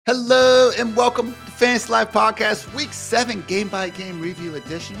Hello and welcome to Fantasy Life Podcast, Week 7 game-by-game review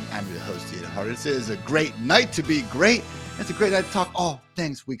edition. I'm your host, Ian Hart. It is a great night to be great. It's a great night to talk all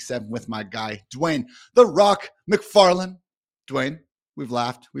things Week 7 with my guy, Dwayne The Rock McFarland. Dwayne, we've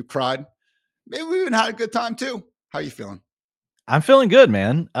laughed, we've cried. Maybe we even had a good time too. How are you feeling? I'm feeling good,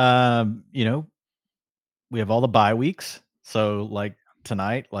 man. We have all the bye weeks. So like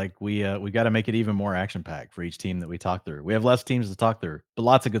tonight, we got to make it even more action packed for each team that we talk through. We have less teams to talk through, but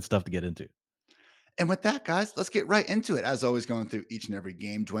lots of good stuff to get into. And with that, guys, let's get right into it. As always, going through each and every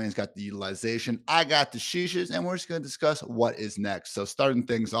game. Dwayne's got the utilization. I got the sheeshes, and we're just going to discuss what is next. So starting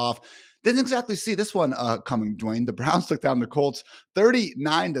things off, didn't exactly see this one coming, Dwayne. The Browns took down the Colts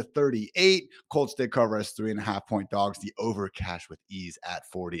 39-38. Colts did cover as 3.5-point dogs. The over cash with ease at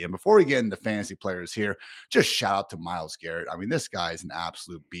 40. And before we get into fantasy players here, just shout out to Myles Garrett. I mean, this guy is an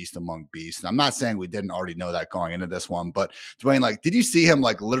absolute beast among beasts. And I'm not saying we didn't already know that going into this one, but Dwayne, like, did you see him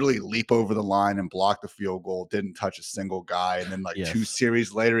like literally leap over the line and block the field goal? Didn't touch a single guy, and then like Yes. 2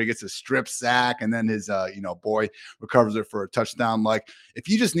 series later, he gets a strip sack, and then his boy recovers it for a touchdown. Like, if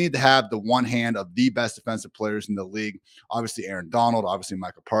you just need to have the one hand of the best defensive players in the league, obviously Aaron Donald, obviously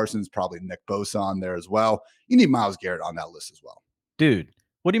Micah Parsons, probably Nick Bosa on there as well. You need Myles Garrett on that list as well. Dude,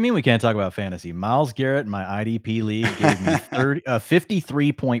 what do you mean we can't talk about fantasy? Myles Garrett in my IDP league gave me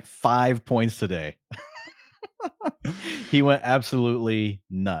 53.5 points today. He went absolutely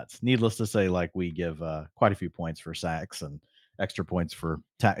nuts. Needless to say, like we give quite a few points for sacks and extra points for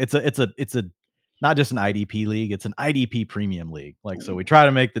it's a not just an IDP league, it's an IDP premium league. Like, so we try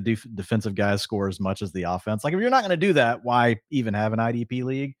to make the defensive guys score as much as the offense. Like, if you're not going to do that, why even have an IDP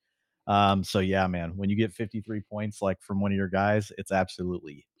league? So yeah, man, when you get 53 points like from one of your guys, it's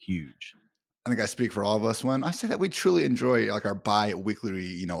absolutely huge. I think I speak for all of us when I say that we truly enjoy like our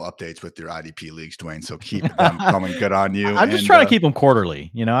bi-weekly, updates with your IDP leagues, Dwayne. So keep them coming. Good on you. I'm just trying to keep them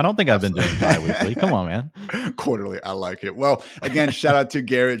quarterly. I don't think I've been doing bi-weekly. Come on, man. Quarterly. I like it. Well, again, shout out to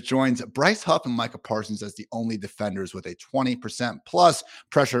Garrett. Joins Bryce Huff and Micah Parsons as the only defenders with a 20% plus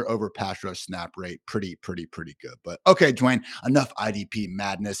pressure over pass rush snap rate. Pretty good. But okay, Dwayne, enough IDP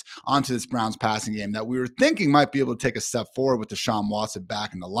madness. Onto this Browns passing game that we were thinking might be able to take a step forward with Deshaun Watson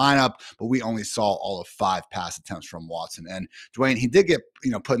back in the lineup, but we only saw all of 5 pass attempts from Watson. And Dwayne, he did get,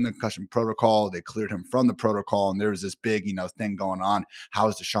 put in the concussion protocol. They cleared him from the protocol, and there was this big, thing going on. How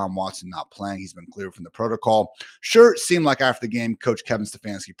is Deshaun Watson not playing? He's been cleared from the protocol. Sure, it seemed like after the game, Coach Kevin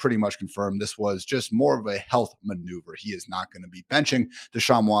Stefanski pretty much confirmed this was just more of a health maneuver. He is not going to be benching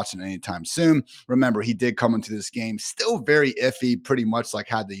Deshaun Watson anytime soon. Remember, he did come into this game still very iffy, pretty much like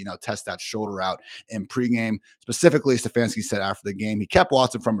had to, test that shoulder out in pregame. Specifically, Stefanski said after the game, he kept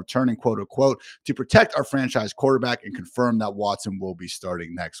Watson from returning, quote unquote, to protect our franchise quarterback and confirm that Watson will be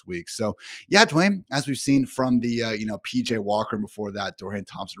starting next week. So, yeah, Dwayne, as we've seen from the, PJ Walker and before that, Dorian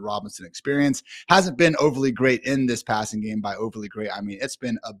Thompson-Robinson experience, hasn't been overly great in this passing game. By overly great, I mean it's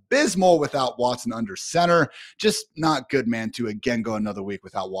been abysmal without Watson under center. Just not good, man, to again go another week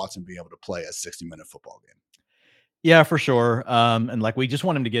without Watson being able to play a 60-minute football game. Yeah, for sure. And like we just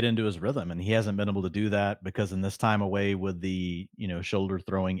want him to get into his rhythm, and he hasn't been able to do that because in this time away with the shoulder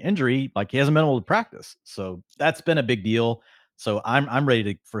throwing injury, like he hasn't been able to practice. So that's been a big deal. So I'm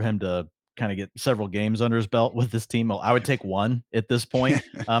ready for him to kind of get several games under his belt with this team. Well, I would take one at this point.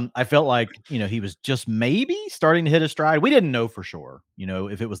 I felt like he was just maybe starting to hit his stride. We didn't know for sure,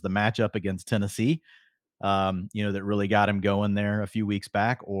 if it was the matchup against Tennessee, that really got him going there a few weeks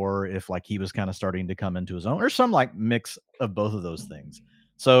back, or if like he was kind of starting to come into his own, or some like mix of both of those things.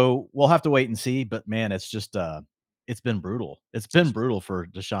 So we'll have to wait and see. But man, it's just it's been brutal. It's been brutal for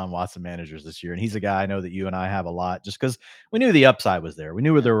Deshaun Watson managers this year, and he's a guy I know that you and I have a lot, just because we knew the upside was there. We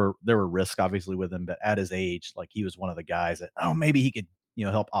knew there were risks obviously with him, but at his age, like he was one of the guys that maybe he could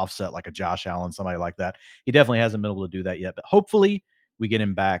help offset like a Josh Allen, somebody like that. He definitely hasn't been able to do that yet, but hopefully we get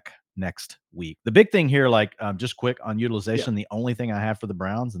him back next week. The big thing here, like just quick on utilization, the only thing I have for the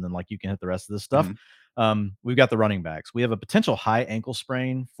Browns, and then like you can hit the rest of this stuff. We've got the running backs. We have a potential high ankle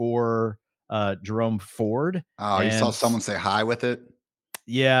sprain for Jerome Ford. Oh, you saw someone say hi with it?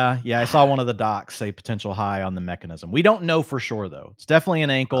 Yeah. I saw one of the docs say potential high on the mechanism. We don't know for sure though. It's definitely an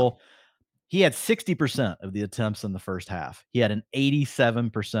ankle. He had 60% of the attempts in the first half. He had an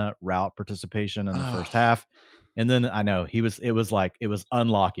 87% route participation in the first half. And then I know it was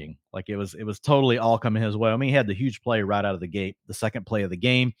unlocking. Like it was totally all coming his way. I mean, he had the huge play right out of the gate, the second play of the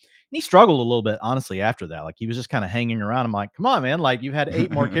game. And he struggled a little bit, honestly, after that. Like he was just kind of hanging around. I'm like, come on, man. Like you've had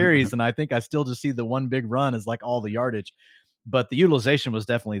 8 more carries. And I think I still just see the one big run as like all the yardage. But the utilization was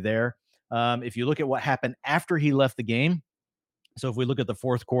definitely there. If you look at what happened after he left the game, so if we look at the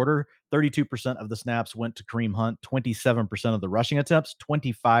fourth quarter, 32% of the snaps went to Kareem Hunt, 27% of the rushing attempts,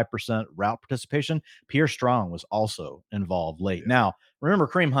 25% route participation. Pierre Strong was also involved late. Yeah. Now, remember,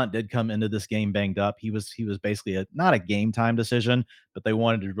 Kareem Hunt did come into this game banged up. He was basically not a game time decision, but they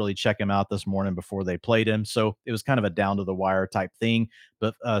wanted to really check him out this morning before they played him. So it was kind of a down to the wire type thing.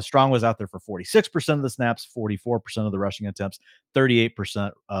 But Strong was out there for 46% of the snaps, 44% of the rushing attempts,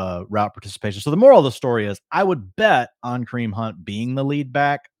 38% route participation. So the moral of the story is I would bet on Kareem Hunt being the lead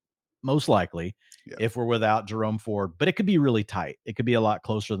back, most likely, Yeah. if we're without Jerome Ford, but it could be really tight. It could be a lot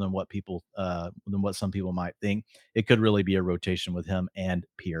closer than what some people might think. It could really be a rotation with him and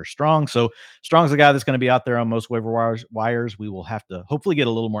Pierre Strong. So Strong's the guy that's going to be out there on most waiver wires. We will have to hopefully get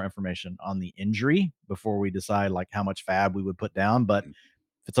a little more information on the injury before we decide like how much fab we would put down. But Mm.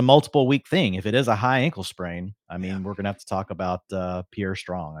 if it's a multiple week thing, if it is a high ankle sprain, I Yeah. mean, we're gonna have to talk about Pierre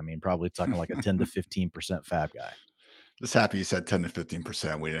Strong. I mean, probably talking like a 10 to 15% fab guy. Just happy you said 10 to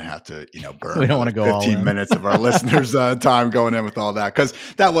 15%. We didn't have to, burn We don't want another to go all 15 in. minutes of our listeners' time going in with all that. Cause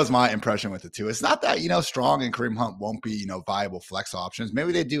that was my impression with it too. It's not that, Strong and Kareem Hunt won't be, viable flex options.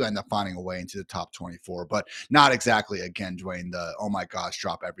 Maybe they do end up finding a way into the top 24, but not exactly again, Dwayne, oh my gosh,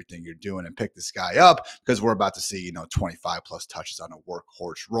 drop everything you're doing and pick this guy up because we're about to see, 25 plus touches on a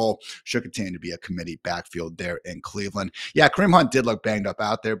workhorse role. Should continue to be a committee backfield there in Cleveland. Yeah, Kareem Hunt did look banged up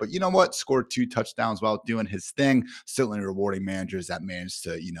out there, but you know what? Scored 2 touchdowns while doing his thing. Certainly rewarding managers that managed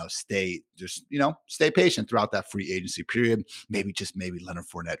to, stay patient throughout that free agency period. Maybe Leonard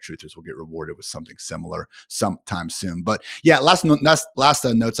Fournette truthers will get rewarded with something similar sometime soon. But yeah, last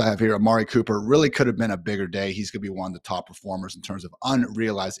notes I have here, Amari Cooper really could have been a bigger day. He's going to be one of the top performers in terms of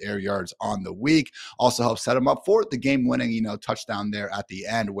unrealized air yards on the week. Also helped set him up for the game-winning, touchdown there at the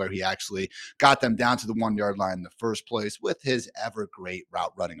end where he actually got them down to the 1 yard line in the first place with his ever great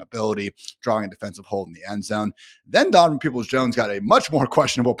route running ability, drawing a defensive hold in the end zone. Then Donovan Peoples-Jones got a much more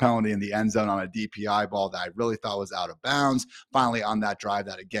questionable penalty in the end zone on a DPI ball that I really thought was out of bounds. Finally, on that drive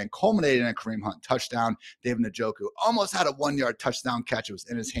that again culminated in a Kareem Hunt touchdown. David Njoku almost had a 1 yard touchdown catch. It was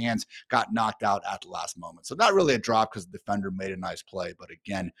in his hands, got knocked out at the last moment. So not really a drop because the defender made a nice play. But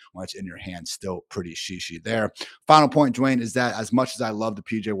again, when it's in your hands, still pretty shishy there. Final point, Dwayne, is that as much as I love the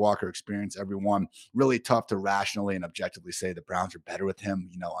PJ Walker experience, everyone really tough to rationally and objectively say the Browns are better with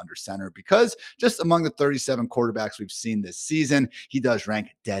him, under center because just among the 37 quarterbacks we've seen this season, he does rank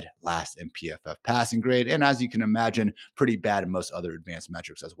dead last in PFF passing grade. And as you can imagine, pretty bad in most other advanced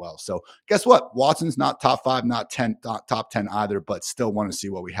metrics as well. So guess what? Watson's not top 5, not 10, not top 10 either, but still want to see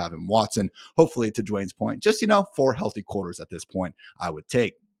what we have in Watson. Hopefully, to Dwayne's point, just, 4 healthy quarters at this point, I would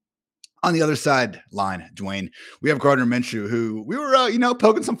take. On the other side line, Dwayne, we have Gardner Minshew, who we were,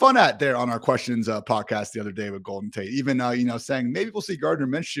 poking some fun at there on our questions podcast the other day with Golden Tate. Even, saying maybe we'll see Gardner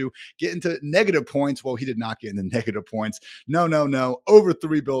Minshew get into negative points. Well, he did not get into negative points. No. Over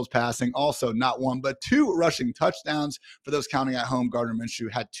 3 Bills passing. Also, not 1, but 2 rushing touchdowns. For those counting at home, Gardner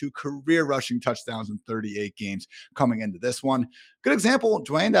Minshew had 2 career rushing touchdowns in 38 games coming into this one. Good example,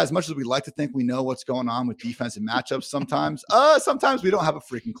 Dwayne, that as much as we like to think we know what's going on with defensive matchups, sometimes we don't have a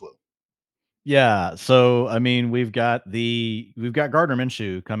freaking clue. Yeah, so I mean, we've got Gardner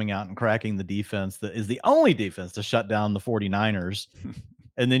Minshew coming out and cracking the defense that is the only defense to shut down the 49ers.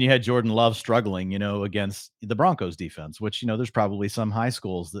 And then you had Jordan Love struggling, against the Broncos defense, which, there's probably some high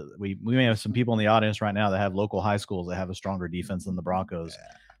schools that we may have some people in the audience right now that have local high schools that have a stronger defense than the Broncos.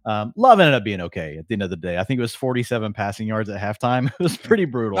 Love ended up being okay at the end of the day. I think it was 47 passing yards at halftime. It was pretty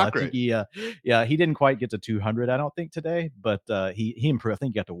brutal. Not I think great. he didn't quite get to 200, I don't think today, but he improved. I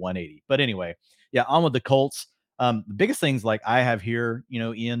think he got to 180. But anyway, yeah, on with the Colts. The biggest things like I have here,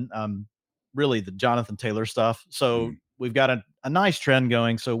 Ian, really the Jonathan Taylor stuff. So we've got a nice trend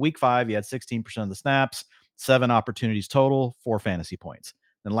going. So week 5, he had 16% of the snaps, 7 opportunities total, 4 fantasy points.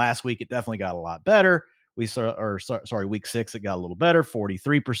 Then last week, it definitely got a lot better. Week 6, it got a little better,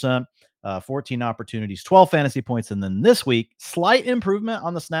 43%, 14 opportunities, 12 fantasy points. And then this week, slight improvement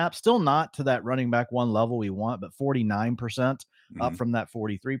on the snap, still not to that running back 1 level we want, but 49% up from that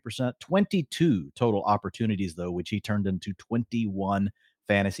 43%, 22 total opportunities, though, which he turned into 21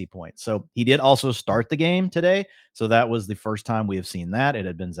 fantasy points. So he did also start the game today. So that was the first time we have seen that. It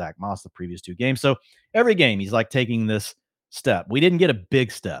had been Zach Moss the previous 2 games. So every game he's like taking this step. We didn't get a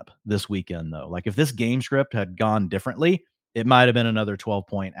big step this weekend, though. Like if this game script had gone differently, it might have been another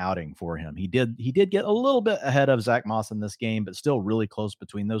 12-point outing for him. He did get a little bit ahead of Zach Moss in this game, but still really close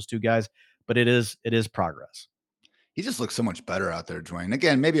between those 2 guys. But it is progress. He just looks so much better out there, Dwayne.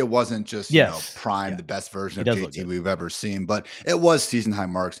 Again, maybe it wasn't just, Yes. prime, Yeah. the best version He of does look JT good. we've ever seen, but it was season high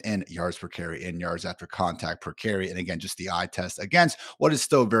marks in yards per carry, in yards after contact per carry. And again, just the eye test against what is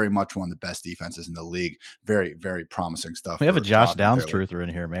still very much one of the best defenses in the league. Very, very promising stuff We have a for Josh Todd Downs McVay. truther in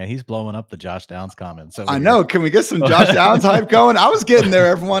here, man. He's blowing up the Josh Downs comments over I here. know. Can we get some Josh Downs hype going? I was getting there,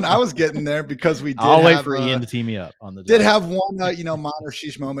 everyone. I was getting there because we did I'll wait have for Ian to tee me up on the did Josh have Downs. one, minor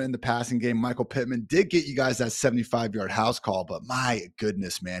sheesh moment in the passing game. Michael Pittman did get you guys that 75-yard house call, but my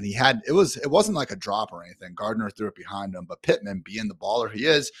goodness, man, it wasn't like a drop or anything. Gardner threw it behind him, but Pittman, being the baller he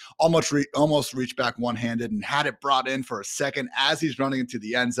is, almost reached back one-handed and had it brought in for a second as he's running into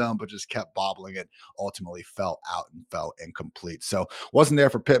the end zone, but just kept bobbling it. Ultimately fell out and fell incomplete. So wasn't there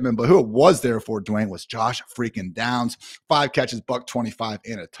for Pittman, but who it was there for, Dwayne, was Josh freaking Downs. 5 catches, $125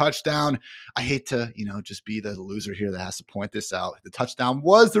 and a touchdown. I hate to, just be the loser here that has to point this out. The touchdown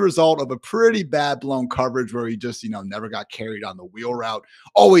was the result of a pretty bad blown coverage where he just, never got carried on the wheel route.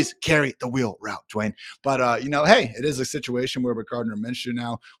 Always carry the wheel route, Dwayne. But, hey, it is a situation where with Gardner Minshew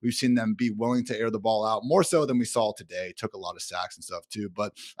now, we've seen them be willing to air the ball out more so than we saw today. Took a lot of sacks and stuff too.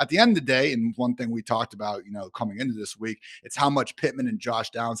 But at the end of the day, and one thing we talked about, coming into this week, it's how much Pittman and Josh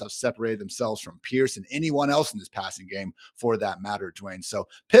Downs have separated themselves from Pierce and anyone else in this passing game for that matter, Dwayne. So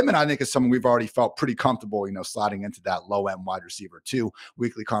Pittman, I think, is someone we've already felt pretty comfortable, sliding into that low end wide receiver 2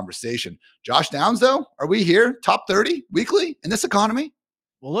 weekly conversation. Josh Downs, though, are we here? Top 30 weekly in this economy?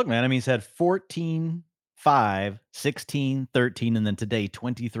 Well, look, man, I mean, he's had 14, 5, 16, 13, and then today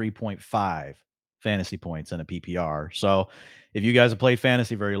 23.5 fantasy points in a PPR. So if you guys have played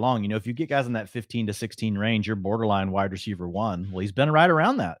fantasy very long, if you get guys in that 15 to 16 range, you're borderline wide receiver 1. Well, he's been right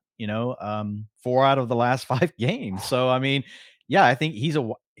around that, 4 out of the last 5 games. So, I mean, yeah, I think he's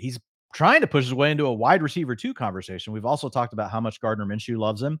trying to push his way into a wide receiver 2 conversation. We've also talked about how much Gardner Minshew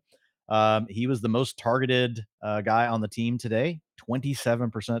loves him. He was the most targeted guy on the team today,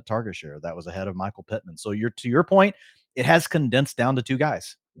 27% target share. That was ahead of Michael Pittman. So to your point, it has condensed down to 2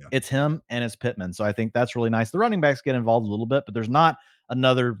 guys. Yeah. It's him and it's Pittman. So I think that's really nice. The running backs get involved a little bit, but there's not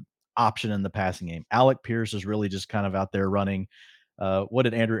another option in the passing game. Alec Pierce is really just kind of out there running. What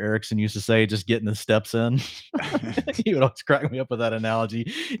did Andrew Erickson used to say? Just getting the steps in. He would always crack me up with that analogy.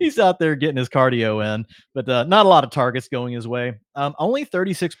 He's out there getting his cardio in, but not a lot of targets going his way. Only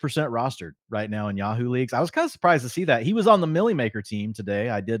 36% rostered right now in Yahoo leagues. I was kind of surprised to see that. He was on the Millie Maker team today.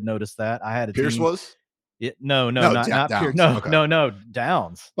 I did notice that. I had a Pierce team. was? No, No, not Pierce. Downs. No, Okay. no,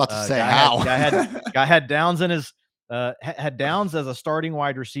 Downs. About to say how. Guy had Downs in his had Downs as a starting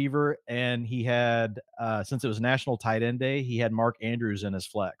wide receiver, and he had since it was National Tight End Day, he had Mark Andrews in his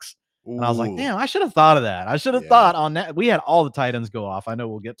flex. And I was like, Ooh. damn, I should have thought of that. I should have thought on that. We had all the tight ends go off. I know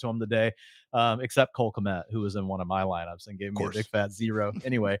we'll get to him today, except Cole Kmet, who was in one of my lineups and gave me a big fat 0.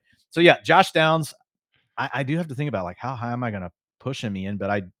 Anyway, so yeah, Josh Downs. I do have to think about like how high am I going to push him in,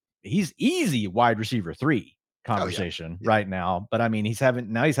 but he's easy wide receiver 3 conversation right now. But I mean, he's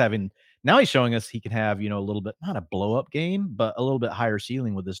showing us he can have, a little bit, not a blow up game, but a little bit higher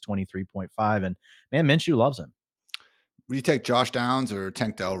ceiling with this 23.5. And man, Minshew loves him. Would you take Josh Downs or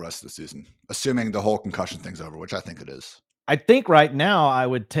Tank Dell rest of the season, assuming the whole concussion thing's over, which I think it is? I think right now I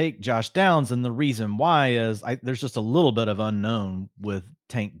would take Josh Downs, and the reason why is there's just a little bit of unknown with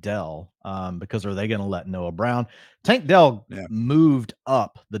Tank Dell, because are they going to let Noah Brown? Tank Dell moved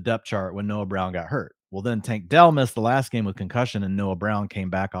up the depth chart when Noah Brown got hurt. Well, then Tank Dell missed the last game with concussion, and Noah Brown came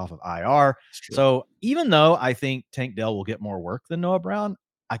back off of IR. So even though I think Tank Dell will get more work than Noah Brown,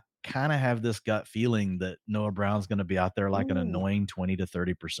 I kind of have this gut feeling that Noah Brown's going to be out there like an annoying 20 to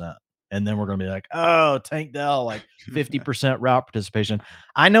 30%. And then we're going to be like, oh, Tank Dell, like 50% route participation.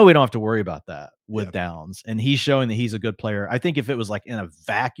 I know we don't have to worry about that with Downs. And he's showing that he's a good player. I think if it was like in a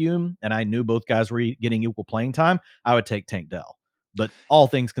vacuum and I knew both guys were getting equal playing time, I would take Tank Dell. But all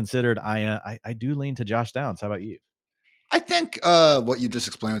things considered, I do lean to Josh Downs. How about you? I think what you just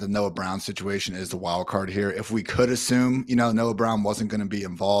explained with the Noah Brown situation is the wild card here. If we could assume, Noah Brown wasn't going to be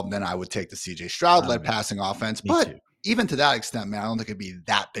involved, then I would take the CJ Stroud-led passing offense. But even to that extent, man, I don't think it'd be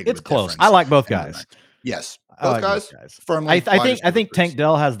that big of a difference. I like both guys. Yes. Both guys. Firmly. I think Tank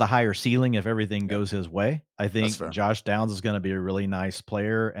Dell has the higher ceiling if everything goes his way. I think Josh Downs is going to be a really nice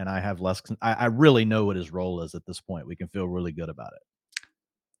player, and I have less. I really know what his role is at this point. We can feel really good about it.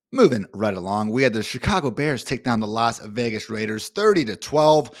 Moving right along, we had the Chicago Bears take down the Las Vegas Raiders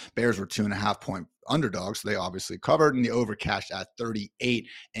 30-12. Bears were 2.5 point underdogs, so they obviously covered, and the over cashed at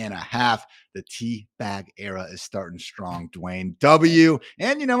 38.5. The tea bag era is starting strong, Dwayne. W.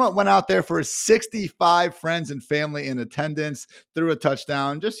 And you know what? Went out there for his 65 friends and family in attendance, threw a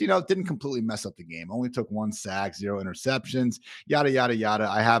touchdown, just, didn't completely mess up the game. Only took one sack, zero interceptions, yada, yada, yada.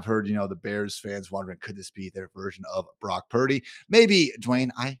 I have heard, the Bears fans wondering, could this be their version of Brock Purdy? Maybe, Dwayne.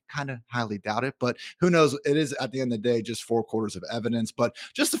 I kind of highly doubt it, but who knows? It is at the end of the day just 4 quarters of evidence. But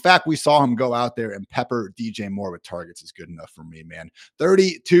just the fact we saw him go out there and pepper DJ Moore with targets is good enough for me, man.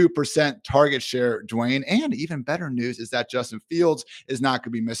 32% target share, Dwayne. And even better news is that Justin Fields is not going to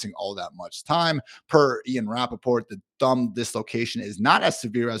be missing all that much time. Per Ian Rappaport, the thumb dislocation is not as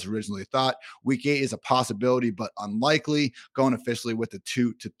severe as originally thought. Week 8 is a possibility, but unlikely, going officially with a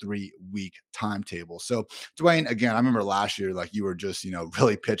 2 to 3 week timetable. So, Dwayne, again, I remember last year, like you were just,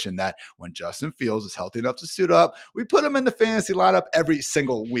 really pitching that when Justin Fields is healthy enough to suit up, we put him in the fantasy lineup every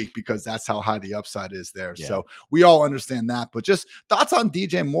single week because that's how high the upside is there. Yeah. So we all understand that. But just thoughts on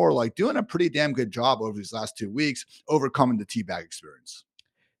DJ Moore, like doing a pretty damn good job over these last 2 weeks, overcoming the teabag experience.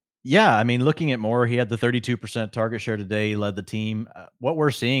 Yeah, I mean, looking at Moore, he had the 32% target share today. He led the team. What we're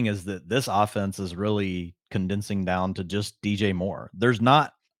seeing is that this offense is really condensing down to just DJ Moore. There's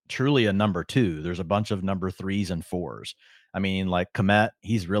not truly a number two. There's a bunch of number threes and fours. I mean, like Komet,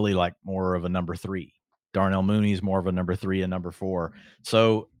 he's really like more of a number three. Darnell Mooney's more of a number three and number four.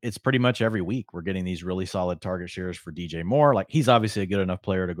 So it's pretty much every week we're getting these really solid target shares for DJ Moore. Like he's obviously a good enough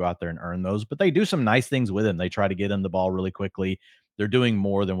player to go out there and earn those, but they do some nice things with him. They try to get him the ball really quickly. They're doing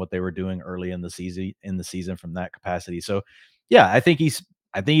more than what they were doing early in the season from that capacity. So yeah, I think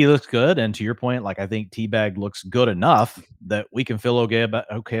he looks good. And to your point, like I think Teabag looks good enough that we can feel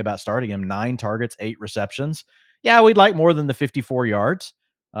okay about starting him. 9 targets, 8 receptions. Yeah, we'd like more than the 54 yards.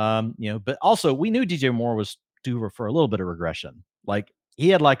 But also we knew DJ Moore was due for a little bit of regression. Like he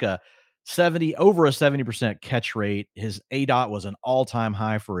had like a 70% catch rate. His A dot was an all-time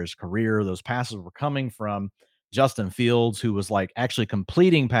high for his career. Those passes were coming from Justin Fields, who was like actually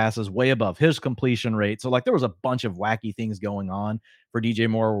completing passes way above his completion rate. So like there was a bunch of wacky things going on for DJ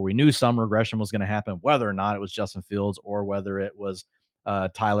Moore where we knew some regression was going to happen, whether or not it was Justin Fields or whether it was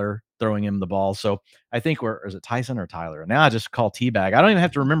Tyler throwing him the ball. So I think is it Tyson or Tyler? Now I just call Teabag. I don't even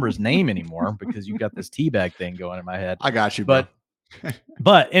have to remember his name anymore because you've got this Teabag thing going in my head. I got you, bro.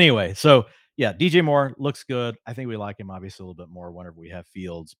 But anyway, so yeah, DJ Moore looks good. I think we like him obviously a little bit more whenever we have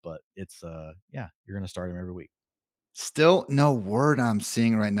Fields, but it's yeah, you're gonna start him every week. Still no word I'm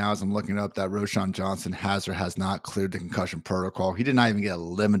seeing right now as I'm looking up that Roschon Johnson has or has not cleared the concussion protocol. He did not even get a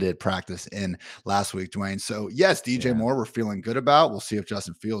limited practice in last week, Dwayne. So, yes, DJ Moore, we're feeling good about. We'll see if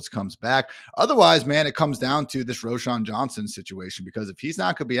Justin Fields comes back. Otherwise, man, it comes down to this Roschon Johnson situation because if he's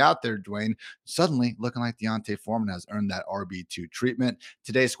not going to be out there, Dwayne, suddenly looking like D'Onta Foreman has earned that RB2 treatment.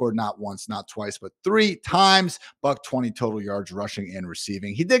 Today scored not once, not twice, but 3 times. $120 total yards rushing and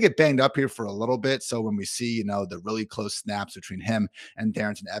receiving. He did get banged up here for a little bit. So when we see, the really close snaps between him and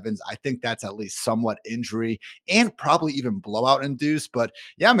Darrynton Evans, I think that's at least somewhat injury and probably even blowout induced. But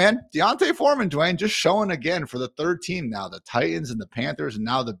yeah, man, D'Onta Foreman, Dwayne, just showing again for the third team now, the Titans and the Panthers and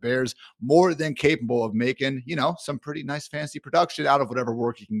now the Bears, more than capable of making, some pretty nice fantasy production out of whatever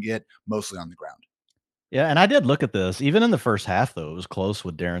work you can get, mostly on the ground. Yeah, and I did look at this. Even in the first half, though, it was close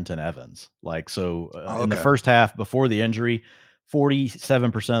with Darrynton Evans. Like, so in the first half before the injury,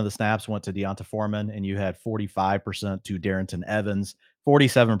 47% of the snaps went to D'Onta Foreman, and you had 45% to Darrynton Evans.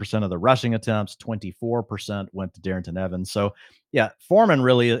 47% of the rushing attempts, 24% went to Darrynton Evans. So, yeah, Foreman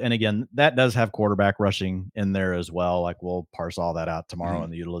really, and again, that does have quarterback rushing in there as well. Like, we'll parse all that out tomorrow in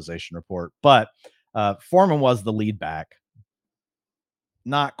the utilization report. But Foreman was the lead back,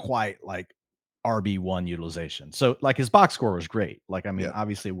 not quite like RB1 utilization. So like his box score was great. Like, I mean,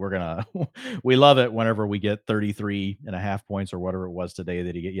 obviously we love it whenever we get 33.5 points or whatever it was today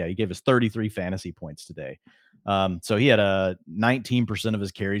that he gave us 33 fantasy points today. So he had a 19% of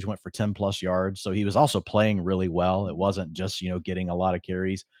his carries went for 10 plus yards. So he was also playing really well. It wasn't just, getting a lot of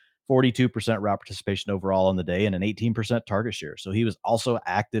carries. 42% route participation overall on the day and an 18% target share. So he was also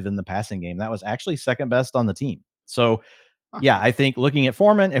active in the passing game. That was actually second best on the team. So yeah, I think looking at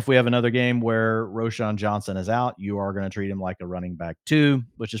Foreman, if we have another game where Roschon Johnson is out, you are going to treat him like a running back 2,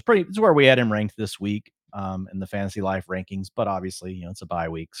 which is it's where we had him ranked this week in the fantasy life rankings. But obviously, it's a bye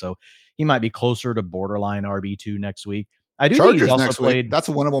week, so he might be closer to borderline RB2 next week. I do Chargers think he's also next played. Week. That's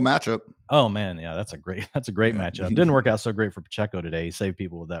a winnable matchup. Oh man, yeah, that's a great matchup. Didn't work out so great for Pacheco today. He saved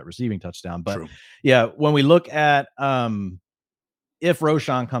people with that receiving touchdown. But yeah, when we look at if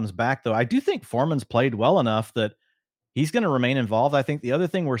Roschon comes back, though, I do think Foreman's played well enough that he's going to remain involved. I think the other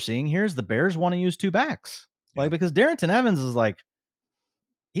thing we're seeing here is the Bears want to use 2 backs, like because Darrynton Evans is like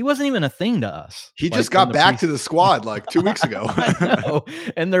he wasn't even a thing to us, He just like, in got the back pre to the squad like 2 weeks ago. I know,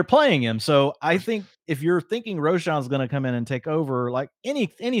 and they're playing him, so I think if you're thinking Roshan's gonna come in and take over, like,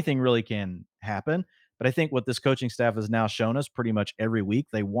 anything really can happen, but I think what this coaching staff has now shown us pretty much every week,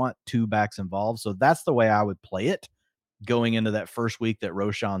 they want 2 backs involved, so that's the way I would play it going into that first week that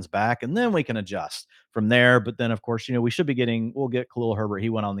Roshan's back, and then we can adjust from there, but then, of course, we'll get Khalil Herbert, he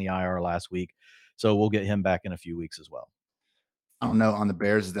went on the IR last week, so we'll get him back in a few weeks as well. I don't know on the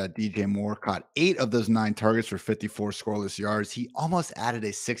Bears is that DJ Moore caught 8 of those 9 targets for 54 scoreless yards. He almost added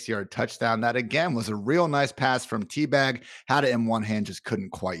a 6-yard touchdown. That again was a real nice pass from Teabag. Had it in one hand, just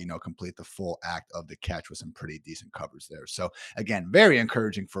couldn't quite, complete the full act of the catch with some pretty decent covers there. So again, very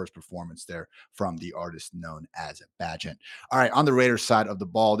encouraging first performance there from the artist known as Badgett. All right, on the Raiders side of the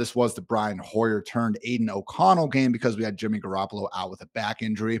ball, this was the Brian Hoyer turned Aiden O'Connell game because we had Jimmy Garoppolo out with a back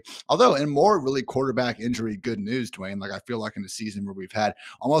injury. Although in more really quarterback injury good news, Dwayne, like I feel like in the season where we've had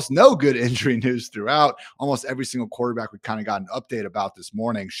almost no good injury news throughout. Almost every single quarterback we kind of got an update about this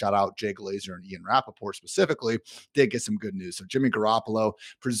morning. Shout out Jay Glazer and Ian Rappaport specifically, did get some good news. So Jimmy Garoppolo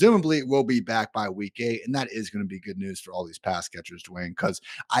presumably will be back by week 8. And that is going to be good news for all these pass catchers, Dwayne, because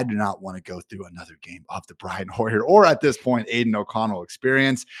I do not want to go through another game of the Brian Hoyer or at this point, Aiden O'Connell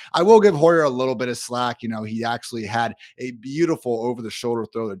experience. I will give Hoyer a little bit of slack. He actually had a beautiful over the shoulder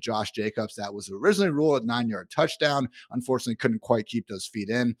throw to Josh Jacobs that was originally ruled a 9-yard touchdown. Unfortunately, couldn't quite keep those feet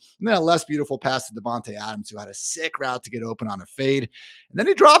in. And then a less beautiful pass to Devontae Adams, who had a sick route to get open on a fade. And then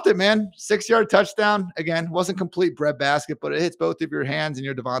he dropped it, man. 6-yard touchdown. Again, wasn't complete breadbasket, but it hits both of your hands and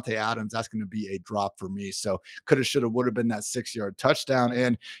you're Devontae Adams. That's going to be a drop for me. So coulda, shoulda, would have been that 6-yard touchdown.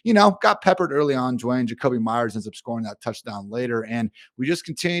 And, got peppered early on. Dwayne Jacoby Myers ends up scoring that touchdown later. And we just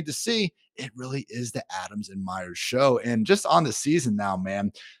continued to see it really is the Adams and Myers show. And just on the season now,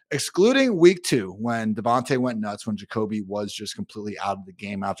 man, excluding week 2 when Devontae went nuts, when Jacoby was just completely out of the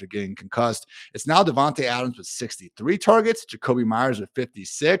game after getting concussed, it's now Devontae Adams with 63 targets, Jacoby Myers with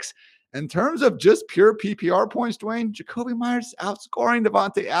 56. In terms of just pure PPR points, Dwayne, Jacoby Myers is outscoring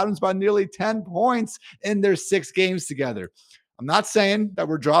Devontae Adams by nearly 10 points in their 6 games together. I'm not saying that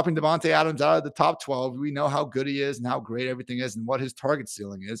we're dropping Devontae Adams out of the top 12. We know how good he is and how great everything is and what his target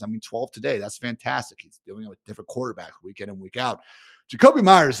ceiling is. I mean, 12 today, that's fantastic. He's doing it with different quarterbacks week in and week out. Jacoby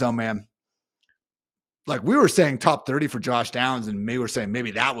Myers, though, man, like we were saying top 30 for Josh Downs, and maybe we're saying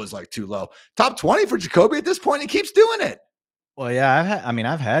maybe that was like too low. Top 20 for Jacoby at this point, he keeps doing it. Well, yeah,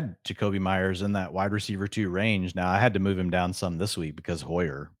 I've had Jacoby Myers in that wide receiver 2 range. Now I had to move him down some this week because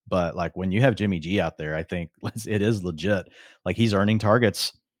Hoyer, but like when you have Jimmy G out there, I think it is legit. Like he's earning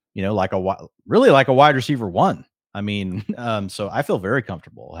targets, like really like a wide receiver 1. I mean, so I feel very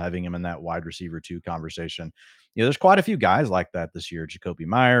comfortable having him in that wide receiver 2 conversation. There's quite a few guys like that this year. Jacoby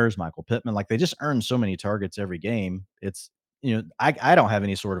Myers, Michael Pittman, like they just earn so many targets every game. I don't have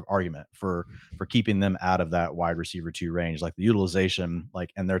any sort of argument for keeping them out of that wide receiver 2 range. Like the utilization,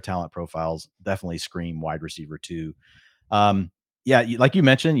 like and their talent profiles definitely scream wide receiver 2. Yeah, like you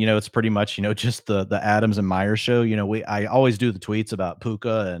mentioned, it's pretty much, just the Adams and Myers show. I always do the tweets about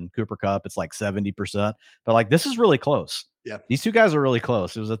Puka and Cooper Cup. It's like 70%, but like this is really close. Yeah. These two guys are really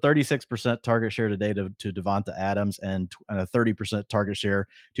close. It was a 36% target share today to Devonta Adams and a 30% target share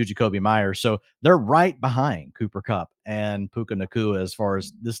to Jacoby Myers. So they're right behind Cooper Cup and Puka Nakua as far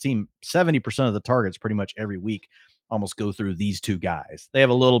as this team. 70% of the targets pretty much every week almost go through these 2 guys. They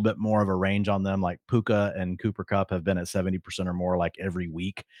have a little bit more of a range on them. Like Puka and Cooper Cup have been at 70% or more like every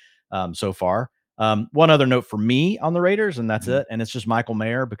week so far. One other note for me on the Raiders, and that's it. And it's just Michael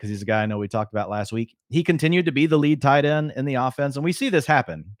Mayer because he's a guy I know we talked about last week. He continued to be the lead tight end in the offense. And we see this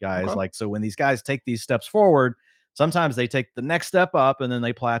happen, guys. Okay. Like, so when these guys take these steps forward, sometimes they take the next step up and then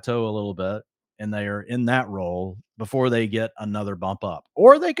they plateau a little bit and they are in that role before they get another bump up,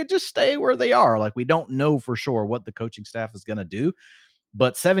 or they could just stay where they are. Like we don't know for sure what the coaching staff is going to do,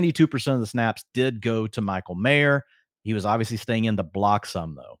 but 72% of the snaps did go to Michael Mayer. He was obviously staying in the block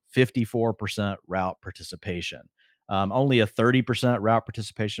some though. 54% route participation. Only a 30% route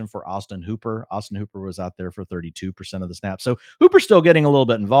participation for Austin Hooper. Austin Hooper was out there for 32% of the snaps. So Hooper's still getting a little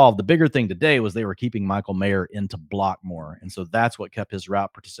bit involved. The bigger thing today was they were keeping Michael Mayer into block more. And so that's what kept his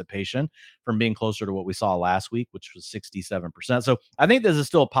route participation from being closer to what we saw last week, which was 67%. So I think this is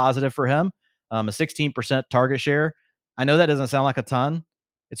still positive for him. A 16% target share. I know that doesn't sound like a ton.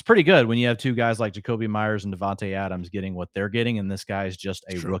 It's pretty good when you have 2 guys like Jacoby Myers and Devontae Adams getting what they're getting, and this guy is just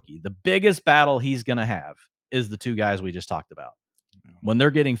a rookie. The biggest battle he's going to have is the 2 guys we just talked about. When they're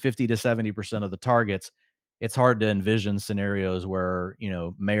getting 50 to 70% of the targets, it's hard to envision scenarios where,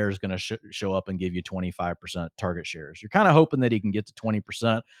 Mayer's going to show up and give you 25% target shares. You're kind of hoping that he can get to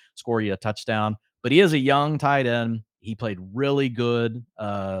 20%, score you a touchdown, but he is a young tight end. He played really good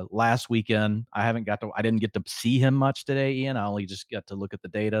last weekend. I didn't get to see him much today, Ian. I only just got to look at the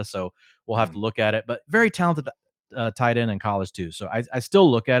data, so we'll have to Mhm. look at it. But very talented tight end in college too. So I still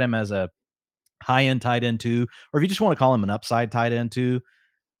look at him as a high end tight end too, or if you just want to call him an upside tight end too,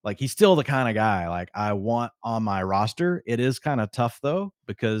 like, he's still the kinda guy, like, I want on my roster. It is kinda tough, though,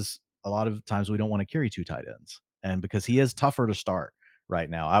 because a lot of times we don't wanna carry 2 tight ends, and because he is tougher to start right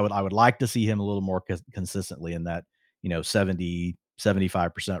now. I would like to see him a little more consistently in that,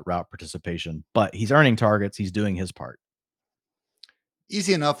 70-75% route participation, but he's earning targets, he's doing his part.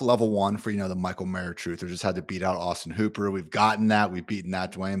 Easy enough level one for the Michael Mayer truth. Just had to beat out Austin Hooper. We've gotten that. We've beaten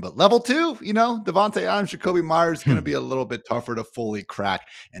that, Dwayne. But level two, Devontae Adams, Jacoby Myers is going to Hmm. be a little bit tougher to fully crack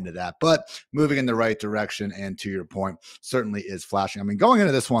into that. But moving in the right direction, and to your point, certainly is flashing. I mean, going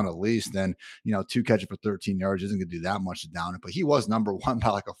into this one at least, then 2 catches for 13 yards isn't going to do that much to down it. But he was number one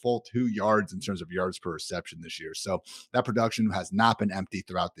by like a full 2 yards in terms of yards per reception this year. So that production has not been empty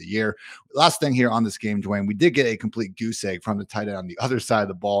throughout the year. Last thing here on this game, Dwayne, we did get a complete goose egg from the tight end on the other side of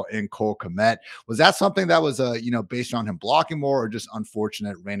the ball in Cole Kmet. Was that something that was, based on him blocking more, or just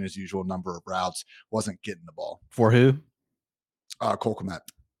unfortunate, ran his usual number of routes, wasn't getting the ball? For who? Cole Kmet.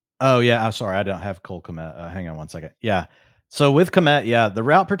 Oh, yeah, I'm sorry, I don't have Cole Kmet, hang on one second. Yeah. So with Kmet, yeah, the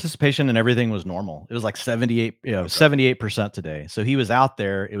route participation and everything was normal. It was like 78, Okay. 78% today. So he was out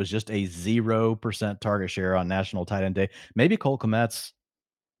there. It was just a 0% target share on National Tight End Day. Maybe Cole Kmet's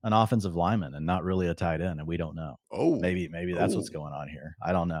an offensive lineman and not really a tight end, and we don't know. Oh, Maybe that's what's oh, going on here.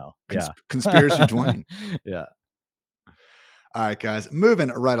 I don't know. Yeah. conspiracy Dwayne. Yeah. All right, guys, moving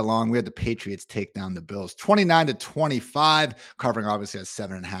right along. We had the Patriots take down the Bills 29-25, covering obviously as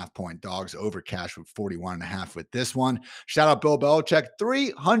 7.5 point dogs over cash with 41.5 with this one. Shout out Bill Belichick,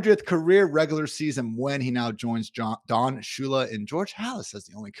 300th career regular season win. He now joins Don Shula and George Halas as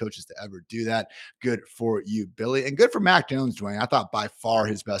the only coaches to ever do that. Good for you, Billy. And good for Mac Jones, Dwayne. I thought by far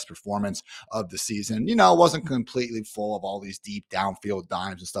his best performance of the season. It wasn't completely full of all these deep downfield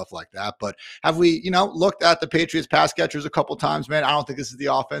dimes and stuff like that, but have we, looked at the Patriots pass catchers a couple times, man? I don't think this is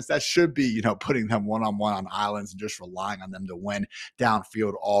the offense that should be, putting them one-on-one on islands and just relying on them to win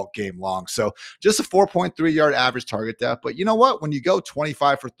downfield all game long. So just a 4.3 yard average target depth. But you know what? When you go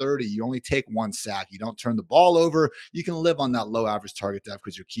 25 for 30, you only take 1 sack. You don't turn the ball over. You can live on that low average target depth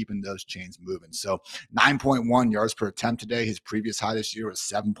because you're keeping those chains moving. So 9.1 yards per attempt today. His previous high this year was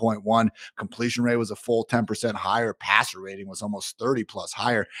 7.1. Completion rate was a full 10% higher. Passer rating was almost 30 plus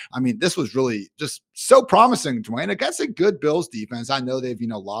higher. I mean, this was really just so promising, Dwayne, against a good Bills defense. I know they've,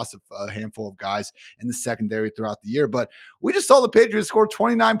 lost a handful of guys in the secondary throughout the year, but we just saw the Patriots score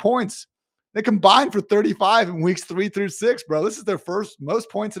 29 points. They combined for 35 in weeks 3 through 6, bro. This is their first most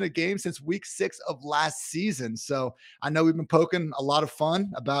points in a game since week 6 of last season. So I know we've been poking a lot of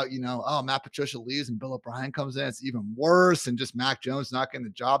fun about, oh, Matt Patricia leaves and Bill O'Brien comes in. It's even worse, and just Mac Jones not getting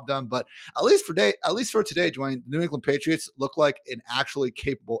the job done. But at least for today, Dwayne, the New England Patriots look like an actually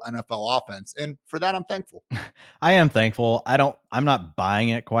capable NFL offense. And for that, I'm thankful. I am thankful. I'm not buying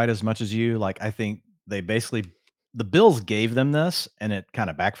it quite as much as you. Like, I think they basically the Bills gave them this and it kind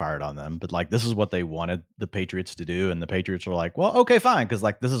of backfired on them. But like, this is what they wanted the Patriots to do. And the Patriots were like, well, okay, fine. Cause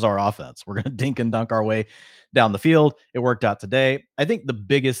like, this is our offense. We're going to dink and dunk our way down the field. It worked out today. I think the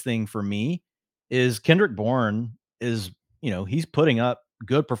biggest thing for me is Kendrick Bourne is, he's putting up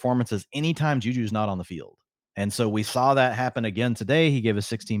good performances anytime Juju's not on the field. And so we saw that happen again today. He gave us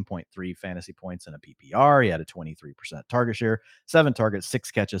 16.3 fantasy points in a PPR. He had a 23% target share, 7 targets,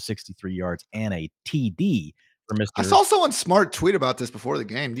 6 catches, 63 yards, and a TD for I Mr. saw someone smart tweet about this before the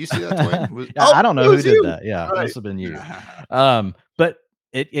game. Do you see that, Dwayne? Yeah, Oh, I don't it know who was did you. that. Yeah, Right. must have been you. But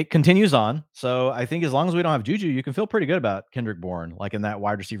it continues on. So I think as long as we don't have Juju, you can feel pretty good about Kendrick Bourne, like in that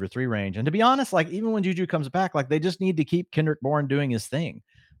wide receiver 3 range. And to be honest, like even when Juju comes back, like they just need to keep Kendrick Bourne doing his thing.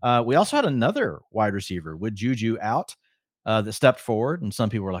 We also had another wide receiver with Juju out that stepped forward, and some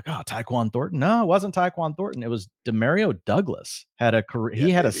people were like, "Oh, Tyquan Thornton." No, it wasn't Tyquan Thornton. It was Demario Douglas. Had a career. Yeah,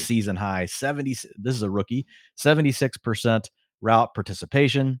 He had a baby. season high 70. This is a rookie. 76% route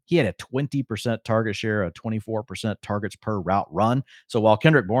participation. He had a 20% target share, a 24% targets per route run. So while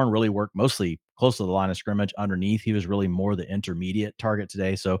Kendrick Bourne really worked mostly close to the line of scrimmage underneath, he was really more the intermediate target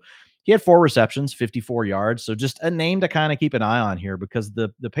today. So he had 4 receptions, 54 yards. So just a name to kind of keep an eye on here because the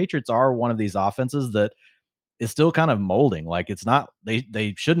Patriots are one of these offenses that is still kind of molding. Like it's not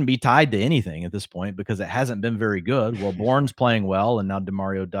they shouldn't be tied to anything at this point because it hasn't been very good. Well, Bourne's playing well, and now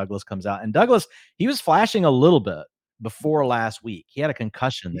Demario Douglas comes out. And Douglas, he was flashing a little bit before last week. He had a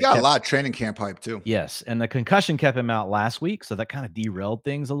concussion You that got a kept lot of training camp hype too. yes, and the concussion kept him out last week, so that kind of derailed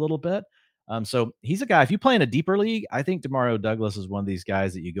things a little bit. So he's a guy. If you play in a deeper league, I think Demario Douglas is one of these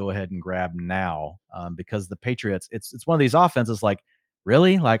guys that you go ahead and grab now, because the Patriots. It's one of these offenses. Like,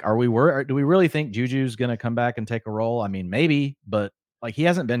 really, like, are we worried? Do we really think Juju's going to come back and take a role? I mean, maybe, but like he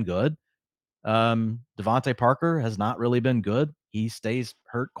hasn't been good. Devontae Parker has not really been good. He stays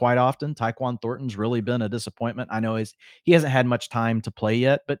hurt quite often. Tyquan Thornton's really been a disappointment. I know he hasn't had much time to play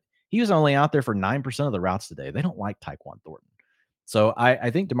yet, but he was only out there for 9% of the routes today. They don't like Tyquan Thornton. So I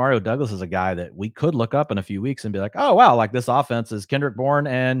think Demario Douglas is a guy that we could look up in a few weeks and be like, oh wow, like this offense is Kendrick Bourne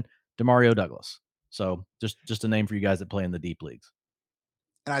and Demario Douglas. So just a name for you guys that play in the deep leagues.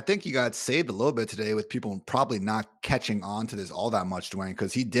 And I think you got saved a little bit today with people probably not catching on to this all that much, Dwayne,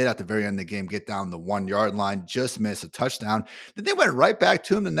 because he did at the very end of the game get down the 1 yard line, just miss a touchdown. Then they went right back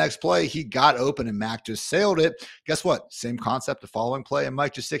to him the next play. He got open and Mac just sailed it. Guess what? Same concept the following play. And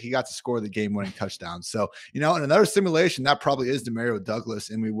Mike Gesicki got to score the game winning touchdown. So, in another simulation, that probably is Demario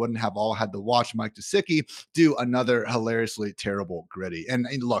Douglas. And we wouldn't have all had to watch Mike Gesicki do another hilariously terrible gritty. And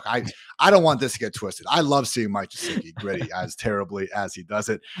look, I don't want this to get twisted. I love seeing Mike Gesicki gritty as terribly as he does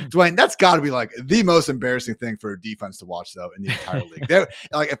it. Dwayne, that's got to be like the most embarrassing thing for a defense to watch, though, in the entire league.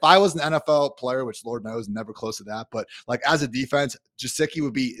 Like, if I was an NFL player, which Lord knows, never close to that, but like as a defense, Gesicki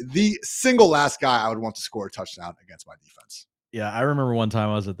would be the single last guy I would want to score a touchdown against my defense. Yeah, I remember one time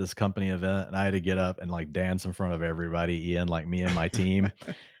I was at this company event and I had to get up and like dance in front of everybody, Ian, like me and my team.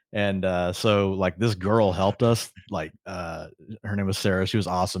 And so like this girl helped us, like her name was Sarah. She was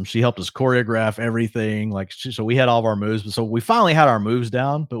awesome. She helped us choreograph everything. Like so we had all of our moves. So we finally had our moves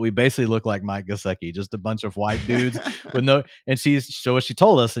down, but we basically looked like Mike Gesicki, just a bunch of white dudes with no. And so what she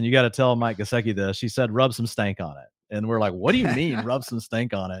told us, and you got to tell Mike Gesicki this. She said, "Rub some stank on it." And we're like, "What do you mean, rub some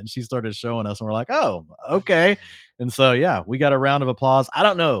stank on it?" And she started showing us, and we're like, "Oh, okay." And so yeah, we got a round of applause. I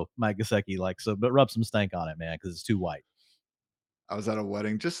don't know Mike Gesicki, like so, but rub some stank on it, man, because it's too white. I was at a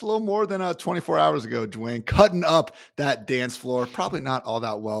wedding just a little more than 24 hours ago, Dwayne, cutting up that dance floor. Probably not all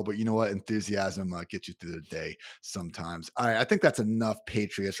that well, but you know what? Enthusiasm gets you through the day sometimes. All right, I think that's enough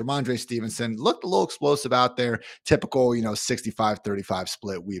Patriots. Ramondre Stevenson looked a little explosive out there. Typical, 65-35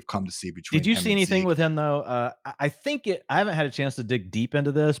 split we've come to see Did between you him see and anything Zeke. with him though? I think I haven't had a chance to dig deep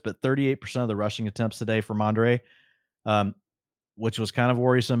into this, but 38% of the rushing attempts today for Mondre, um, which was kind of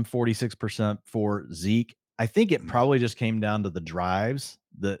worrisome. 46% for Zeke. I think it Mhm. probably just came down to the drives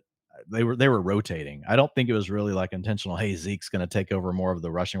that they were rotating. I don't think it was really like intentional. Hey, Zeke's going to take over more of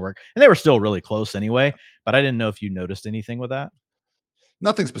the rushing work, and they were still really close anyway. But I didn't know if you noticed anything with that.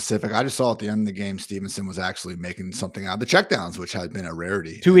 Nothing specific. I just saw at the end of the game, Stevenson was actually making something out of the checkdowns, which had been a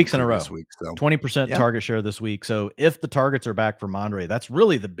rarity 2 in weeks in a previous row. weeks. So, 20% yeah. target share this week. So if the targets are back for Mondre, that's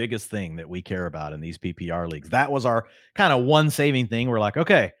really the biggest thing that we care about in these PPR leagues. That was our kind of one saving thing. We're like,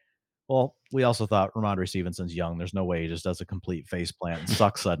 okay, well, we also thought Ramondre Stevenson's young. There's no way he just does a complete face plant and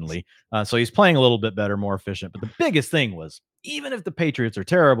sucks suddenly. So he's playing a little bit better, more efficient. But the biggest thing was even if the Patriots are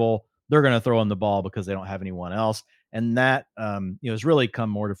terrible, they're going to throw him the ball because they don't have anyone else. And that has really come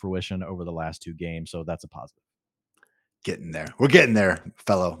more to fruition over the last two games. So that's a positive. Getting there. We're getting there,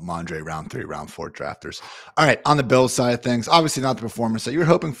 fellow Mondre round 3, round 4 drafters. All right, on the Bills side of things, obviously not the performance that you were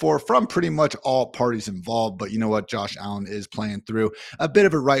hoping for from pretty much all parties involved, but you know what? Josh Allen is playing through a bit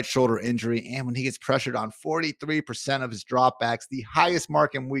of a right shoulder injury, and when he gets pressured on 43% of his dropbacks, the highest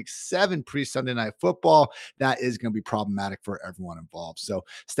mark in week 7 pre-Sunday Night Football, that is going to be problematic for everyone involved. So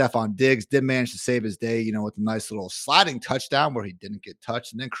Stephon Diggs did manage to save his day, with a nice little sliding touchdown where he didn't get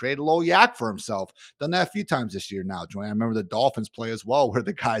touched and then create a little yak for himself. Done that a few times this year now, Joanne. I remember the Dolphins play as well, where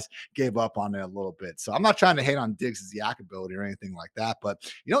the guys gave up on it a little bit. So I'm not trying to hate on Diggs' yak ability or anything like that, but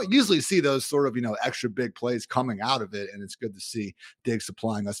you don't usually see those sort of extra big plays coming out of it, and it's good to see Diggs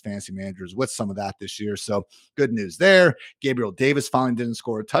supplying us fantasy managers with some of that this year. So good news there. Gabriel Davis finally didn't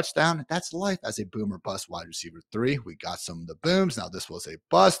score a touchdown. That's life as a boomer bust wide receiver 3. We got some of the booms. Now this was a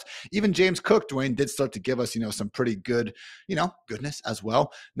bust. Even James Cook, Dwayne, did start to give us some pretty good goodness as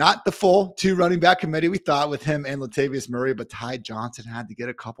well. Not the full 2 running back committee we thought with him and Latavius Murray, but Ty Johnson had to get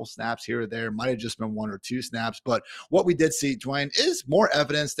a couple snaps here or there. Might have just been 1 or 2 snaps. But what we did see, Dwayne, is more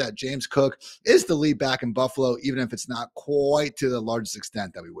evidence that James Cook is the lead back in Buffalo, even if it's not quite to the largest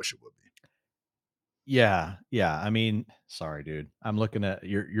extent that we wish it would be. Yeah, yeah. I mean, sorry, dude. I'm looking at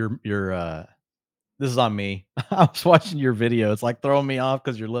your this is on me. I was watching your video. It's like throwing me off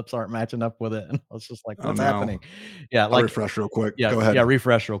because your lips aren't matching up with it. And I was just like, Oh, what's no. happening? Yeah, I'll like refresh real quick. yeah, Go yeah, ahead.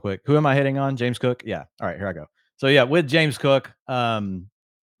 refresh real quick. Who am I hitting on? James Cook? Yeah. All right, here I go. So yeah, with James Cook,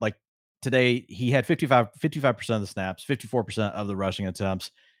 like today he had 55% of the snaps, 54% of the rushing attempts.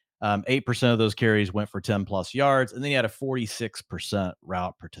 8% of those carries went for 10 plus yards, and then he had a 46%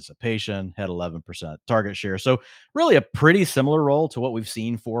 route participation, had 11% target share. So, really, a pretty similar role to what we've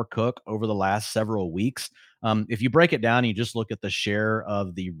seen for Cook over the last several weeks. If you break it down, and you just look at the share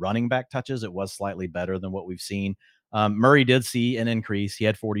of the running back touches, it was slightly better than what we've seen. Murray did see an increase. He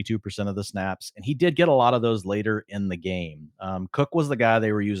had 42% of the snaps, and he did get a lot of those later in the game. Cook was the guy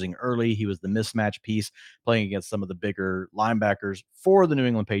they were using early. He was the mismatch piece playing against some of the bigger linebackers for the New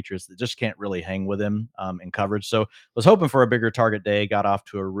England Patriots that just can't really hang with him in coverage. So was hoping for a bigger target day, got off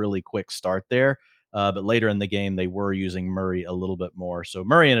to a really quick start there. But later in the game, they were using Murray a little bit more. So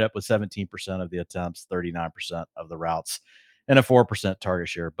Murray ended up with 17% of the attempts, 39% of the routes, and a 4% target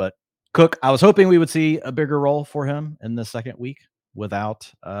share. But Cook, I was hoping we would see a bigger role for him in the second week without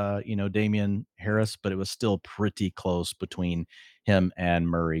Damian Harris, but it was still pretty close between him and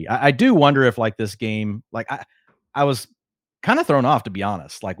Murray. I do wonder if like this game, I was kind of thrown off, to be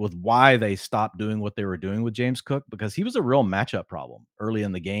honest, like with why they stopped doing what they were doing with James Cook, because he was a real matchup problem early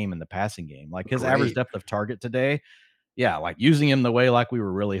in the game in the passing game. Like his average Great. depth of target today, yeah, like using him the way like we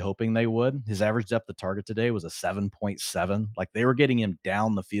were really hoping they would. His average depth of target today was a 7.7. Like they were getting him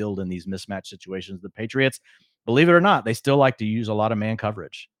down the field in these mismatch situations. The Patriots, believe it or not, they still like to use a lot of man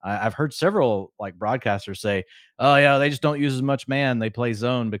coverage. I've heard several like broadcasters say, "Oh yeah, they just don't use as much man. They play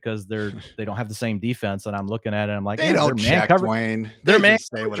zone because they don't have the same defense." And I'm looking at it, and I'm like, They yeah, don't check, Dwayne. their They man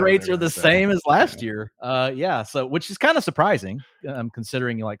just say coverage whatever rates they're are gonna the say. same as Yeah. last year. Yeah, so which is kind of surprising,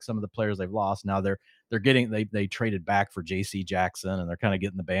 considering like some of the players they've lost. Now they're getting they traded back for J.C. Jackson, and they're kind of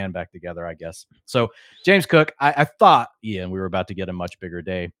getting the band back together, I guess. So James Cook, I thought, Ian, we were about to get a much bigger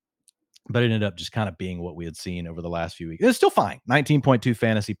day, but it ended up just kind of being what we had seen over the last few weeks. It's still fine, 19.2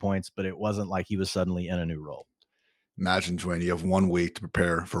 fantasy points, but it wasn't like he was suddenly in a new role. Imagine, Dwayne, you have 1 week to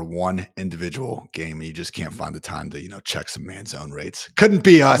prepare for one individual game, and you just can't find the time to, check some man zone rates. Couldn't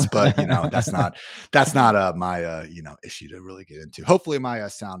be us, but that's not my issue to really get into. Hopefully, my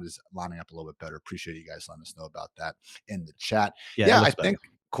sound is lining up a little bit better. Appreciate you guys letting us know about that in the chat. Yeah, it Yeah, I looks better. think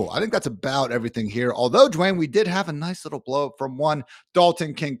cool. I think that's about everything here. Although, Dwayne, we did have a nice little blow up from one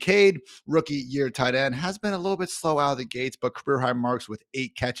Dalton Kincaid, rookie year tight end, has been a little bit slow out of the gates, but career high marks with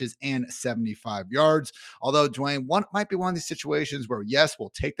 8 catches and 75 yards. Although, Dwayne, one might be one of these situations where, yes, we'll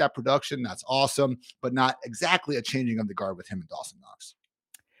take that production. That's awesome, but not exactly a changing of the guard with him and Dawson Knox.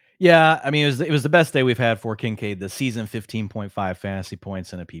 Yeah, I mean, it was the best day we've had for Kincaid this season, 15.5 fantasy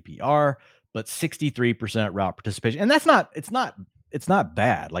points in a PPR, but 63% route participation. And it's not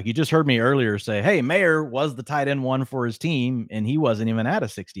bad. Like you just heard me earlier say, hey, Mayer was the tight end one for his team, and he wasn't even at a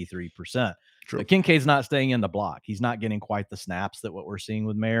 63%. True. But Kincaid's not staying in the block. He's not getting quite the snaps that what we're seeing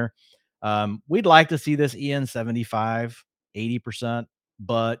with Mayer. We'd like to see this Ian 75, 80%.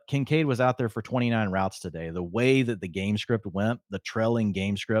 But Kincaid was out there for 29 routes today. The way that the game script went, the trailing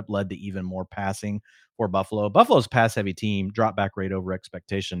game script led to even more passing for Buffalo. Buffalo's pass heavy team, drop back rate over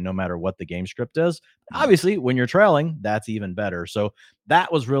expectation, no matter what the game script is. Mm. Obviously, when you're trailing, that's even better. So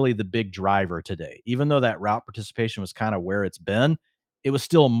that was really the big driver today. Even though that route participation was kind of where it's been, it was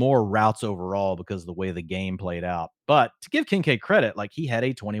still more routes overall because of the way the game played out. But to give Kincaid credit, like he had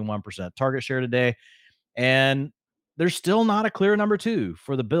a 21% target share today. And there's still not a clear number 2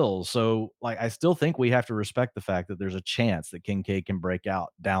 for the Bills. So, like, I still think we have to respect the fact that there's a chance that Kincaid can break out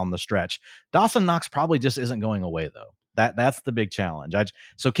down the stretch. Dawson Knox probably just isn't going away though. That's the big challenge.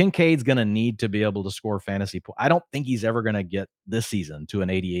 So Kincaid's going to need to be able to score fantasy I don't think he's ever going to get this season to an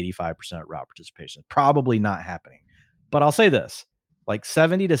 80-85% route participation. Probably not happening. But I'll say this, like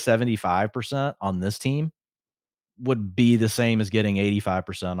 70 to 75% on this team would be the same as getting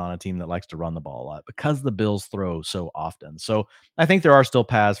 85% on a team that likes to run the ball a lot because the Bills throw so often. So I think there are still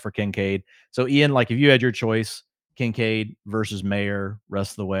paths for Kincaid. So Ian, like if you had your choice, Kincaid versus Mayer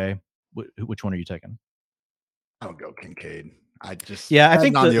rest of the way, which one are you taking? I don't go Kincaid. I just Yeah, I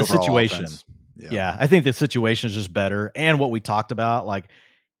depending think on the the the overall situation. offense. Yeah. Yeah, I think the situation is just better. And what we talked about, like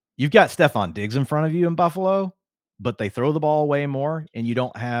you've got Stephon Diggs in front of you in Buffalo, but they throw the ball way more, and you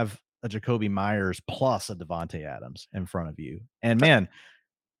don't have a Jacoby Myers plus a Devontae Adams in front of you. And man,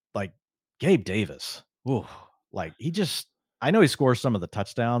 like Gabe Davis, ooh, like he just I know he scores some of the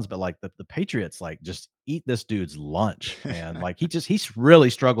touchdowns, but like the Patriots like just eat this dude's lunch, man. Like really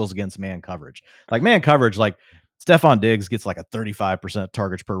struggles against man coverage. Like man coverage, like Stephon Diggs gets like a 35%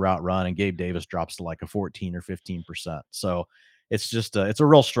 targets per route run, and Gabe Davis drops to like a 14 or 15%. So it's just it's a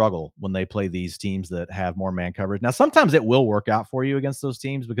real struggle when they play these teams that have more man coverage. Now, sometimes it will work out for you against those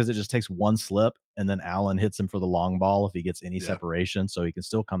teams because it just takes one slip and then Allen hits him for the long ball if he gets any Yeah. separation, so he can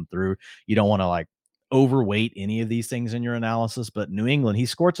still come through. You don't want to like overweight any of these things in your analysis, but New England, he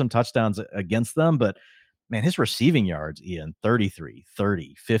scored some touchdowns against them, but man, his receiving yards, Ian, 33,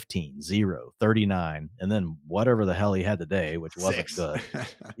 30, 15, 0, 39, and then whatever the hell he had today, which wasn't 6. good.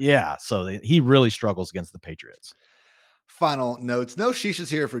 Yeah, so he really struggles against the Patriots. Final notes. No Shisha's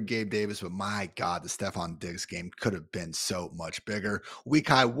here for Gabe Davis, but my God, the Stephon Diggs game could have been so much bigger. Week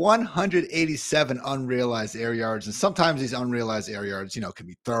high 187 unrealized air yards. And sometimes these unrealized air yards, can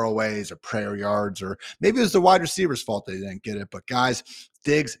be throwaways or prayer yards, or maybe it was the wide receiver's fault they didn't get it. But guys,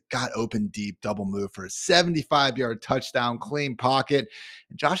 Diggs got open deep, double move for a 75-yard touchdown, clean pocket.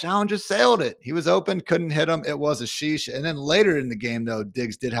 And Josh Allen just sailed it. He was open, couldn't hit him. It was a sheesh. And then later in the game, though,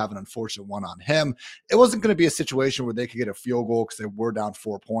 Diggs did have an unfortunate one on him. It wasn't going to be a situation where they could get a field goal because they were down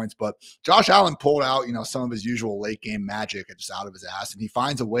 4 points. But Josh Allen pulled out, some of his usual late game magic just out of his ass. And he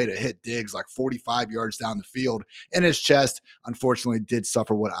finds a way to hit Diggs like 45 yards down the field in his chest. Unfortunately, did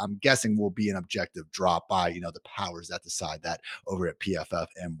suffer what I'm guessing will be an objective drop by, the powers that decide that over at PFF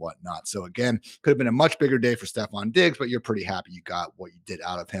and whatnot. So again, could have been a much bigger day for Stephon Diggs, but you're pretty happy you got what you did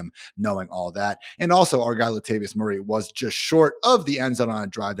out of him, knowing all that. And also, our guy Latavius Murray was just short of the end zone on a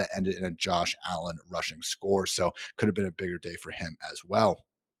drive that ended in a Josh Allen rushing score. So could have been a bigger day for him as well.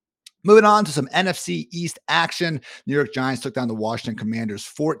 Moving on to some NFC East action. New York Giants took down the Washington Commanders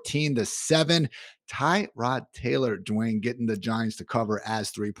 14-7. Tyrod Taylor, Dwayne, getting the Giants to cover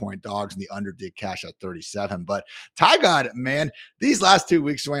as 3-point dogs, and the under did cash at 37. But Ty God, man, these last 2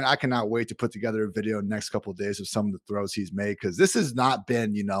 weeks, Dwayne, I cannot wait to put together a video in the next couple of days of some of the throws he's made, because this has not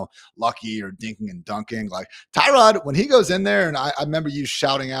been, lucky or dinking and dunking. Like Tyrod, when he goes in there, and I remember you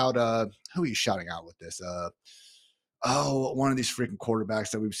shouting out, who are you shouting out with this? One of these freaking quarterbacks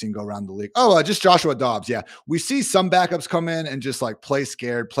that we've seen go around the league. Just Joshua Dobbs. Yeah. We see some backups come in and just like play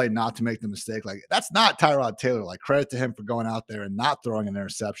scared, play not to make the mistake. Like that's not Tyrod Taylor. Like credit to him for going out there and not throwing an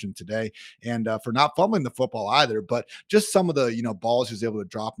interception today, and for not fumbling the football either. But just some of the, balls he was able to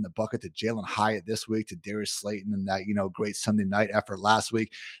drop in the bucket to Jalen Hyatt this week, to Darius Slayton, and that, great Sunday night effort last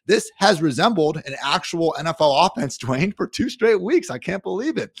week. This has resembled an actual NFL offense, Dwayne, for 2 straight weeks. I can't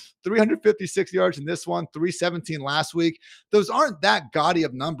believe it. 356 yards in this one, 317 last week. Those aren't that gaudy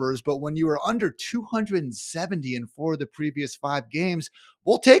of numbers, but when you were under 270 in 4 of the previous 5 games,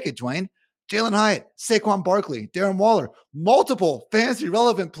 we'll take it, Dwayne. Jalen Hyatt, Saquon Barkley, Darren Waller, multiple fantasy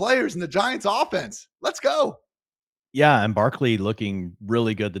relevant players in the Giants offense. Let's go. Yeah, and Barkley looking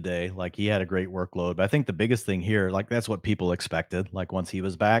really good today. Like he had a great workload. But I think the biggest thing here, like that's what people expected, like once he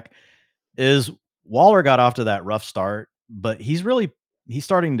was back, is Waller got off to that rough start, but he's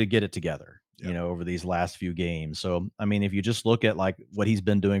starting to get it together, over these last few games. So, I mean, if you just look at like what he's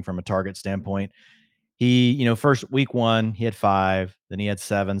been doing from a target standpoint, he, first week 1, he had 5, then he had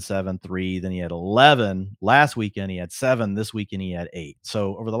 7, 7, 3, then he had 11. Last weekend, he had 7. This weekend, he had 8.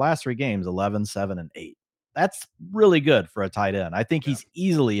 So over the last 3 games, 11, 7, and 8. That's really good for a tight end. I think he's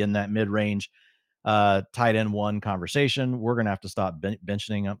easily in that mid-range tight end 1 conversation. We're gonna have to stop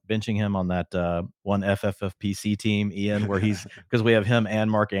benching him on that one FFFPC team, Ian, where he's because we have him and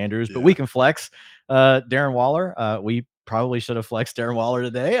Mark Andrews, but we can flex Darren Waller. We probably should have flexed Darren Waller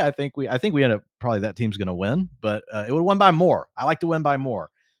today. I think we end up probably that team's gonna win, but it would win by more. I like to win by more.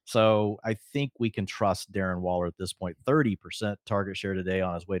 So I think we can trust Darren Waller at this point. 30% target share today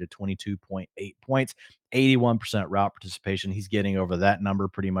on his way to 22.8 points, 81% route participation. He's getting over that number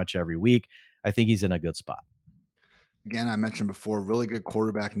pretty much every week. I think he's in a good spot. Again, I mentioned before, really good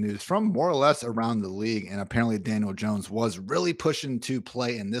quarterback news from more or less around the league. And apparently, Daniel Jones was really pushing to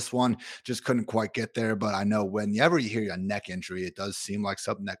play in this one, just couldn't quite get there. But I know whenever you hear a neck injury, it does seem like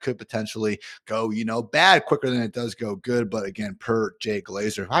something that could potentially go, bad quicker than it does go good. But again, per Jay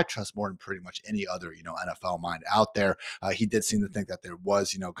Glazer, I trust more than pretty much any other, NFL mind out there. He did seem to think that there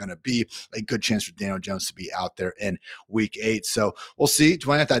was, going to be a good chance for Daniel Jones to be out there in week 8. So we'll see,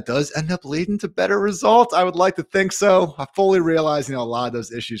 Dwayne, if that does end up leading to better results. I would like to think so. I fully realize, a lot of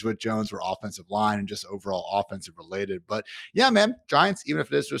those issues with Jones were offensive line and just overall offensive related. But yeah, man, Giants, even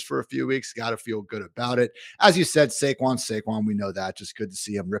if it is just for a few weeks, got to feel good about it. As you said, Saquon, we know that. Just good to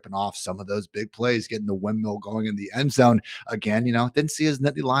see him ripping off some of those big plays, getting the windmill going in the end zone again. Didn't see his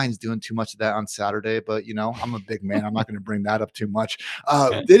Nittany Lions doing too much of that on Saturday, but I'm a big man. I'm not going to bring that up too much.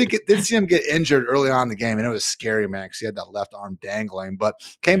 Did see him get injured early on in the game, and it was scary, man, because he had that left arm dangling, but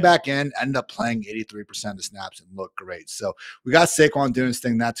came back in, ended up playing 83% of snaps and looked great. So we got Saquon doing his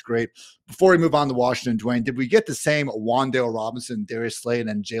thing. That's great. Before we move on to Washington, Dwayne, did we get the same Wan'Dale Robinson, Darius Slayton,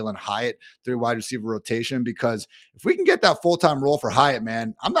 and Jalen Hyatt 3 wide receiver rotation? Because if we can get that full-time role for Hyatt,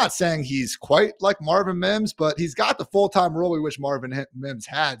 man, I'm not saying he's quite like Marvin Mims, but he's got the full-time role we wish Marvin Mims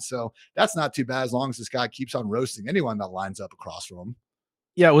had. So that's not too bad as long as this guy keeps on roasting anyone that lines up across from him.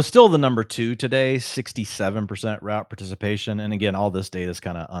 Yeah, it was still the number 2 today, 67% route participation, and again, all this data is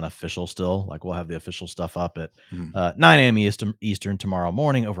kinda unofficial still, like, we'll have the official stuff up at, Mhm. 9 AM Eastern tomorrow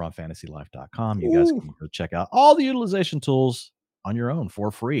morning over on fantasylife.com. You guys Ooh. can go check out all the utilization tools on your own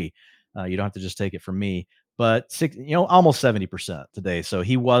for free. You don't have to just take it from me, but almost 70% today, so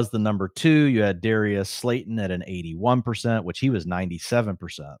he was the number 2. You had Darius Slayton at an 81%, which he was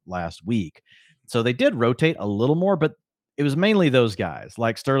 97% last week. So they did rotate a little more, but it was mainly those guys.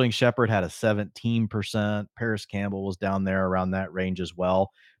 Like Sterling Shepard had a 17%. Paris Campbell was down there around that range as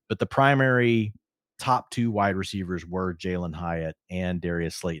well. But the primary top 2 wide receivers were Jalen Hyatt and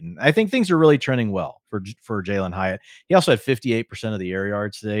Darius Slayton. I think things are really trending well for Jalen Hyatt. He also had 58% of the air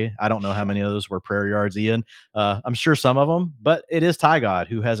yards today. I don't know how many of those were prayer yards, Ian. I'm sure some of them, but it is Ty God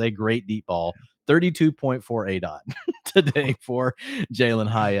who has a great deep ball. 32.4 ADOT today for Jalen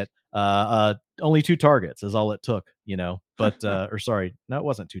Hyatt. Only 2 targets is all it took, but, or sorry, no, it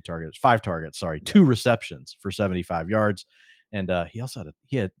wasn't 2 targets, 5 targets, sorry, Yeah. 2 receptions for 75 yards. And, he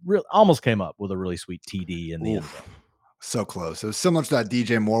had real almost came up with a really sweet TD in the end zone. Oof. So close. It was similar to that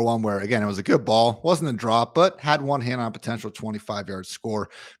DJ Moore one where, again, it was a good ball, wasn't a drop, but had one hand on a potential 25-yard score.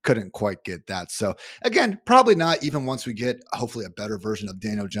 Couldn't quite get that. So, again, probably not even once we get hopefully a better version of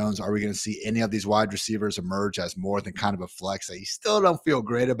Daniel Jones. Are we going to see any of these wide receivers emerge as more than kind of a flex that you still don't feel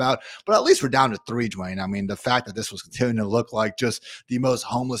great about? But at least we're down to 3, Dwayne. I mean, the fact that this was continuing to look like just the most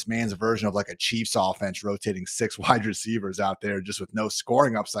homeless man's version of like a Chiefs offense, rotating 6 wide receivers out there just with no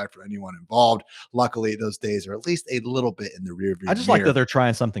scoring upside for anyone involved. Luckily, those days are at least a little bit in the I rearview just like that mirror. they're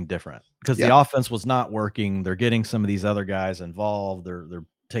trying something different because Yeah. the offense was not working. They're getting some of these other guys involved. They're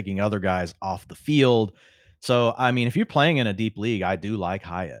taking other guys off the field. So, I mean, if you're playing in a deep league, I do like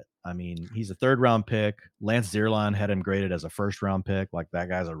Hyatt. I mean, he's a third round pick. Lance Zierlein had him graded as a first round pick. Like that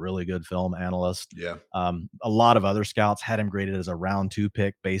guy's a really good film analyst. Yeah. A lot of other scouts had him graded as a round 2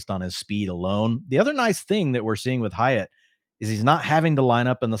 pick based on his speed alone. The other nice thing that we're seeing with Hyatt is he's not having to line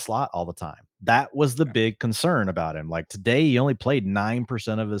up in the slot all the time. That was the big concern about him. Like today, he only played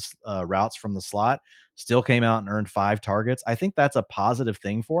 9% of his routes from the slot, still came out and earned 5 targets. I think that's a positive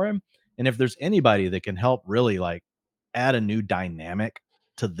thing for him. And if there's anybody that can help really like add a new dynamic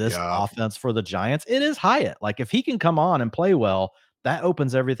to this Yeah. offense for the Giants, it is Hyatt. Like if he can come on and play well, that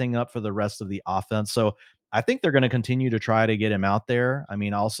opens everything up for the rest of the offense. So I think they're going to continue to try to get him out there. I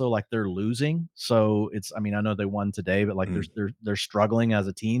mean, also like they're losing, so it's. I mean, I know they won today, but like Mm. they're struggling as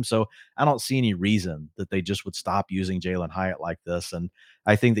a team. So I don't see any reason that they just would stop using Jalen Hyatt like this. And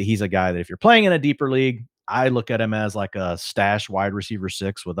I think that he's a guy that if you're playing in a deeper league, I look at him as like a stash wide receiver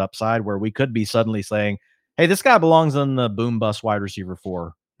 6 with upside, where we could be suddenly saying, "Hey, this guy belongs in the boom bust wide receiver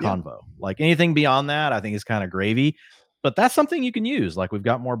 4 Yeah. convo." Like anything beyond that, I think is kind of gravy. But that's something you can use. Like we've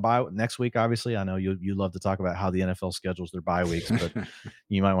got more bye next week. Obviously, I know you love to talk about how the NFL schedules their bye weeks, but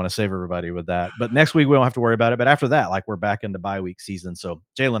you might want to save everybody with that. But next week we don't have to worry about it. But after that, like we're back into bye week season. So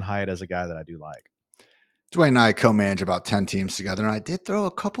Jalen Hyatt is a guy that I do like. Dwayne and I co-manage about 10 teams together, and I did throw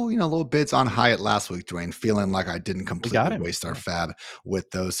a couple, little bids on Hyatt last week, Dwayne, feeling like I didn't We got completely him. waste our Yeah. fab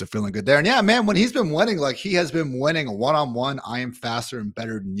with those. So feeling good there. And yeah, man, when he's been winning, like he has been winning a one-on-one, I am faster and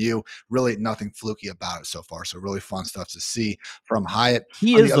better than you. Really nothing fluky about it so far. So really fun stuff to see from Hyatt.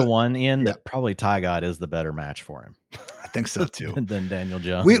 He On the is the other, one in yeah, that probably Ty God is the better match for him I think so too. than Daniel We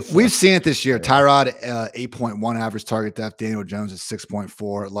Jones. So we've seen it this year. yeah, Tyrod 8.1 average target depth. Daniel Jones is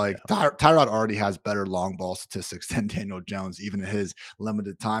 6.4. Like yeah. Tyrod already has better long ball statistics than Daniel Jones, even in his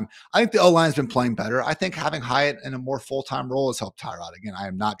limited time. I think the O line's been playing better. I think having Hyatt in a more full time role has helped Tyrod. Again, I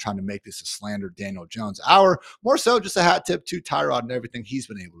am not trying to make this a slander Daniel Jones hour, more so just a hat tip to Tyrod and everything he's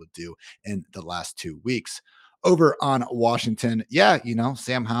been able to do in the last 2 weeks. Over on Washington, yeah,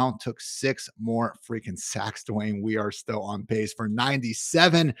 Sam Howell took 6 more freaking sacks, Dwayne. We are still on pace for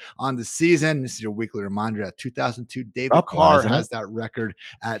 97 on the season. This is your weekly reminder that 2002 David Up one, Carr isn't it? has that record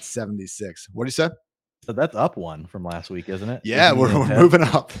at 76. What do you say? So that's up one from last week, isn't it? Yeah, Isn't he we're ahead? moving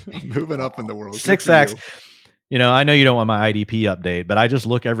up, moving up in Wow. the world. Good 6 for sacks. you. I know you don't want my IDP update, but I just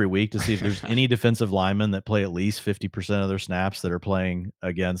look every week to see if there's any defensive linemen that play at least 50% of their snaps that are playing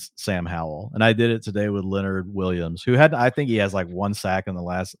against Sam Howell. And I did it today with Leonard Williams, who I think he has like 1 sack in the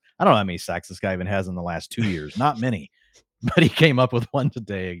last, I don't know how many sacks this guy even has in the last 2 years. Not many, but he came up with one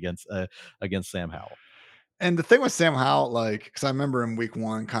today against Sam Howell. And the thing with Sam Howell, like, because I remember in week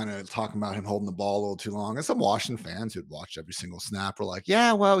one, kind of talking about him holding the ball a little too long. And some Washington fans who'd watched every single snap were like,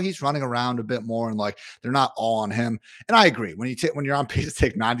 yeah, well, he's running around a bit more and like they're not all on him. And I agree. When you're on pace to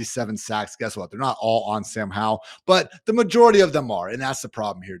take 97 sacks, guess what? They're not all on Sam Howell, but the majority of them are. And that's the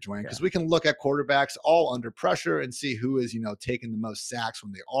problem here, Dwayne, Yeah. because we can look at quarterbacks all under pressure and see who is, taking the most sacks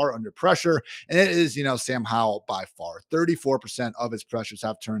when they are under pressure. And it is, Sam Howell by far. 34% of his pressures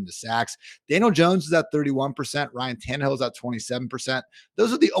have turned to sacks. Daniel Jones is at 31%. Ryan Tannehill is at 27%.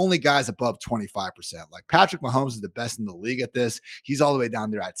 Those are the only guys above 25%. Like Patrick Mahomes is the best in the league at this. He's all the way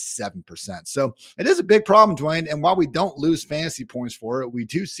down there at 7%. So it is a big problem, Dwayne. And while we don't lose fantasy points for it, we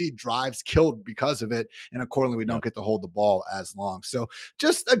do see drives killed because of it. And accordingly, we don't Yep. get to hold the ball as long. So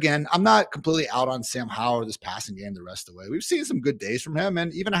just again, I'm not completely out on Sam Howell this passing game the rest of the way. We've seen some good days from him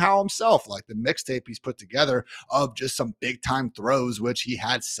and even Howell himself, like the mixtape he's put together of just some big time throws, which he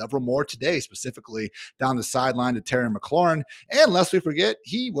had several more today, specifically down the sideline to Terry McLaurin. And lest we forget,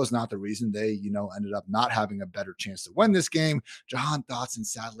 he was not the reason they, ended up not having a better chance to win this game. Jahan Dotson,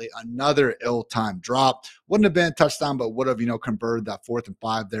 sadly, another ill-timed drop. Wouldn't have been a touchdown, but would have, converted that 4th and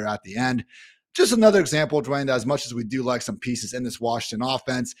 5 there at the end. Just another example, Dwayne, that as much as we do like some pieces in this Washington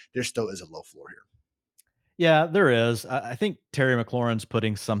offense, there still is a low floor here. Yeah, there is. I think Terry McLaurin's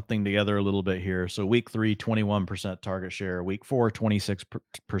putting something together a little bit here. So week 3, 21% target share. Week 4,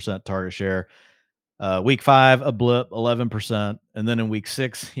 26% target share. Week 5, a blip, 11%. And then in week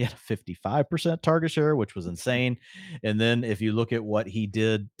 6, he had a 55% target share, which was insane. And then if you look at what he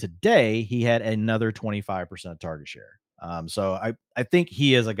did today, he had another 25% target share. So I think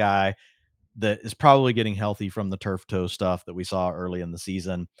he is a guy that is probably getting healthy from the turf toe stuff that we saw early in the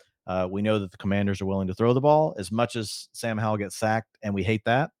season. We know that the Commanders are willing to throw the ball as much as Sam Howell gets sacked, and we hate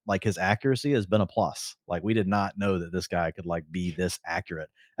that. Like his accuracy has been a plus. Like we did not know that this guy could like be this accurate.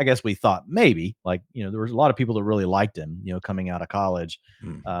 I guess we thought maybe like there was a lot of people that really liked him, coming out of college.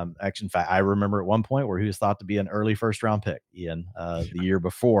 Mm. Actually, in fact, I remember at one point where he was thought to be an early first round pick. Ian, the year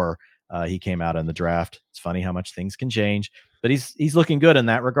before he came out in the draft. It's funny how much things can change, but he's looking good in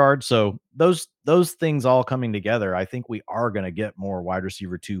that regard. So those things all coming together, I think we are going to get more wide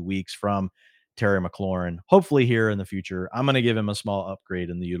receiver 2 weeks from Terry McLaurin. Hopefully here in the future, I'm going to give him a small upgrade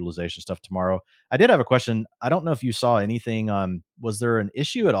in the utilization stuff tomorrow. I did have a question. I don't know if you saw anything on, was there an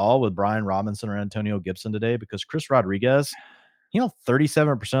issue at all with Brian Robinson or Antonio Gibson today? Because Chris Rodriguez,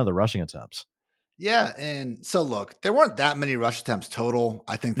 37% of the rushing attempts. Yeah, and so look, there weren't that many rush attempts total.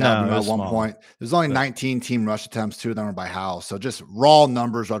 I think that would be No, it my was one small, point. There's only but 19 team rush attempts, 2 of them were by Howell. So just raw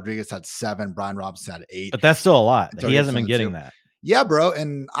numbers, Rodriguez had 7, Brian Robinson had 8, but that's still a lot. He Antonio hasn't Gibson been had 2. getting that. Yeah, bro.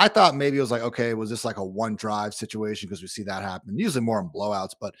 And I thought maybe it was like, okay, was this like a one drive situation? Because we see that happen usually more in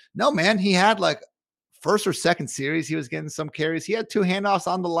blowouts. But no, man, he had like first or second series, he was getting some carries. He had 2 handoffs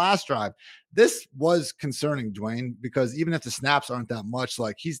on the last drive. This was concerning, Dwayne, because even if the snaps aren't that much,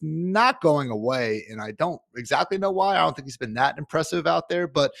 like he's not going away. And I don't exactly know why. I don't think he's been that impressive out there.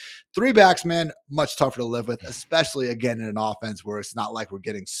 But 3 backs, man, much tougher to live with, especially again in an offense where it's not like we're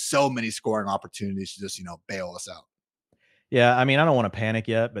getting so many scoring opportunities to just, bail us out. Yeah, I mean, I don't wanna panic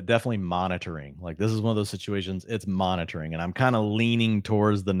yet, but definitely monitoring. Like, this is one of those situations, it's monitoring, and I'm kinda leaning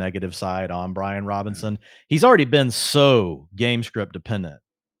towards the negative side on Brian Robinson. He's already been so game script dependent.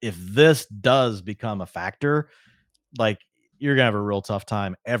 If this does become a factor, like, you're gonna have a real tough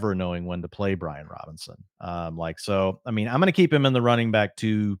time ever knowing when to play Brian Robinson. So, I mean, I'm gonna keep him in the running back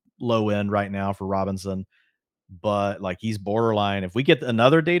 2 low end right now for Robinson, but, like, he's borderline. If we get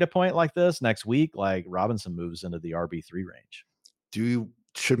another data point like this next week, like, Robinson moves into the RB3 range.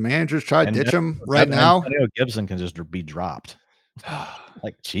 Should managers try to And ditch him right now? Antonio Gibson can just be dropped.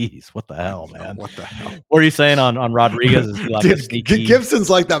 Like, geez, what the I hell, know, man? what the hell? What are you saying on Rodriguez? Is he like a sneaky? Gibson's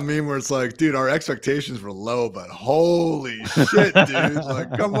like that meme where it's like, dude, our expectations were low, but holy shit, dude!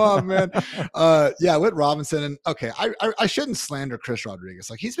 Like, come on, man. Yeah, with Robinson, and okay, I shouldn't slander Chris Rodriguez.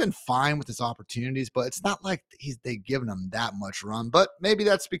 Like, he's been fine with his opportunities, but it's not like they given him that much run. But maybe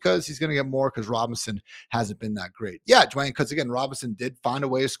that's because he's going to get more because Robinson hasn't been that great. Yeah, Dwayne, because again, Robinson did find a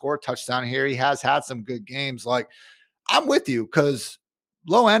way to score a touchdown here. He has had some good games. Like, I'm with you because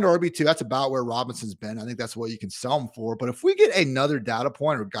low end RB2, that's about where Robinson's been. I think that's what you can sell him for. But if we get another data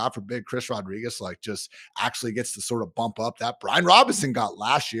point, or God forbid, Chris Rodriguez like just actually gets to sort of bump up that Brian Robinson got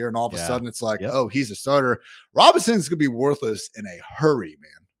last year, and all of a Yeah. sudden it's like, Yep. oh, he's a starter. Robinson's gonna be worthless in a hurry,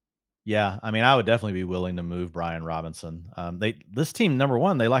 man. Yeah, I mean, I would definitely be willing to move Brian Robinson. This team, number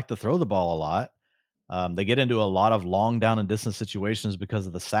one, they like to throw the ball a lot. They get into a lot of long down and distance situations because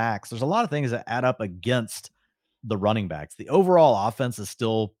of the sacks. There's a lot of things that add up against the running backs. The overall offense is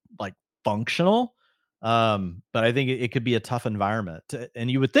still like functional, But I think it could be a tough environment. And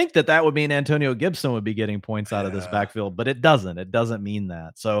you would think that that would mean Antonio Gibson would be getting points out of this Yeah. backfield, but it doesn't. It doesn't mean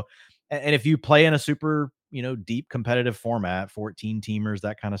that. So, and if you play in a super, deep competitive format, 14 teamers,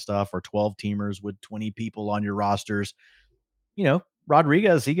 that kind of stuff, or 12 teamers with 20 people on your rosters,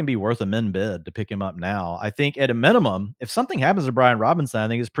 Rodriguez, he can be worth a min bid to pick him up now. I think at a minimum, if something happens to Brian Robinson, I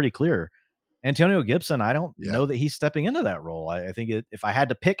think it's pretty clear. Antonio Gibson, I don't Yeah. know that he's stepping into that role. I think if I had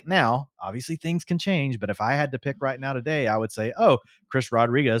to pick now, obviously things can change, but if I had to pick right now today, I would say, oh, Chris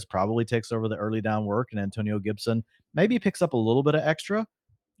Rodriguez probably takes over the early down work, and Antonio Gibson maybe picks up a little bit of extra,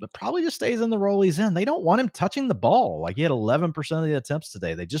 but probably just stays in the role he's in. They don't want him touching the ball. Like he had 11% of the attempts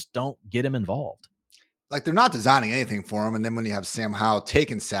today. They just don't get him involved. Like they're not designing anything for him. And then when you have Sam Howell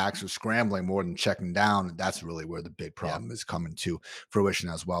taking sacks or scrambling more than checking down, that's really where the big Yeah. problem is coming to fruition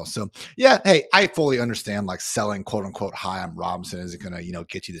as well. So yeah, hey, I fully understand like selling quote unquote high on Robinson isn't gonna,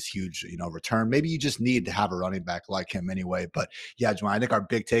 get you this huge, return. Maybe you just need to have a running back like him anyway. But yeah, Juwan, I think our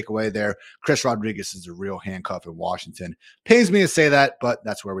big takeaway there, Chris Rodriguez is a real handcuff in Washington. Pains me to say that, but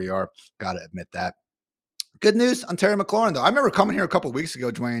that's where we are. Gotta admit that. Good news on Terry McLaurin, though. I remember coming here a couple of weeks ago,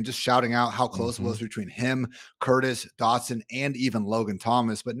 Dwayne, just shouting out how close it Mhm. was between him, Curtis, Dotson, and even Logan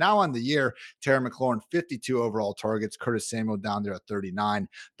Thomas. But now on the year, Terry McLaurin, 52 overall targets, Curtis Samuel down there at 39,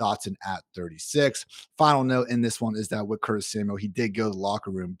 Dotson at 36. Final note in this one is that with Curtis Samuel, he did go to the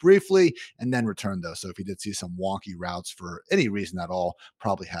locker room briefly and then returned, though. So if he did see some wonky routes for any reason at all,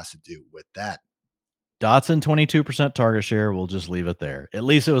 probably has to do with that. Dotson 22% target share. We'll just leave it there. At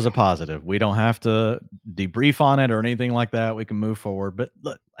least it was a positive. We don't have to debrief on it or anything like that. We can move forward. But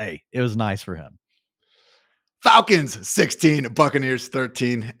look, hey, it was nice for him. Falcons 16, Buccaneers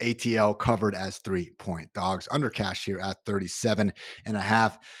 13. ATL covered as 3-point dogs. Under cash here at 37 and a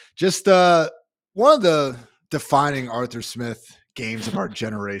half. Just one of the defining Arthur Smith games of our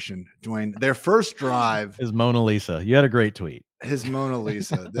generation, Dwayne. Their first drive, His Mona Lisa. You had a great tweet. his Mona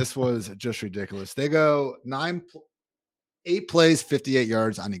Lisa. This was just ridiculous. They go 8 plays, 58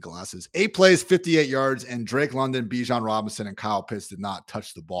 yards. I need glasses. 8 plays, 58 yards, and Drake London, Bijan Robinson, and Kyle Pitts did not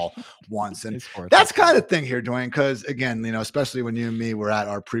touch the ball once. They And scored a that's touchdown. kind of thing here, Dwayne, because again, especially when you and me were at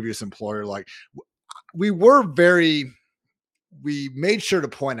our previous employer, like we were we made sure to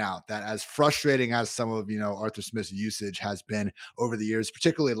point out that as frustrating as some of Arthur Smith's usage has been over the years,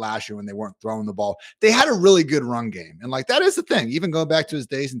 particularly last year when they weren't throwing the ball, they had a really good run game. And like that is the thing, even going back to his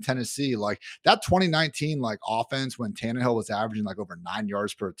days in Tennessee, like that 2019 like offense when Tannehill was averaging like over 9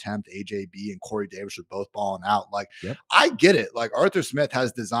 yards per attempt, AJB and Corey Davis were both balling out. Like Yep. I get it. Like Arthur Smith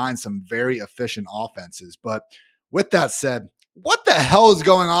has designed some very efficient offenses, but with that said, what the hell is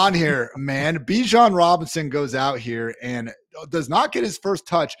going on here, man? Bijan Robinson goes out here and does not get his first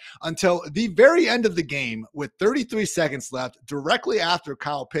touch until the very end of the game with 33 seconds left, directly after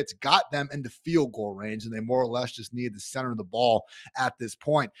Kyle Pitts got them into field goal range, and they more or less just needed to center the ball at this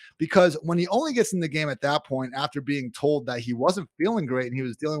point. Because when he only gets in the game at that point, after being told that he wasn't feeling great and he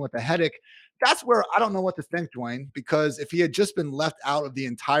was dealing with a headache, that's where I don't know what to think, Dwayne, because if he had just been left out of the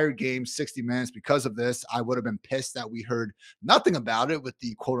entire game, 60 minutes because of this, I would have been pissed that we heard nothing about it with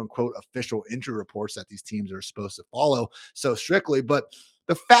the quote unquote official injury reports that these teams are supposed to follow so strictly. But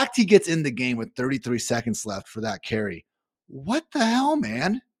the fact he gets in the game with 33 seconds left for that carry, what the hell,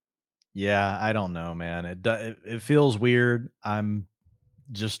 man? Yeah, I don't know, man. It feels weird. I'm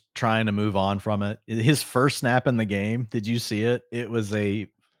just trying to move on from it. His first snap in the game, did you see it? It was a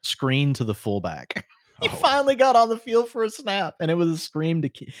screen to the fullback. He Oh, finally got on the field for a snap, and it was a scream to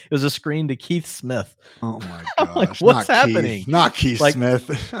it was a screen to Keith Smith. oh my I'm like, gosh. what's Not happening? Keith, not Keith Like,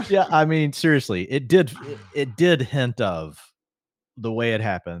 Smith. yeah, I mean, seriously, it did hint of the way it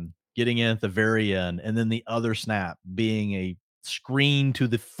happened, getting in at the very end, and then the other snap being a screen to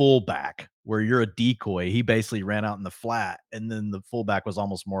the fullback where you're a decoy. He basically ran out in the flat, and then the fullback was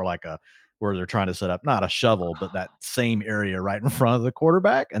almost more like a where they're trying to set up not a shovel, but that same area right in front of the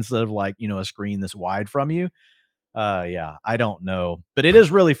quarterback instead of like, a screen this wide from you. Yeah, I don't know, but it is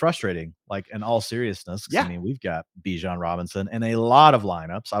really frustrating, like, in all seriousness, 'cause, I Yeah. mean, we've got Bijan Robinson in a lot of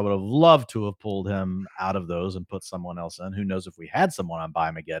lineups. I would have loved to have pulled him out of those and put someone else in. Who knows if we had someone on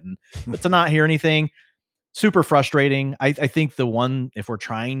Mageddon, but to not hear anything, super frustrating. I think the one if we're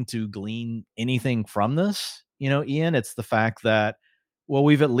trying to glean anything from this, Ian, it's the fact that, well,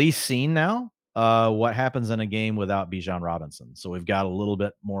 we've at least seen now, what happens in a game without Bijan Robinson. So we've got a little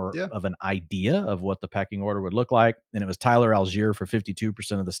bit more Yeah. of an idea of what the pecking order would look like. And it was Tyler Algier for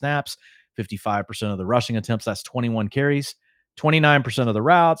 52% of the snaps, 55% of the rushing attempts. That's 21 carries, 29% of the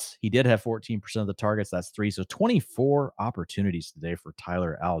routes. He did have 14% of the targets. That's three. So 24 opportunities today for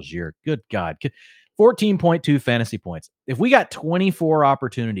Tyler Algier. Good God. 14.2 fantasy points. If we got 24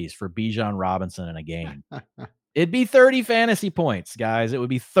 opportunities for Bijan Robinson in a game, it'd be 30 fantasy points, guys. It would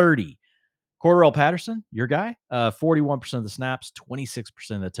be 30. Cordarrelle Patterson, your guy, 41% of the snaps, 26%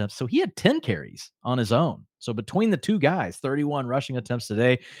 of the attempts. So he had 10 carries on his own. So between the two guys, 31 rushing attempts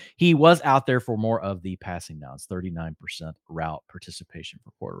today. He was out there for more of the passing downs, 39% route participation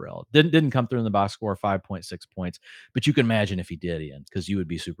for Cordarrelle. Didn't come through in the box score, 5.6 points. But you can imagine if he did, Ian, because you would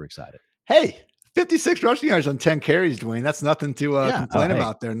be super excited. Hey, 56 rushing yards on 10 carries, Dwayne. That's nothing to complain Hey.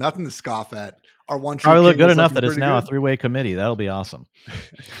 about there. Nothing to scoff at. Our one true Probably look king good was enough looking that it's pretty now a good. three-way committee. That'll be awesome.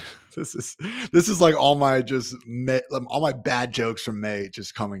 This is like all my all my bad jokes from May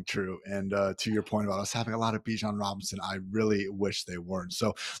just coming true. And to your point about us having a lot of Bijan Robinson, I really wish they weren't.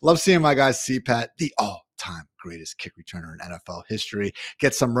 So love seeing my guy CPAT, the all-time greatest kick returner in NFL history,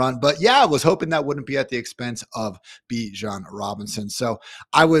 get some run. But yeah, I was hoping that wouldn't be at the expense of Bijan Robinson. So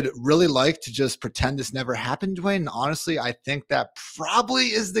I would really like to just pretend this never happened, Dwayne. And honestly, I think that probably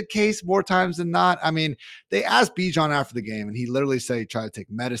is the case more times than not. I mean, they asked Bijan after the game, and he literally said he tried to take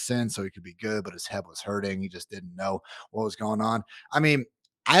medicine so he could be good, but his head was hurting. He just didn't know what was going on. I mean,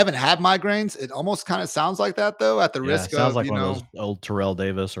 I haven't had migraines. It almost kind of sounds like that, though, at the Yeah, it risk sounds of, like one of those old Terrell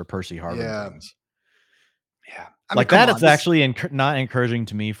Davis or Percy Harvin yeah. things. Yeah. I mean, Like come that, on. it's actually not encouraging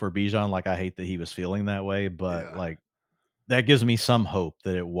to me for Bijan. Like, I hate that he was feeling that way, but like that gives me some hope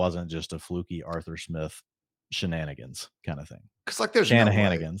that it wasn't just a fluky Arthur Smith shenanigans kind of thing. Because like there's no way.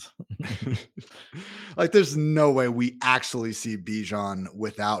 Shanahanigans. Like there's no way we actually see Bijan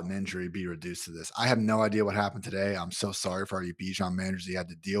without an injury be reduced to this. I have no idea what happened today. I'm so sorry for all you Bijan managers. He had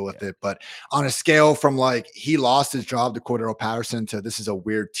to deal with it. But on a scale from like he lost his job to Cordarrelle Patterson to this is a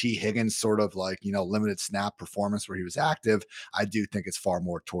weird T. Higgins sort of like, limited snap performance where he was active, I do think it's far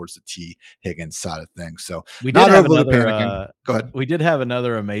more towards the T. Higgins side of things. So we not did have overly another panicking. Go ahead. We did have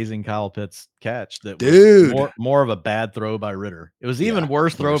another amazing Kyle Pitts catch that Dude. was more of a bad throw by Ritter. It was even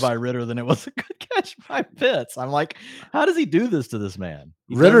worse throw by Ritter than it was a good catch by Pitts. I'm like, how does he do this to this man?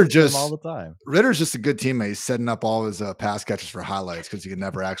 Ritter all the time. Ritter's just a good teammate. He's setting up all his pass catches for highlights because he can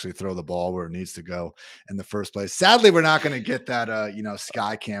never actually throw the ball where it needs to go in the first place. Sadly, we're not going to get that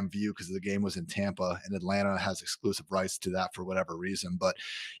sky cam view because the game was in Tampa and Atlanta has exclusive rights to that for whatever reason. But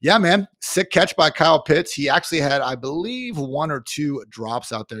yeah, man, sick catch by Kyle Pitts. He actually had, I believe, 1 or 2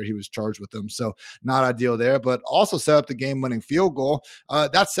 drops out there. He was charged with them, so not ideal there. But also set up the game-winning field goal.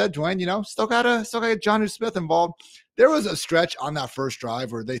 That said, Dwayne, still got Jonnu Smith involved. There was a stretch on that first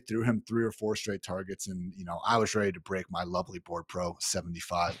drive where they threw him 3 or 4 straight targets. And, I was ready to break my lovely Board Pro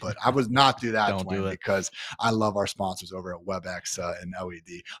 75, but I would not do that because I love our sponsors over at WebEx and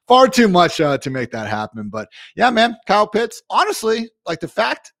LED. Far too much to make that happen. But yeah, man, Kyle Pitts, honestly, like the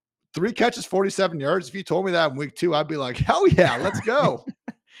fact 3 catches, 47 yards. If you told me that in week 2, I'd be like, hell yeah, let's go.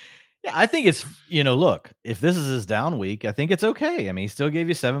 Yeah, I think it's, look, if this is his down week, I think it's okay. I mean, he still gave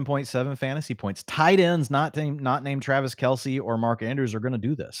you 7.7 fantasy points. Tight ends not named Travis Kelce or Mark Andrews are going to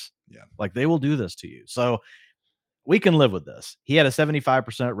do this. Yeah. Like they will do this to you. So we can live with this. He had a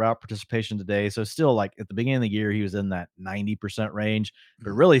 75% route participation today. So still like at the beginning of the year, he was in that 90% range.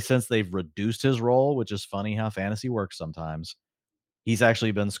 But really since they've reduced his role, which is funny how fantasy works sometimes, he's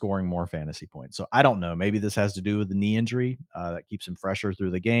actually been scoring more fantasy points. So I don't know. Maybe this has to do with the knee injury that keeps him fresher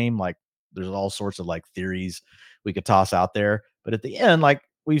through the game. Like there's all sorts of like theories we could toss out there. But at the end, like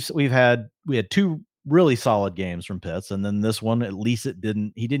we had 2 really solid games from Pitts. And then this one, at least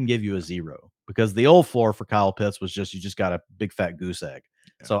he didn't give you a 0 because the old floor for Kyle Pitts was just, you just got a big fat goose egg.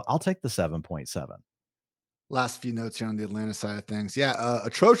 Yeah. So I'll take the 7.7. Last few notes here on the Atlanta side of things. Yeah,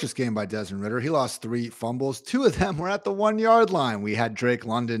 atrocious game by Desmond Ritter. He lost 3 fumbles. 2 of them were at the 1-yard line. We had Drake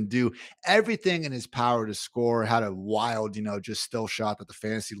London do everything in his power to score. Had a wild, just still shot that the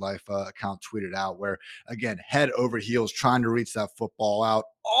Fantasy Life account tweeted out where, again, head over heels trying to reach that football out.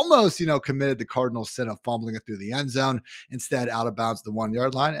 Almost, committed the Cardinals sin of fumbling it through the end zone. Instead, out of bounds the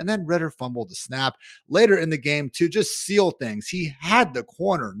 1-yard line. And then Ritter fumbled the snap later in the game to just seal things. He had the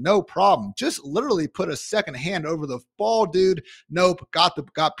corner, no problem. Just literally put a second hand over the ball, dude. Nope, got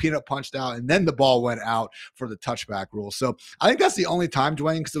peanut punched out, and then the ball went out for the touchback rule. So I think that's the only time,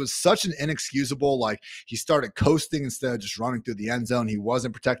 Dwayne, because it was such an inexcusable, like he started coasting instead of just running through the end zone. He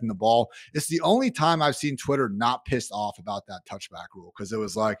wasn't protecting the ball. It's the only time I've seen Twitter not pissed off about that touchback rule because it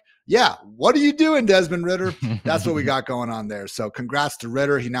was like, yeah, what are you doing, Desmond Ritter? That's what we got going on there. So congrats to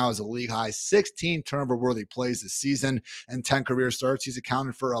Ritter. He now has a league high 16 turnover-worthy plays this season and 10 career starts. He's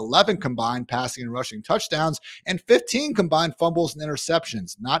accounted for 11 combined passing and rushing touchdowns and 15 combined fumbles and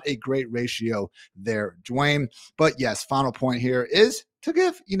interceptions. Not a great ratio there, Dwayne. But yes, final point here is to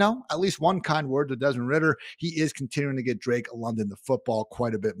give, at least one kind word to Desmond Ritter, he is continuing to get Drake London the football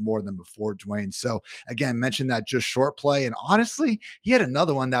quite a bit more than before, Dwayne. So again, mentioned that just short play. And honestly, he had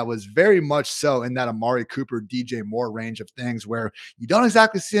another one that was very much so in that Amari Cooper, DJ Moore range of things where you don't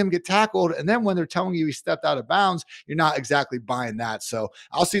exactly see him get tackled. And then when they're telling you he stepped out of bounds, you're not exactly buying that. So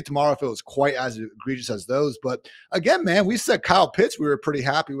I'll see tomorrow if it was quite as egregious as those. But again, man, we said Kyle Pitts. We were pretty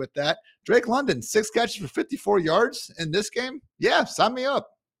happy with that. Drake London, 6 catches for 54 yards in this game. Yeah, sign me up.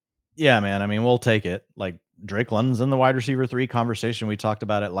 Yeah, man. I mean, we'll take it. Like Drake London's in the wide receiver 3 conversation. We talked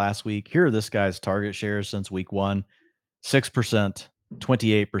about it last week. Here are this guy's target shares since week 1. 6%,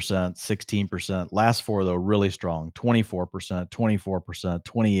 28%, 16%. Last 4 though really strong. 24%, 24%,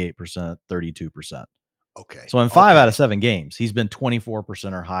 28%, 32%. Okay. So in 5 out of 7 games, he's been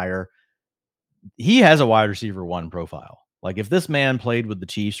 24% or higher. He has a wide receiver 1 profile. Like if this man played with the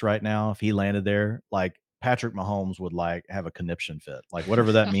Chiefs right now, if he landed there, like Patrick Mahomes would like have a conniption fit. Like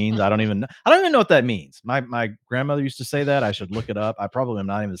whatever that means, I don't even know what that means. My grandmother used to say that. I should look it up. I probably am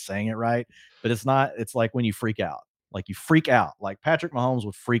not even saying it right, but it's like when you freak out. Like you freak out. Like Patrick Mahomes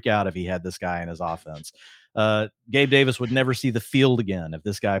would freak out if he had this guy in his offense. Gabe Davis would never see the field again if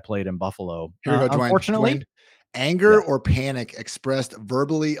this guy played in Buffalo. Here we go, Dwayne. Unfortunately, Anger yeah. or panic expressed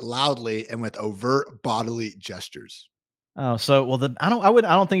verbally, loudly, and with overt bodily gestures. Oh, so well, I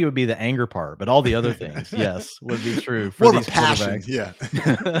don't think it would be the anger part, but all the other things, yes, would be true for More of a these passion.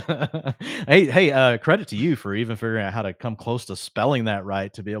 quarterbacks. Yeah. Hey, credit to you for even figuring out how to come close to spelling that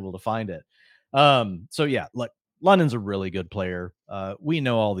right to be able to find it. So yeah, look, London's a really good player. We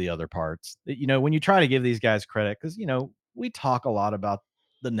know all the other parts. When you try to give these guys credit, because we talk a lot about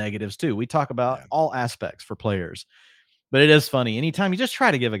the negatives too. We talk about Yeah. all aspects for players. But it is funny. Anytime you just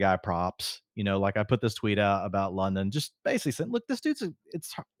try to give a guy props, like I put this tweet out about London, just basically saying, look, this dude's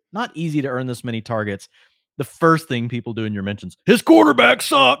it's not easy to earn this many targets. The first thing people do in your mentions, his quarterback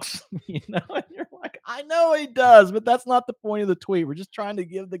sucks. And you're like, I know he does, but that's not the point of the tweet. We're just trying to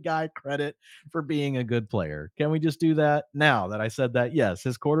give the guy credit for being a good player. Can we just do that now that I said that? Yes,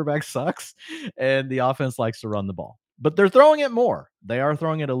 his quarterback sucks and the offense likes to run the ball, but they're throwing it more. They are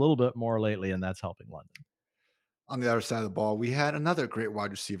throwing it a little bit more lately, and that's helping London. On the other side of the ball, we had another great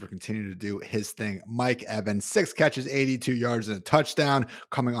wide receiver continue to do his thing. Mike Evans, 6 catches, 82 yards, and a touchdown,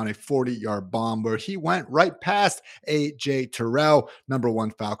 coming on a 40-yard bomb where he went right past A.J. Terrell, number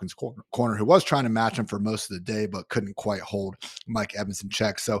 1 Falcons corner, who was trying to match him for most of the day, but couldn't quite hold Mike Evans in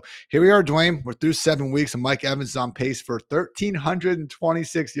check. So here we are, Dwayne. We're through 7 weeks, and Mike Evans is on pace for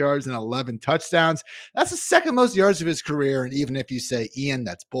 1,326 yards and 11 touchdowns. That's the second most yards of his career. And even if you say, Ian,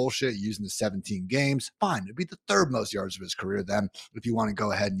 that's bullshit using the 17 games, fine. It'd be the third most yards of his career then, if you want to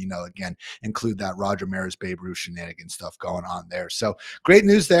go ahead and, again, include that Roger Maris, Babe Ruth shenanigan stuff going on there. So great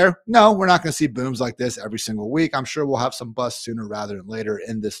news there. No, we're not going to see booms like this every single week. I'm sure we'll have some busts sooner rather than later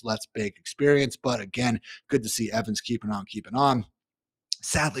in this Let's Bake experience. But again, good to see Evans keeping on.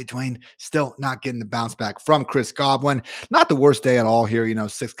 Sadly, Dwayne still not getting the bounce back from Chris Godwin. Not the worst day at all here,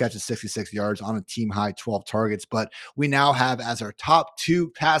 6 catches, 66 yards on a team high 12 targets. But we now have as our top 2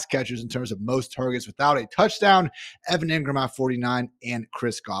 pass catchers in terms of most targets without a touchdown, Evan Ingram at 49 and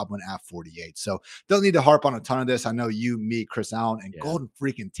Chris Godwin at 48. So don't need to harp on a ton of this. I know you, me, Chris Allen, and Golden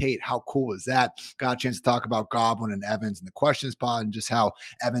freaking Tate. How cool is that? Got a chance to talk about Godwin and Evans in the questions pod and just how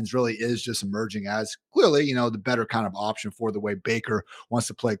Evans really is just emerging as clearly, the better kind of option for the way Baker wants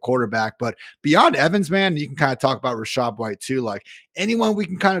to play quarterback. But beyond Evans, man, you can kind of talk about Rachaad White too. Like anyone we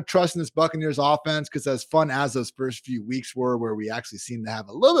can kind of trust in this Buccaneers offense, because as fun as those first few weeks were, where we actually seemed to have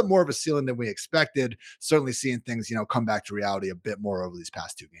a little bit more of a ceiling than we expected, certainly seeing things, come back to reality a bit more over these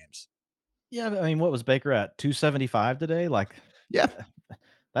past 2 games. Yeah, I mean, what was Baker at 275 today? Like, yeah,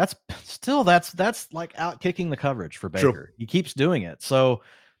 that's like out kicking the coverage for Baker. True. He keeps doing it. So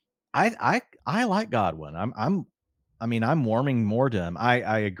I like Godwin. I'm warming more to him.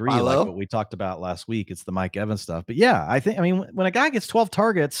 I agree. Milo? Like what we talked about last week. It's the Mike Evans stuff. But yeah, when a guy gets 12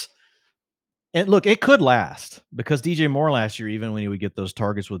 targets, and look, it could last because DJ Moore last year, even when he would get those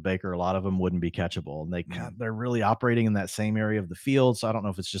targets with Baker, a lot of them wouldn't be catchable. And they're really operating in that same area of the field. So I don't know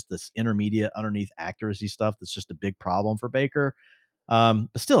if it's just this intermediate underneath accuracy stuff that's just a big problem for Baker. But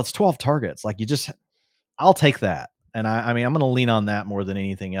still, it's 12 targets. Like I'll take that. And I'm going to lean on that more than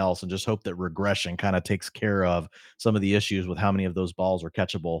anything else and just hope that regression kind of takes care of some of the issues with how many of those balls are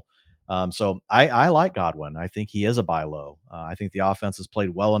catchable. So I like Godwin. I think he is a buy low. I think the offense has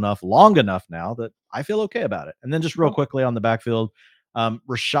played well enough, long enough now that I feel okay about it. And then just real quickly on the backfield,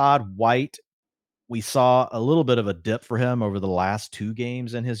 Rachaad White, we saw a little bit of a dip for him over the last 2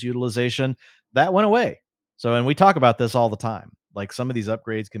 games in his utilization. That went away. So, and we talk about this all the time. Like some of these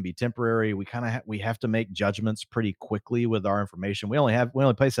upgrades can be temporary. We kind of we have to make judgments pretty quickly with our information. We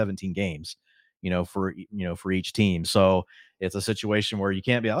only play 17 games, for each team. So it's a situation where you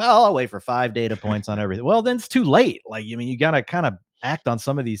can't be like, well, I'll wait for 5 data points on everything. Well, then it's too late. Like, I mean, you got to kind of act on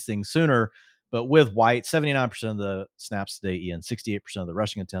some of these things sooner. But with White, 79% of the snaps today, Ian, 68% of the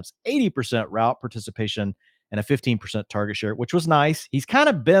rushing attempts, 80% route participation, and a 15% target share, which was nice. He's kind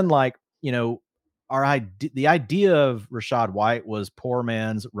of been like, the idea of Rashad White was poor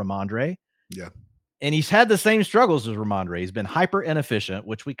man's Ramondre. Yeah. And he's had the same struggles as Ramondre. He's been hyper inefficient,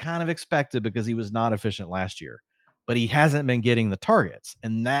 which we kind of expected because he was not efficient last year. But he hasn't been getting the targets,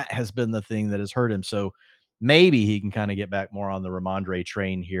 and that has been the thing that has hurt him. So maybe he can kind of get back more on the Ramondre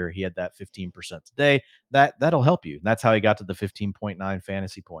train here. He had that 15% today. That'll help you. That's how he got to the 15.9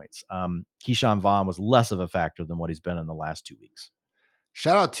 fantasy points. Keyshawn Vaughn was less of a factor than what he's been in the last 2 weeks.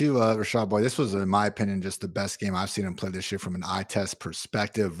 Shout out to Rashad Boy. This was, in my opinion, just the best game I've seen him play this year from an eye test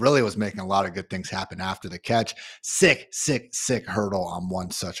perspective. Really was making a lot of good things happen after the catch. Sick hurdle on one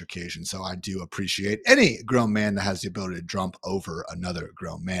such occasion. So I do appreciate any grown man that has the ability to jump over another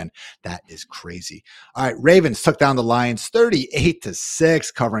grown man. That is crazy. All right, Ravens took down the Lions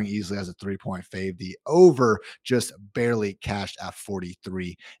 38-6, covering easily as a 3-point fave. The over just barely cashed at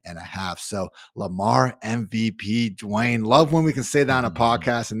 43.5. So Lamar MVP, Dwayne. Love when we can say that on a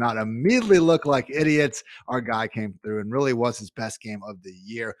podcast and not immediately look like idiots. Our guy came through and really was his best game of the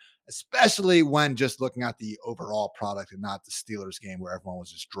year, especially when just looking at the overall product and not the Steelers game where everyone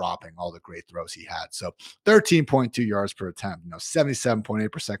was just dropping all the great throws he had. So 13.2 yards per attempt,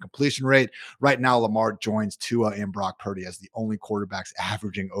 77.8% completion rate. Right now, Lamar joins Tua and Brock Purdy as the only quarterbacks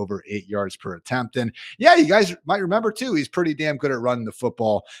averaging over 8 yards per attempt. And yeah, you guys might remember too, he's pretty damn good at running the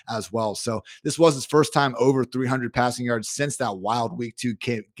football as well. So this was his first time over 300 passing yards since that wild week 2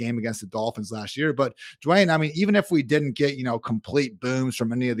 game against the Dolphins last year. But Dwayne, I mean, even if we didn't get, complete booms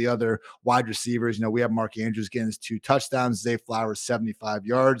from any of the other wide receivers, we have Mark Andrews getting his 2 touchdowns, Zay Flowers 75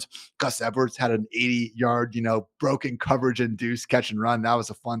 yards, Gus Edwards had an 80-yard, broken coverage induced catch and run. That was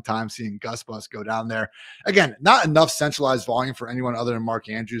a fun time seeing Gus Bus go down there. Again, not enough centralized volume for anyone other than Mark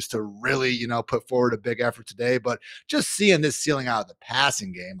Andrews to really, put forward a big effort today, but just seeing this ceiling out of the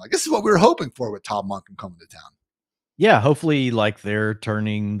passing game, like this is what we were hoping for with Todd Monken coming to town. Yeah, hopefully, like, they're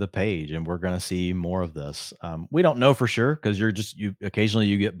turning the page and we're gonna see more of this. We don't know for sure because you occasionally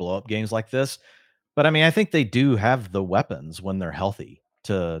you get blow up games like this. But I mean, I think they do have the weapons when they're healthy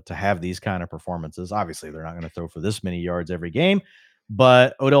to have these kind of performances. Obviously, they're not gonna throw for this many yards every game,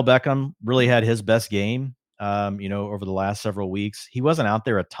 but Odell Beckham really had his best game, over the last several weeks. He wasn't out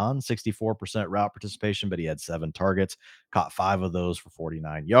there a ton, 64% route participation, but he had 7 targets, caught 5 of those for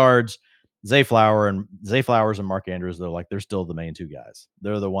 49 yards. Zay Flowers and Mark Andrews, they're still the main 2 guys.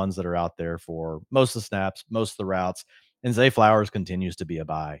 They're the ones that are out there for most of the snaps, most of the routes. And Zay Flowers continues to be a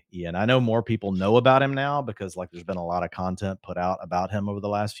buy. Ian, I know more people know about him now because there's been a lot of content put out about him over the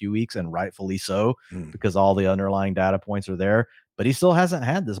last few weeks, and rightfully so, because all the underlying data points are there. But he still hasn't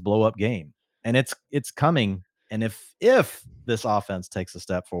had this blow up game, and it's coming. And if this offense takes a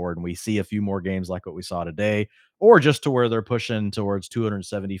step forward and we see a few more games like what we saw today, or just to where they're pushing towards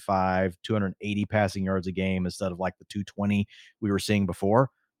 275, 280 passing yards a game instead of like the 220 we were seeing before,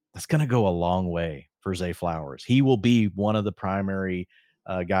 that's going to go a long way for Zay Flowers. He will be one of the primary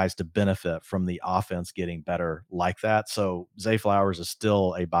guys to benefit from the offense getting better like that. So Zay Flowers is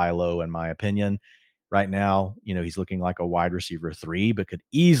still a buy low, in my opinion. Right now, he's looking like a wide receiver 3, but could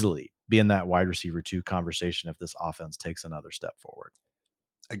easily be in that wide receiver 2 conversation if this offense takes another step forward.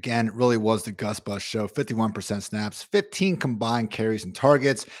 Again, it really was the Gus Bus show. 51% snaps, 15 combined carries and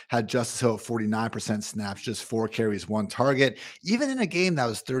targets. Had Justice Hill at 49% snaps, just 4 carries, 1 target. Even in a game that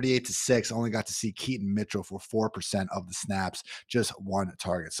was 38-6, only got to see Keaton Mitchell for 4% of the snaps, just 1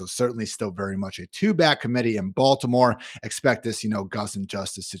 target. So certainly still very much a 2-back committee in Baltimore. Expect this, Gus and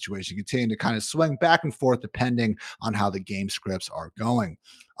Justice situation continue to kind of swing back and forth depending on how the game scripts are going.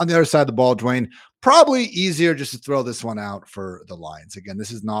 On the other side of the ball, Dwayne, probably easier just to throw this one out for the Lions. Again,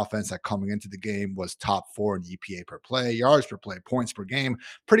 this is an offense that coming into the game was top 4 in EPA per play, yards per play, points per game,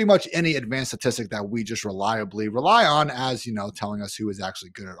 pretty much any advanced statistic that we just reliably rely on as, telling us who is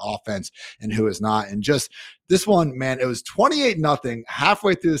actually good at offense and who is not. And just this one, man, it was 28-0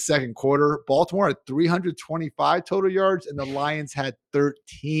 halfway through the second quarter. Baltimore had 325 total yards and the Lions had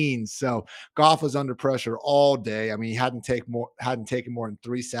 13. So Goff was under pressure all day. I mean, he hadn't taken more than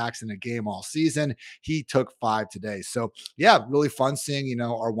 3 sacks in a game all season. He took 5 today. So yeah, really fun seeing,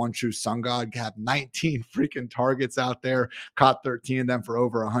 our one true sun god have 19 freaking targets out there, caught 13 of them for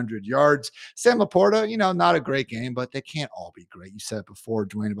over 100 yards. Sam Laporta, not a great game, but they can't all be great. You said it before,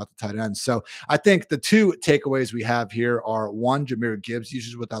 Dwayne, about the tight ends. So I think the 2 takeaways takeaways we have here are one, Jahmyr Gibbs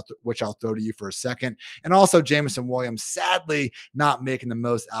usage, which I'll throw to you for a second, and also Jameson Williams sadly not making the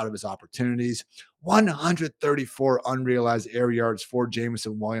most out of his opportunities. 134 unrealized air yards for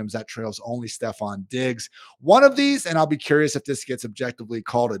Jameson Williams. That trails only Stephon Diggs. One of these, and I'll be curious if this gets objectively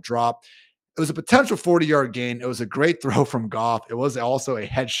called a drop, it was a potential 40-yard gain. It was a great throw from Goff. It was also a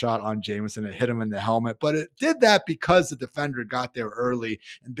headshot on Jameson. It hit him in the helmet, but it did that because the defender got there early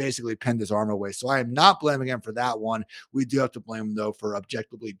and basically pinned his arm away. So I am not blaming him for that one. We do have to blame him, though, for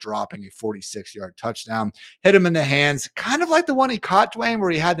objectively dropping a 46-yard touchdown. Hit him in the hands, kind of like the one he caught, Dwayne,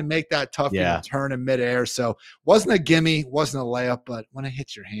 where he had to make that tough Yeah. turn in midair. So wasn't a gimme, wasn't a layup, but when it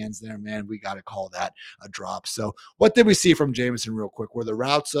hits your hands there, man, we got to call that a drop. So what did we see from Jameson real quick? Were the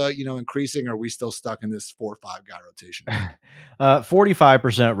routes, increasing? Or are we still stuck in this 4 or 5 guy rotation?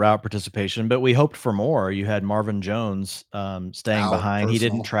 45% route participation, but we hoped for more. You had Marvin Jones staying Out, behind. He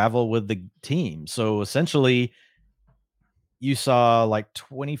didn't personal. travel with the team. So essentially, you saw like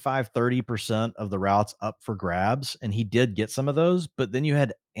 25-30% of the routes up for grabs, and he did get some of those. But then you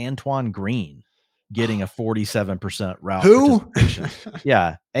had Antoine Green getting a 47% route Who? participation.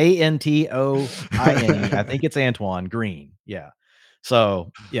 Yeah. Antoine. I think it's Antoine Green. Yeah.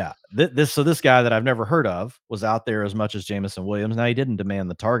 So yeah, this guy that I've never heard of was out there as much as Jameson Williams. Now he didn't demand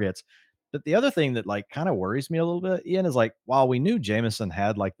the targets, but the other thing that like kind of worries me a little bit, Ian, is like while we knew Jameson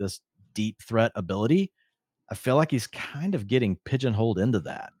had like this deep threat ability, I feel like he's kind of getting pigeonholed into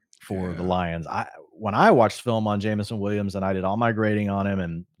that for the Yeah. Lions. When I watched film on Jameson Williams and I did all my grading on him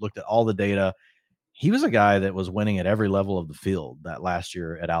and looked at all the data, he was a guy that was winning at every level of the field that last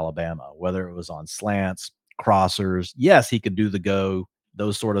year at Alabama, whether it was on slants, crossers. Yes, he could do the go,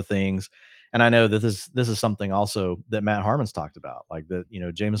 those sort of things. And I know that this is something also that Matt Harmon's talked about, like that,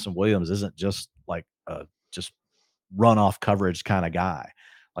 Jameson Williams isn't just like a just run off coverage kind of guy.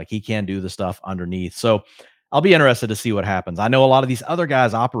 Like he can do the stuff underneath. So I'll be interested to see what happens. I know a lot of these other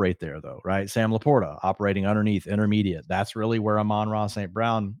guys operate there though, right? Sam Laporta operating underneath intermediate. That's really where Amon-Ra St.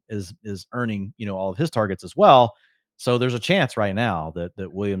 Brown is earning, all of his targets as well. So there's a chance right now that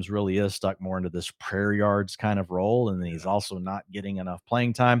Williams really is stuck more into this prayer yards kind of role, and then he's also not getting enough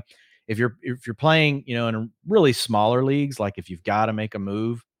playing time. If you're playing, in really smaller leagues, like if you've got to make a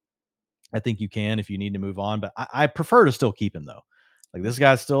move, I think you can if you need to move on, but I prefer to still keep him though. Like this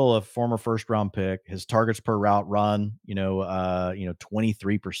guy's still a former first round pick. His targets per route run,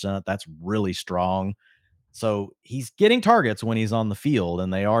 23%. That's really strong. So he's getting targets when he's on the field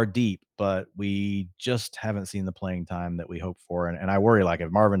and they are deep, but we just haven't seen the playing time that we hope for. And I worry like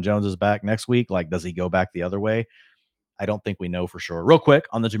if Marvin Jones is back next week, like does he go back the other way? I don't think we know for sure. Real quick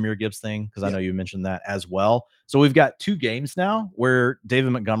on the Jahmyr Gibbs thing, because I Yeah. know you mentioned that as well. So we've got 2 games now where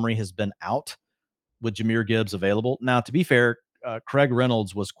David Montgomery has been out with Jahmyr Gibbs available. Now, to be fair, Craig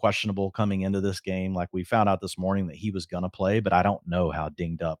Reynolds was questionable coming into this game. Like we found out this morning that he was going to play, but I don't know how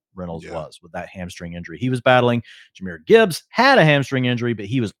dinged up Reynolds Yeah. was with that hamstring injury he was battling. Jahmyr Gibbs had a hamstring injury, but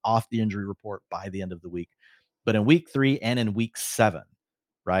he was off the injury report by the end of the week. But in week 3 and in week 7,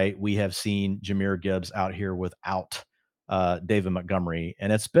 right, we have seen Jahmyr Gibbs out here without David Montgomery,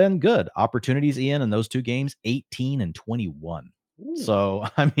 and it's been good. Opportunities, Ian, in those 2 games, 18 and 21. Ooh. So,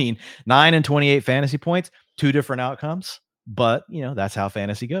 I mean, 9 and 28 fantasy points, 2 different outcomes, but, that's how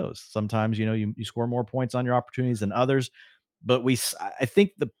fantasy goes. Sometimes, you score more points on your opportunities than others, but I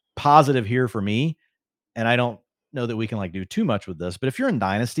think the positive here for me, and I don't know that we can, like, do too much with this, but if you're in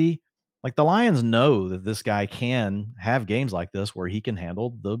dynasty, like, the Lions know that this guy can have games like this where he can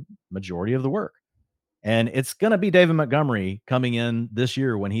handle the majority of the work. And it's going to be David Montgomery coming in this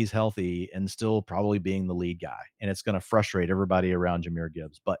year when he's healthy and still probably being the lead guy. And it's going to frustrate everybody around Jahmyr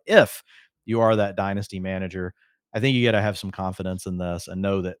Gibbs. But if you are that dynasty manager, I think you got to have some confidence in this and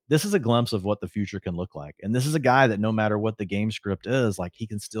know that this is a glimpse of what the future can look like. And this is a guy that no matter what the game script is, like he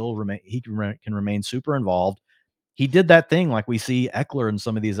can still remain, can remain super involved. He did that thing like we see Eckler and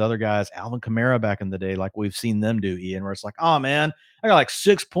some of these other guys, Alvin Kamara back in the day, like we've seen them do, Ian, where it's like, oh man, I got like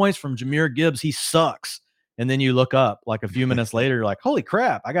 6 points from Jahmyr Gibbs. He sucks. And then you look up like a few minutes later, you're like, holy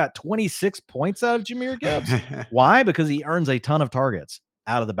crap, I got 26 points out of Jahmyr Gibbs. Why? Because he earns a ton of targets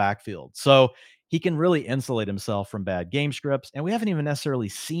out of the backfield. So he can really insulate himself from bad game scripts. And we haven't even necessarily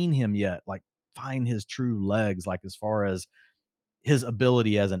seen him yet, like find his true legs, like as far as his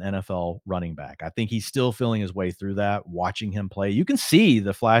ability as an NFL running back. I think he's still feeling his way through that, watching him play. You can see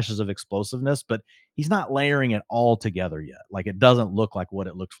the flashes of explosiveness, but he's not layering it all together yet. Like it doesn't look like what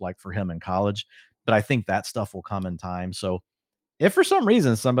it looks like for him in college, but I think that stuff will come in time. So if for some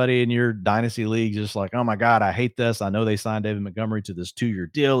reason somebody in your dynasty league is just like, oh my God, I hate this. I know they signed David Montgomery to this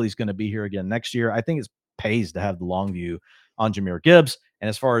 2-year deal. He's going to be here again next year. I think it pays to have the long view on Jahmyr Gibbs. And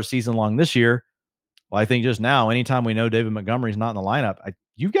as far as season long this year, Well, I think just now, anytime we know David Montgomery's not in the lineup,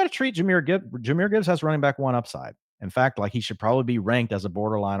 you've got to treat Jameer Gibbs. Jameer Gibbs has running back one upside. In fact, like he should probably be ranked as a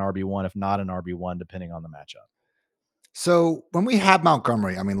borderline RB1, if not an RB1, depending on the matchup. So when we had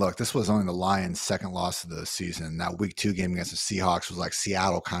Montgomery, I mean, look, this was only the Lions' second loss of the season. That week 2 game against the Seahawks was like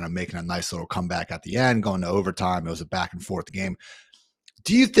Seattle kind of making a nice little comeback at the end, going to overtime. It was a back and forth game.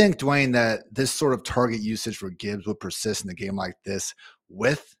 Do you think, Dwayne, that this sort of target usage for Gibbs would persist in a game like this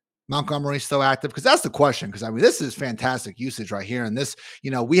with Montgomery still active? Because that's the question. Because I mean, this is fantastic usage right here. And this,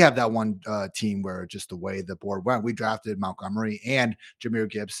 we have that one team where just the way the board went, we drafted Montgomery and Jameer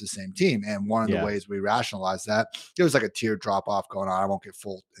Gibbs, the same team. And one of the Yeah. ways we rationalized that, there was like a tier drop off going on. I won't get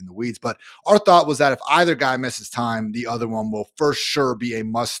full in the weeds, but our thought was that if either guy misses time, the other one will for sure be a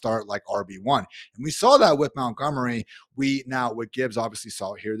must start like RB1. And we saw that with Montgomery. We now with Gibbs obviously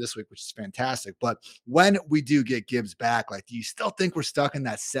saw it here this week, which is fantastic. But when we do get Gibbs back, like, do you still think we're stuck in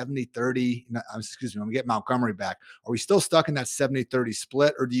that 70-30? Excuse me, when we get Montgomery back, are we still stuck in that 70-30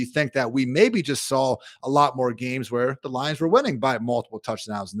 split? Or do you think that we maybe just saw a lot more games where the Lions were winning by multiple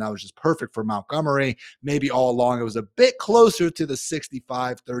touchdowns and that was just perfect for Montgomery? Maybe all along it was a bit closer to the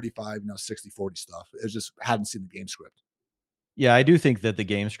 65-35, 60-40 stuff. It just hadn't seen the game script. Yeah, I do think that the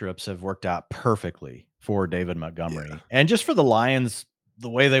game scripts have worked out perfectly for David Yeah. Montgomery and just for the Lions, the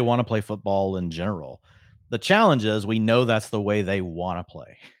way they want to play football in general. The challenge is we know that's the way they want to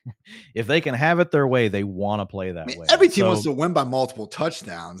play. If they can have it their way, they want to play I that mean, way. every team wants So, to win by multiple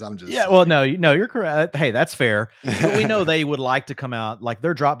touchdowns. I'm just yeah, well, no, no, you're correct. Hey, that's fair. But we know like, they would like to come out like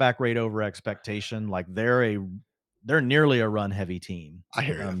their drop back rate over expectation. Like they're nearly a run heavy team. I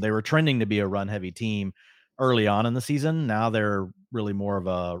hear you. They were trending to be a run heavy team early on in the season. Now they're really more of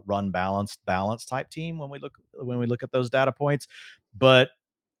a run balance type team when we look at those data points. But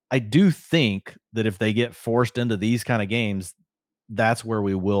I do think that if they get forced into these kind of games, that's where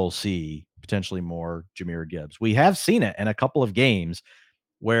we will see potentially more Jameer Gibbs. We have seen it in a couple of games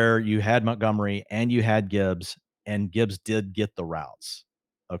where you had Montgomery and you had Gibbs, and Gibbs did get the routes.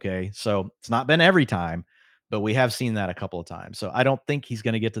 Okay. So it's not been every time, but we have seen that a couple of times. So I don't think he's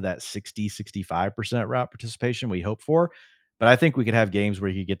going to get to that 65% route participation we hope for. But I think we could have games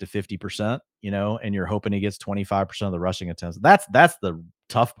where he could get to 50%, and you're hoping he gets 25% of the rushing attempts. That's the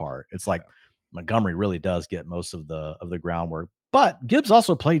tough part. It's like Montgomery really does get most of the groundwork. But Gibbs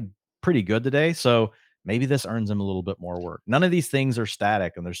also played pretty good today. So maybe this earns him a little bit more work. None of these things are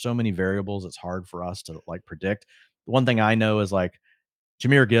static and there's so many variables. It's hard for us to like predict. The one thing I know is like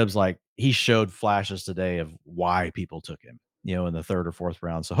Jameer Gibbs, like he showed flashes today of why people took him, in the third or fourth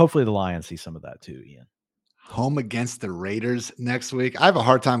round. So hopefully the Lions see some of that too, Ian. Home against the Raiders next week. I have a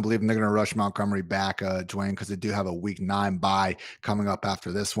hard time believing they're going to rush Montgomery back, Dwayne, because they do have a week 9 bye coming up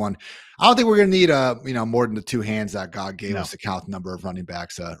after this one. I don't think we're going to need more than the 2 hands that God gave No. us to count the number of running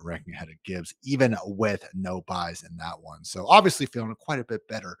backs ranking ahead of Gibbs, even with no buys in that one. So obviously feeling quite a bit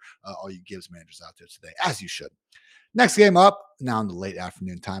better, all you Gibbs managers out there today, as you should. Next game up, now in the late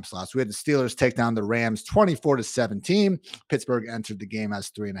afternoon time slots, we had the Steelers take down the Rams 24-17. Pittsburgh entered the game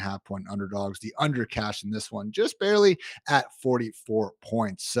as 3.5-point underdogs. The under cash in this one just barely at 44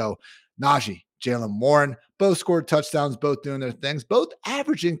 points. So Najee, Jalen Warren, both scored touchdowns, both doing their things, both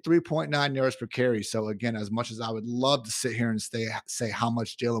averaging 3.9 yards per carry. So again, as much as I would love to sit here and say how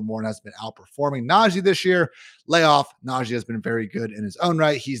much Jalen Warren has been outperforming Najee this year, lay off. Najee has been very good in his own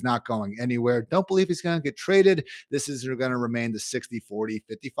right. He's not going anywhere. Don't believe he's going to get traded. This is going to remain the 60-40,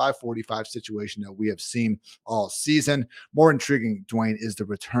 55-45 situation that we have seen all season. More intriguing, Dwayne, is the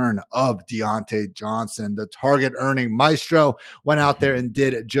return of Deontay Johnson. The target earning maestro went out there and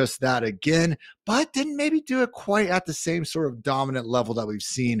did just that again, but didn't maybe do it quite at the same sort of dominant level that we've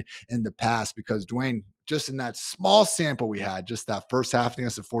seen in the past because Dwayne, just in that small sample we had, just that first half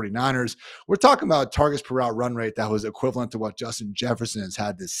against the 49ers, we're talking about targets per route run rate that was equivalent to what Justin Jefferson has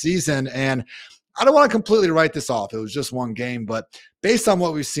had this season. And I don't want to completely write this off. It was just one game, but based on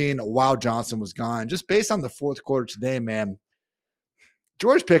what we've seen while Johnson was gone, just based on the fourth quarter today, man,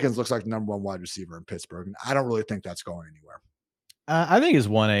 George Pickens looks like the number 1 wide receiver in Pittsburgh. And I don't really think that's going anywhere. I think it's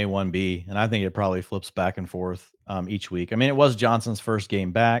 1A, 1B, and I think it probably flips back and forth each week. I mean, it was Johnson's first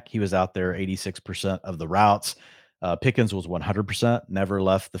game back. He was out there 86% of the routes. Pickens was 100%, never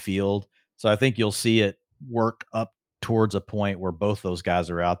left the field. So I think you'll see it work up towards a point where both those guys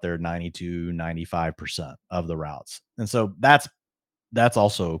are out there 92, 95% of the routes. And so that's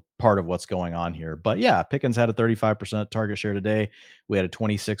also part of what's going on here. But yeah, Pickens had a 35% target share today. We had a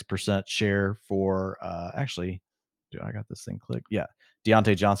 26% share for actually, do I got this thing clicked? Yeah.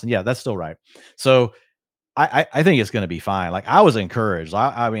 Deontay Johnson. Yeah, that's still right. So I think it's gonna be fine. Like, I was encouraged.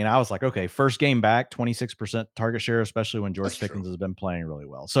 I mean, I was like, "Okay, first game back, 26% target share," especially when That's George true. Pickens has been playing really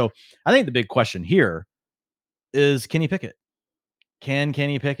well. So, I think the big question here is Kenny Pickett. Can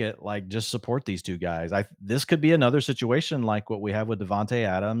Kenny Pickett, like, just support these 2 guys? This could be another situation like what we have with Devontae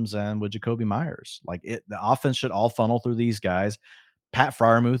Adams and with Jacoby Myers. Like, the offense should all funnel through these guys. Pat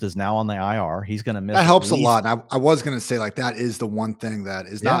Freiermuth is now on the IR. He's gonna That miss at helps a least. lot. I was gonna say, like, that is the one thing that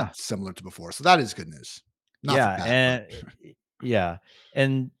is Yeah. not similar to before, so that is good news. Not for Yeah, Pat, but and yeah,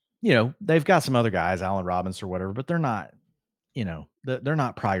 and, they've got some other guys, Allen Robinson or whatever, but they're not, they're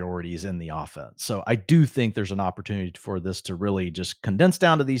not priorities in the offense. So I do think there's an opportunity for this to really just condense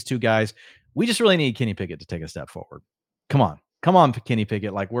down to these 2 guys. We just really need Kenny Pickett to take a step forward. Come on. Come on, Kenny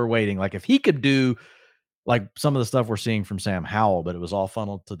Pickett, like, we're waiting. Like, if he could do, like, some of the stuff we're seeing from Sam Howell, but it was all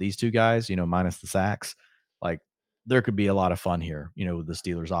funneled to these 2 guys, minus the sacks, like, there could be a lot of fun here, with the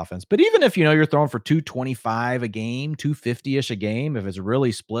Steelers offense. But even if, you're throwing for 225 a game, 250-ish a game, if it's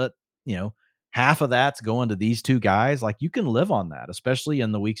really split, you know, half of that's going to these 2 guys, like, you can live on that, especially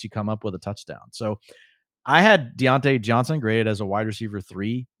in the weeks you come up with a touchdown. So, I had Deontay Johnson graded as a wide receiver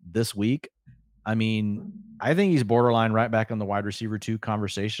 3 this week. I mean, I think he's borderline right back in the wide receiver 2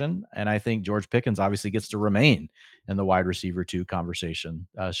 conversation, and I think George Pickens obviously gets to remain in the wide receiver 2 conversation.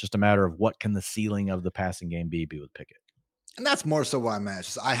 It's just a matter of what can the ceiling of the passing game be with Pickett. and that's more so what I meant.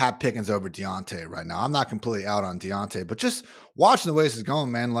 Just I have Pickens over Deontay right now. I'm not completely out on Deontay, but just watching the way this is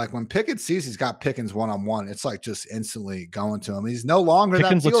going, man. Like when Pickett sees he's got Pickens one on one, it's like just instantly going to him. He's no longer that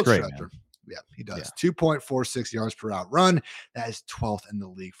Pickens looks field great, man. stretcher. Yeah, he Yeah. does. 2.46 yards per out run. That is 12th in the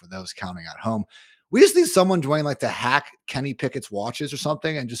league for those counting at home. We just need someone, Dwayne, like to hack Kenny Pickett's watches or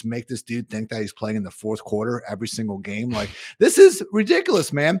something and just make this dude think that he's playing in the fourth quarter every single game. Like, this is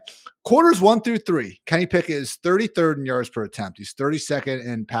ridiculous, man. Quarters 1 through 3, Kenny Pickett is 33rd in yards per attempt. He's 32nd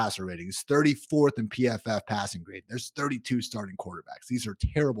in passer rating. He's 34th in PFF passing grade. There's 32 starting quarterbacks. These are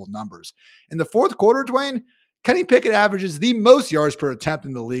terrible numbers. In the fourth quarter, Dwayne, Kenny Pickett averages the most yards per attempt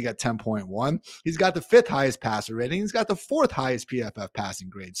in the league at 10.1. He's got the fifth highest passer rating. He's got the fourth highest PFF passing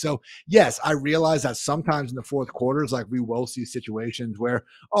grade. So, yes, I realize that sometimes in the fourth quarters, like we will see situations where,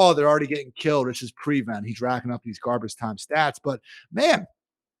 oh, they're already getting killed. It's just prevent. He's racking up these garbage time stats. But man,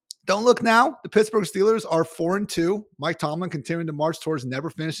 don't look now. The Pittsburgh Steelers are 4-2. Mike Tomlin continuing to march towards never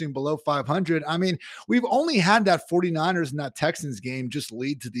finishing below 500. I mean, we've only had that 49ers and that Texans game just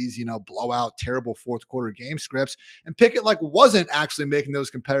lead to these, blowout, terrible fourth quarter game scripts. And Pickett like wasn't actually making those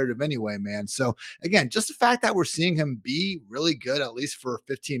competitive anyway, man. So again, just the fact that we're seeing him be really good, at least for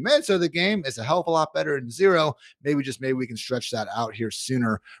 15 minutes of the game, is a hell of a lot better than zero. Maybe we can stretch that out here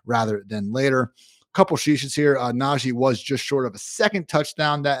sooner rather than later. Couple sheets here. Najee was just short of a second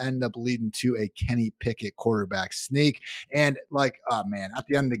touchdown that ended up leading to a Kenny Pickett quarterback sneak. And like, oh man, at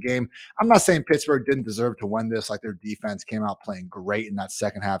the end of the game, I'm not saying Pittsburgh didn't deserve to win this. Like their defense came out playing great in that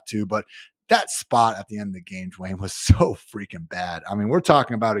second half too, but that spot at the end of the game, Dwayne, was so freaking bad. I mean, we're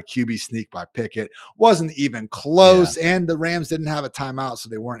talking about a QB sneak by Pickett, wasn't even Yeah. close, and the Rams didn't have a timeout, so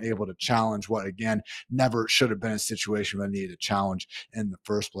they weren't able to challenge what again never should have been a situation where they needed a challenge in the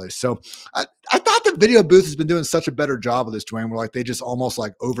first place. So I thought the video booth has been doing such a better job of this, Dwayne, where like they just almost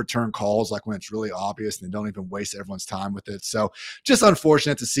like overturn calls, like when it's really obvious and they don't even waste everyone's time with it. So just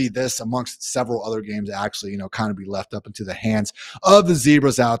unfortunate to see this amongst several other games actually, kind of be left up into the hands of the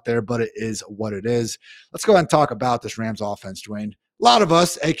Zebras out there, but it is what it is. Let's go ahead and talk about this Rams offense, Dwayne. A lot of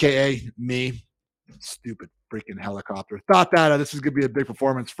us, aka me, stupid freaking helicopter. Thought that this was going to be a big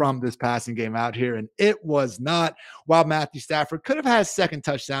performance from this passing game out here, and it was not. While Matthew Stafford could have had a second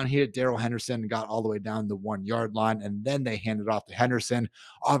touchdown, he hit Daryl Henderson and got all the way down the 1 yard line, and then they handed off to Henderson.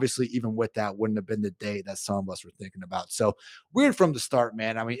 Obviously, even with that, wouldn't have been the day that some of us were thinking about. So weird from the start,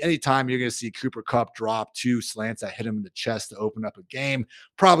 man. I mean, anytime you're going to see Cooper Kupp drop 2 slants that hit him in the chest to open up a game,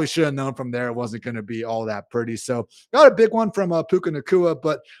 probably should have known from there it wasn't going to be all that pretty. So got a big one from Puka Nakua,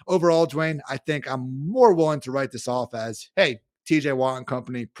 but overall, Dwayne, I think I'm more willing to write this off as, hey, TJ Watt and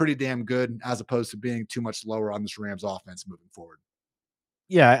company, pretty damn good, as opposed to being too much lower on this Rams offense moving forward.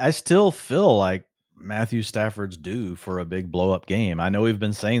 Yeah, I still feel like Matthew Stafford's due for a big blow up game. I know we've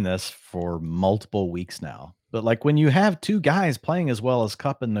been saying this for multiple weeks now, but like when you have 2 guys playing as well as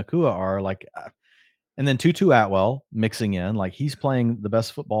Cup and Nakua are, like, and then Tutu Atwell mixing in, like he's playing the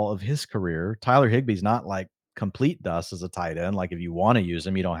best football of his career. Tyler Higbee's not like complete dust as a tight end. Like if you want to use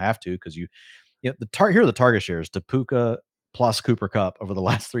him, you don't have to because here are the target shares to Puka plus Cooper Cup over the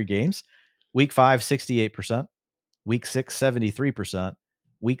last 3 games. Week 5, 68%. Week 6, 73%.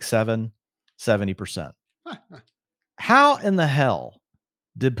 Week 7, 70%. How in the hell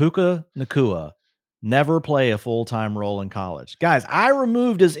did Puka Nakua never play a full-time role in college? Guys, I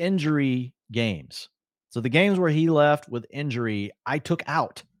removed his injury games. So the games where he left with injury, I took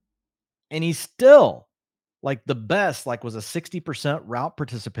out, and he's still like the best, like was a 60% route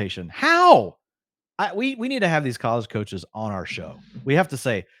participation. How? We need to have these college coaches on our show. We have to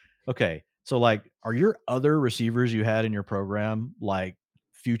say, okay, so like, are your other receivers you had in your program like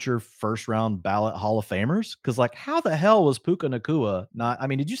future first round ballot Hall of Famers? Because like, how the hell was Puka Nakua not? I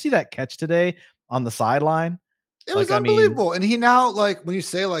mean, did you see that catch today on the sideline? It was Like, I mean, unbelievable. And he now, like, when you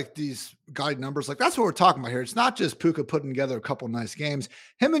say like these guide numbers, like that's what we're talking about here. It's not just Puka putting together a couple nice games.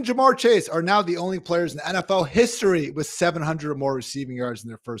 Him and Jamar Chase are now the only players in NFL history with 700 or more receiving yards in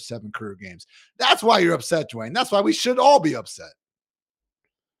their first 7 career games. That's why you're upset, Dwayne. That's why we should all be upset.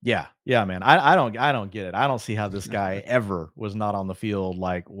 yeah, yeah, man. I don't get it. I don't see how this guy ever was not on the field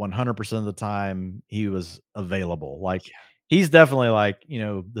like 100% of the time he was available. Like he's definitely like,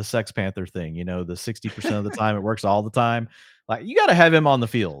 the Sex Panther thing, the 60% of the time it works all the time. Like you got to have him on the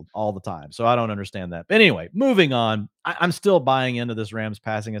field all the time. So I don't understand that. But anyway, moving on. I'm still buying into this Rams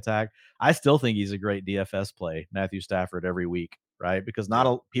passing attack. I still think he's a great DFS play, Matthew Stafford every week, right? Because not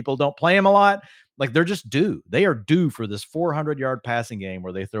Yeah. a, people don't play him a lot. Like they're just due. They are due for this 400-yard passing game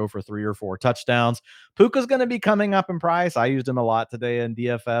where they throw for 3 or 4 touchdowns. Puka's going to be coming up in price. I used him a lot today in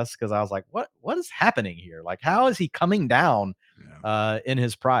DFS because I was like, what is happening here? Like, how is he coming down Yeah. in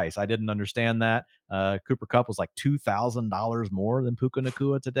his price? I didn't understand that. Cooper Cup was like $2,000 more than Puka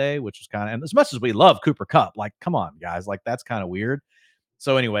Nakua today, which was kind of, and as much as we love Cooper Cup, like, come on, guys, like that's kind of weird.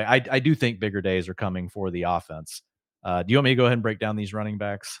 So anyway, I do think bigger days are coming for the offense. Do you want me to go ahead and break down these running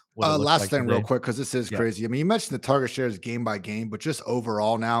backs? What it looks Last like thing, real today? quick, because this is Yeah. crazy. I mean, you mentioned the target shares game by game, but just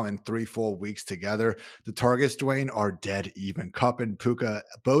overall now in 3 full weeks together, the targets, Dwayne, are dead even. Cup and Puka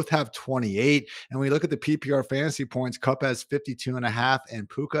both have 28. And when you look at the PPR fantasy points, Cup has 52.5 and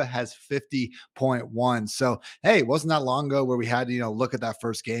Puka has 50.1. So, hey, it wasn't that long ago where we had to, look at that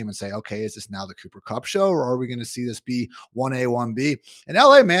first game and say, okay, is this now the Cooper Cup show or are we going to see this be 1A, 1B? In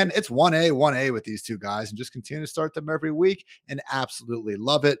LA, man, it's 1A, 1A with these two guys and just continue to start them every week and absolutely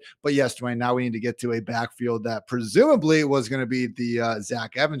love it. But yes, Dwayne, now we need to get to a backfield that presumably was going to be the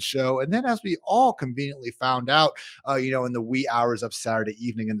Zach Evans show. And then, as we all conveniently found out, in the wee hours of Saturday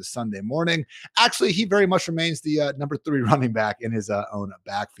evening into Sunday morning, actually, he very much remains the number 3 running back in his own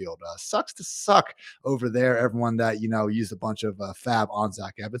backfield. Sucks to suck over there. Everyone that, used a bunch of fab on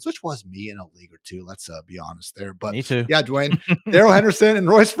Zach Evans, which was me in a league or two. Let's be honest there. But Me too. yeah, Dwayne, Daryl Henderson and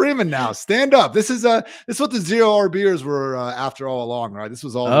Royce Freeman now stand up. This is what the zero RBers were after all along, right? This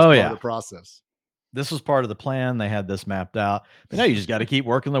was all just Oh, part of yeah. the process. This was part of the plan. They had this mapped out. But now you just gotta keep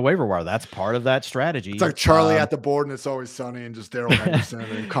working the waiver wire. That's part of that It's strategy. like Charlie at the board and it's always sunny and just Daryl Henderson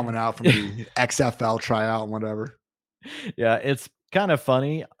and coming out from the XFL tryout and whatever. Yeah, it's kind of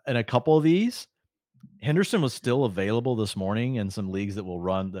funny in a couple of these. Henderson was still available this morning in some leagues that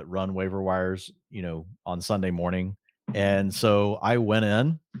run waiver wires, on Sunday morning. And so I went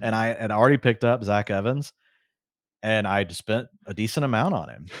in and I had already picked up Zach Evans and I just spent a decent amount on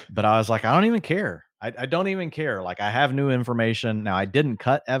him. But I was like, I don't even care. I don't even care. Like I have new information. Now I didn't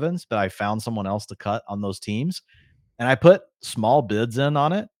cut Evans, but I found someone else to cut on those teams. And I put small bids in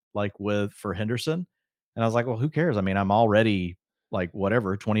on it, like for Henderson. And I was like, well, who cares? I mean, I'm already like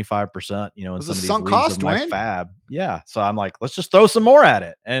whatever, 25%, It in was a some of these sunk leagues of cost, my Dwayne. fab. Yeah. So I'm like, let's just throw some more at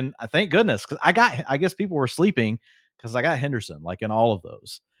it. And I thank goodness because I guess people were sleeping because I got Henderson like in all of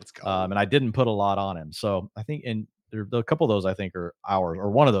those. Let's go. And I didn't put a lot on him. So I think a couple of those I think are ours,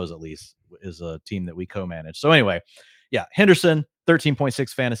 or one of those at least is a team that we co-manage. So anyway, yeah, Henderson, 13.6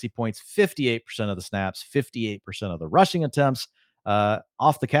 fantasy points, 58% of the snaps, 58% of the rushing attempts.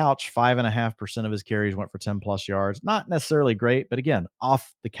 Off the couch, 5.5% of his carries went for 10 plus yards. Not necessarily great, but again,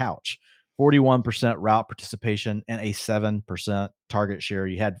 off the couch. 41% route participation and a 7% target share.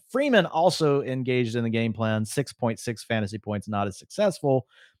 You had Freeman also engaged in the game plan, 6.6 fantasy points, not as successful,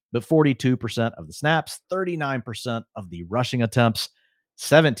 but 42% of the snaps, 39% of the rushing attempts,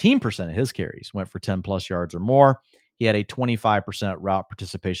 17% of his carries went for 10 plus yards or more. He had a 25% route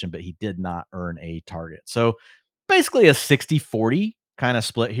participation, but he did not earn a target. So basically a 60-40 kind of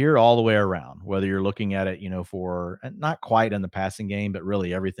split here all the way around, whether you're looking at it, for not quite in the passing game, but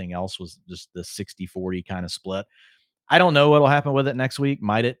really everything else was just the 60-40 kind of split. I don't know what'll happen with it next week.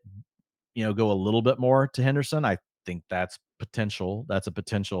 Might it, go a little bit more to Henderson? I think that's potential. That's a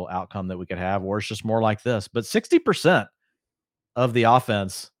potential outcome that we could have, or it's just more like this. But 60% of the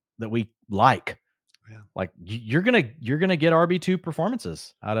offense that we Yeah. like you're gonna get RB2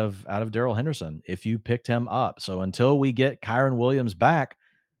 performances out of Daryl Henderson if you picked him up. So until we get Kyron Williams back,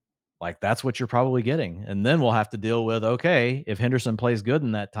 like that's what you're probably getting. And then we'll have to deal with, okay, if Henderson plays good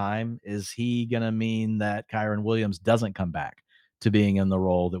in that time, is he gonna mean that Kyron Williams doesn't come back? to being in the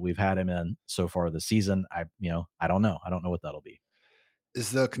role that we've had him in so far this season. I don't know. I don't know what that'll be. Is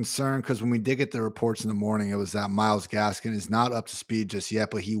the concern because when we did get the reports in the morning, it was that Miles Gaskin is not up to speed just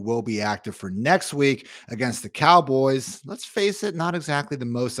yet, but he will be active for next week against the Cowboys. Let's face it, not exactly the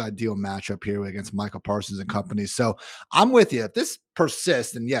most ideal matchup here against Michael Parsons and company. So I'm with you. If this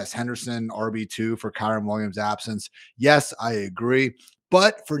persists, and yes, Henderson RB2 for Kyron Williams' absence, yes, I agree.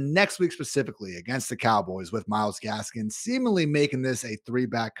 But for next week specifically against the Cowboys with Miles Gaskin seemingly making this a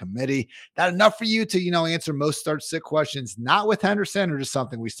three-back committee, that enough for you to, answer most start sit questions, not with Henderson, or just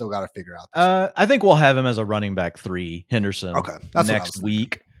something we still got to figure out this week? I think we'll have him as a running back 3, Henderson, Okay. That's what I next was thinking.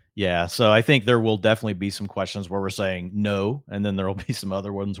 week. Yeah, so I think there will definitely be some questions where we're saying no, and then there will be some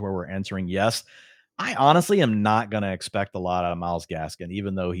other ones where we're answering yes. I honestly am not gonna expect a lot out of Myles Gaskin,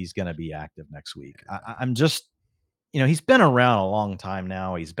 even though he's gonna be active next week. I'm just he's been around a long time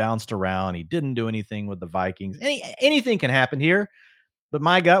now. He's bounced around. He didn't do anything with the Vikings. Anything can happen here. But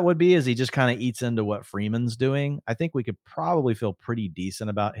my gut would be is he just kinda eats into what Freeman's doing. I think we could probably feel pretty decent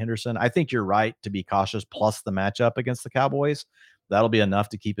about Henderson. I think you're right to be cautious, plus the matchup against the Cowboys. That'll be enough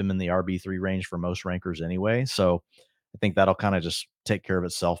to keep him in the RB3 range for most rankers anyway. So I think that'll kinda just take care of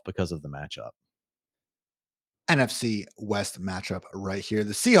itself because of the matchup. NFC West matchup right here.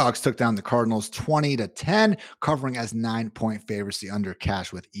 The Seahawks took down the Cardinals 20-10, covering as 9-point favorites. The under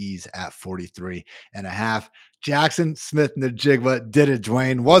cash with ease at 43.5. Jackson Smith Najigba did it,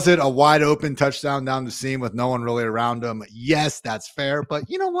 Dwayne. Was it a wide open touchdown down the seam with no one really around him? Yes, that's fair. But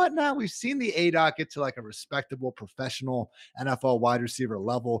you know what? Now we've seen the A-Dot get to like a respectable professional NFL wide receiver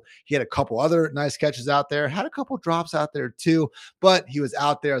level. He had a couple other nice catches out there, had a couple drops out there too, but he was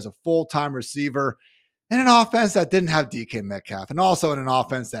out there as a full-time receiver in an offense that didn't have DK Metcalf, and also in an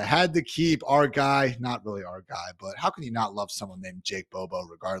offense that had to keep our guy, not really our guy, but how can you not love someone named Jake Bobo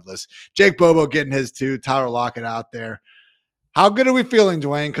regardless? Jake Bobo getting his two, Tyler Lockett out there. How good are we feeling,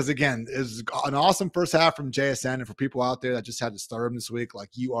 Dwayne? Because again, it was an awesome first half from JSN. And for people out there that just had to start him this week,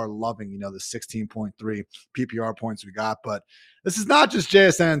 like you are loving, the 16.3 PPR points we got. But this is not just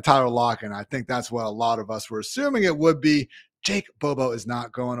JSN and Tyler Lockett. I think that's what a lot of us were assuming it would be. Jake Bobo is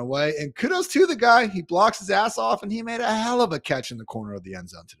not going away. And kudos to the guy. He blocks his ass off and he made a hell of a catch in the corner of the end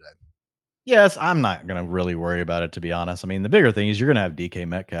zone today. Yes, I'm not gonna really worry about it, to be honest. I mean, the bigger thing is you're gonna have DK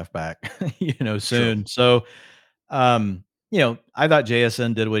Metcalf back, True. soon. So, I thought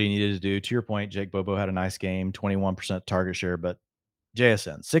JSN did what he needed to do. To your point, Jake Bobo had a nice game, 21% target share, but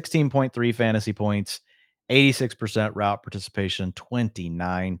JSN, 16.3 fantasy points, 86% route participation,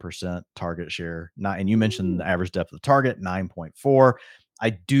 29% target share. Not, and you mentioned the Ooh. average depth of target, 9.4. I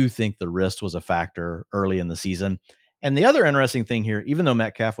do think the wrist was a factor early in the season. And the other interesting thing here, even though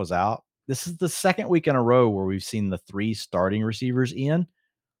Metcalf was out, this is the second week in a row where we've seen the 3 starting receivers, Ian,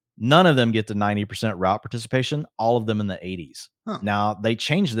 none of them get to 90% route participation, all of them in the 80s. Huh. Now, they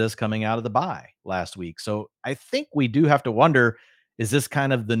changed this coming out of the bye last week. So I think we do have to wonder, is this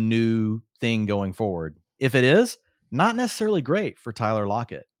kind of the new thing going forward? If it is, not necessarily great for Tyler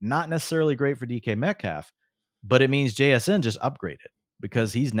Lockett, not necessarily great for DK Metcalf, but it means JSN just upgraded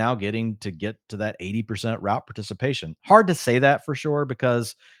because he's now getting to get to that 80% route participation. Hard to say that for sure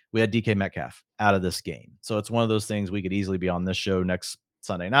because we had DK Metcalf out of this game. So it's one of those things we could easily be on this show next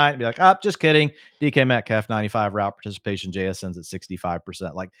Sunday night and be like, oh, just kidding. DK Metcalf, 95 route participation, JSN's at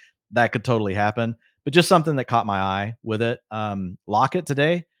 65%. Like that could totally happen. But just something that caught my eye with it. Lockett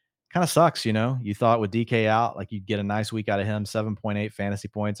today kind of sucks, You thought with DK out, like you'd get a nice week out of him, 7.8 fantasy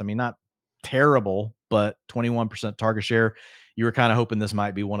points. I mean, not terrible, but 21% target share. You were kind of hoping this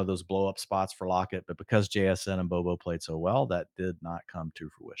might be one of those blow up spots for Lockett, but because JSN and Bobo played so well, that did not come to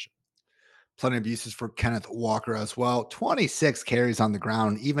fruition. Plenty of uses for Kenneth Walker as well. 26 carries on the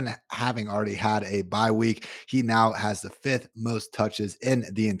ground, even having already had a bye week. He now has the 5th most touches in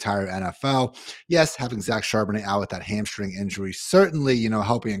the entire NFL. Yes, having Zach Charbonnet out with that hamstring injury certainly,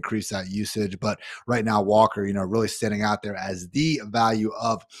 helping increase that usage. But right now, Walker, really standing out there as the value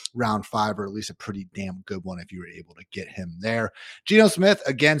of round 5, or at least a pretty damn good one if you were able to get him there. Geno Smith,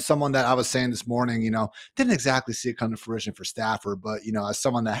 again, someone that I was saying this morning, didn't exactly see it come to fruition for Stafford, but, as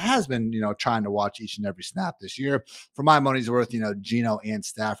someone that has been, trying to watch each and every snap this year, for my money's worth, Geno and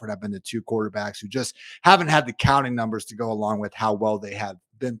Stafford have been the 2 quarterbacks who just haven't had the counting numbers to go along with how well they have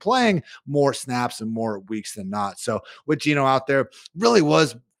been playing more snaps and more weeks than not. So with Geno out there, really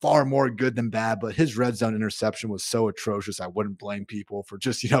was far more good than bad, but his red zone interception was so atrocious. I wouldn't blame people for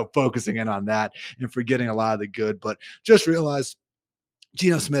just, focusing in on that and forgetting a lot of the good, but just realize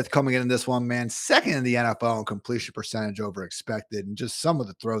Geno Smith coming in this one, man, second in the NFL in completion percentage over expected. And just some of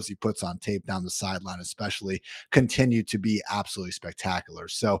the throws he puts on tape down the sideline, especially, continue to be absolutely spectacular.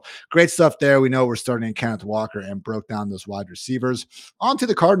 So great stuff there. We know we're starting in Kenneth Walker and broke down those wide receivers. On to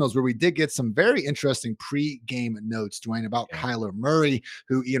the Cardinals, where we did get some very interesting pre-game notes, Dwayne, about Yeah. Kyler Murray,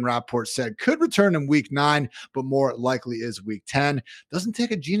 who Ian Rapport said could return in week 9, but more likely is week 10. Doesn't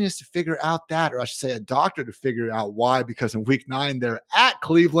take a genius to figure out that, or I should say a doctor to figure out why, because in week 9, they're at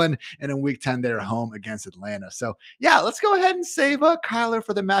Cleveland, and in week 10, they're home against Atlanta. So, yeah, let's go ahead and save Kyler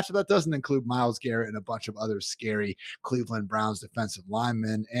for the matchup. That doesn't include Myles Garrett and a bunch of other scary Cleveland Browns defensive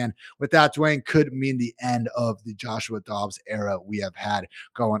linemen. And with that, Dwayne, could mean the end of the Joshua Dobbs era we have had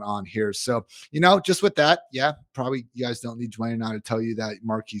going on here. So, just with that, yeah, probably you guys don't need Dwayne and I to tell you that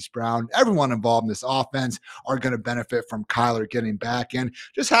Marquise Brown, everyone involved in this offense are going to benefit from Kyler getting back. And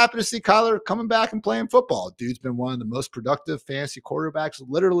just happy to see Kyler coming back and playing football. Dude's been one of the most productive fantasy quarterbacks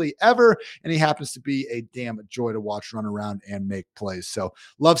literally ever, and he happens to be a damn joy to watch run around and make plays. So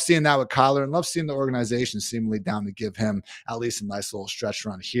love seeing that with Kyler, and love seeing the organization seemingly down to give him at least a nice little stretch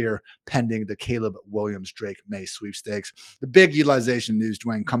run here, pending the Caleb Williams Drake May sweepstakes. The big utilization news,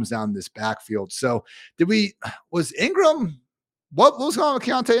 Dwayne, comes down this backfield. So was Ingram, what was going on with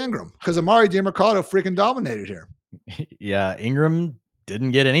Keontae Ingram? Because Amari DiMercado freaking dominated here. Yeah, Ingram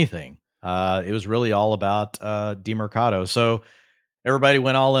didn't get anything. It was really all about DeMercado. So everybody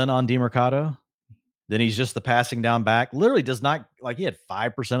went all in on DeMercado. Then he's just the passing down back. Literally does not, like, he had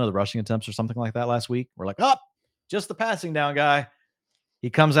 5% of the rushing attempts or something like that last week. We're like, oh, just the passing down guy. He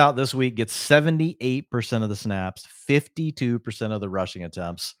comes out this week, gets 78% of the snaps, 52% of the rushing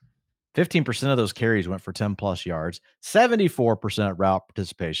attempts. 15% of those carries went for 10 plus yards, 74% route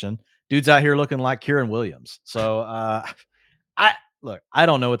participation. Dude's out here looking like Kieran Williams. So I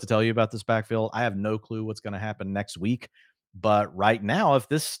don't know what to tell you about this backfield. I have no clue what's going to happen next week. But right now, if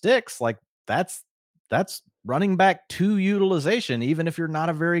this sticks, like, that's running back 2 utilization, even if you're not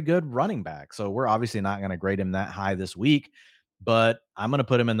a very good running back. So we're obviously not going to grade him that high this week, but I'm going to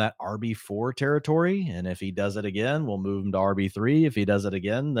put him in that RB4 territory. And if he does it again, we'll move him to RB3. If he does it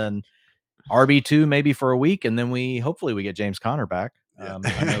again, then RB2 maybe for a week, and then hopefully we get James Conner back. Yeah.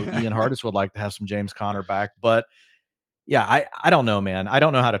 I know Ian Hardis would like to have some James Conner back, but yeah, I don't know, man. I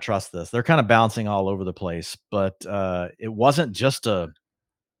don't know how to trust this. They're kind of bouncing all over the place, but it wasn't just a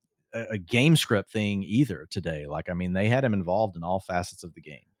game script thing either today. Like, I mean, they had him involved in all facets of the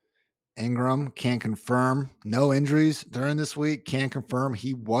game. Ingram can confirm no injuries during this week. Can confirm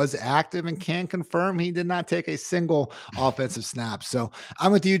he was active, and can confirm he did not take a single offensive snap. So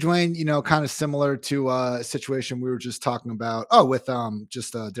I'm with you, Dwayne. Kind of similar to a situation we were just talking about. Oh, with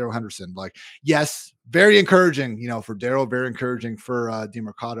just Daryl Henderson. Like, yes, very encouraging, for Daryl, very encouraging for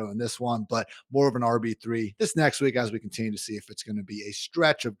DeMercado in this one, but more of an RB3 this next week as we continue to see if it's going to be a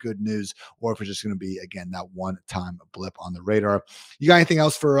stretch of good news or if it's just going to be, again, that one-time blip on the radar. You got anything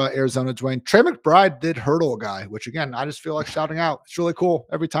else for Arizona, Dwayne? Trey McBride did hurdle a guy, which, again, I just feel like shouting out. It's really cool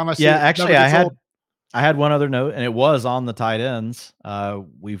every time I see it. Actually, I had one other note, and it was on the tight ends.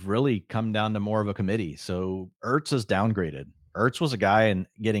 We've really come down to more of a committee. So Ertz is downgraded. Ertz was a guy and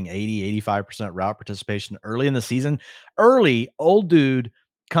getting 80, 85% route participation early in the season. Early, old dude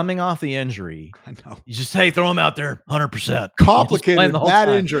coming off the injury. I know. You just, hey, throw him out there, 100%. Complicated, bad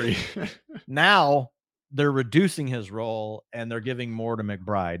injury. Now they're reducing his role, and they're giving more to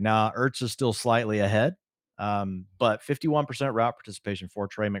McBride. Now, Ertz is still slightly ahead, but 51% route participation for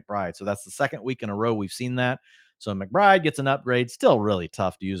Trey McBride. So that's the second week in a row we've seen that. So McBride gets an upgrade. Still really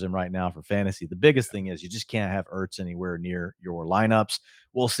tough to use him right now for fantasy. The biggest thing is you just can't have Ertz anywhere near your lineups.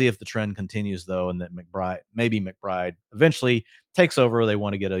 We'll see if the trend continues, though, and that maybe McBride eventually takes over. They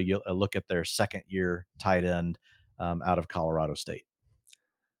want to get a look at their second-year tight end out of Colorado State.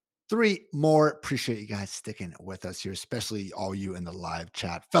 3 more. Appreciate you guys sticking with us here, especially all you in the live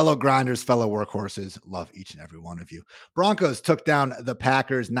chat. Fellow grinders, fellow workhorses, love each and every one of you. Broncos took down the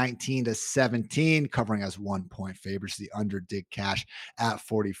Packers 19-17, covering as 1-point favorites. The under did cash at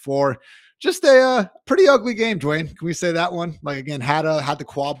 44. Just a pretty ugly game, Dwayne. Can we say that one? Like, again, had the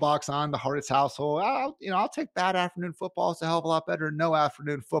quad box on the Hardest household. I'll take bad afternoon football. It's a hell of a lot better than no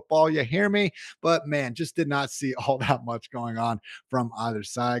afternoon football. You hear me? But man, just did not see all that much going on from either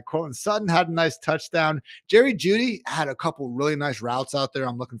side. Cortland Sutton had a nice touchdown. Jerry Jeudy had a couple really nice routes out there.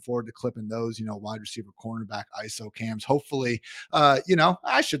 I'm looking forward to clipping those, wide receiver, cornerback, ISO cams. Hopefully,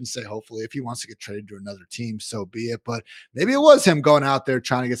 I shouldn't say hopefully. If he wants to get traded to another team, so be it. But maybe it was him going out there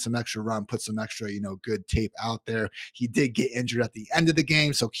trying to get some extra run put some extra, good tape out there. He did get injured at the end of the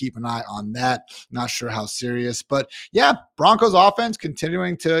game, so keep an eye on that. Not sure how serious, but yeah, Broncos offense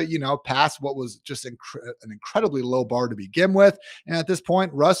continuing to, pass what was just an incredibly low bar to begin with. And at this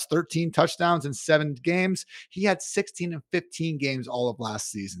point, Russ, 13 touchdowns in 7 games. He had 16 and 15 games all of last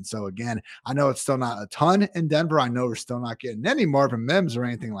season. So again, I know it's still not a ton in Denver. I know we're still not getting any Marvin Mims or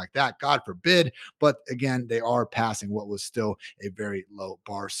anything like that. God forbid. But again, they are passing what was still a very low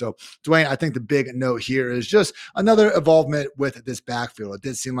bar. So Dwayne, I think the big note here is just another involvement with this backfield. It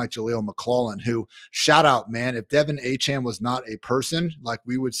did seem like Jaleel McLaughlin, who, shout out, man, if Devin Achane was not a person, like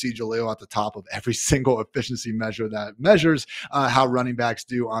we would see Jaleel at the top of every single efficiency measure that measures how running backs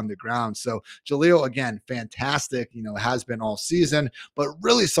do on the ground. So Jaleel, again, fantastic, has been all season, but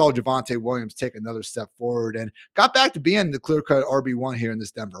really saw Javonte Williams take another step forward and got back to being the clear-cut RB1 here in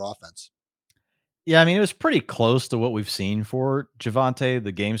this Denver offense. Yeah, I mean, it was pretty close to what we've seen for Javonte.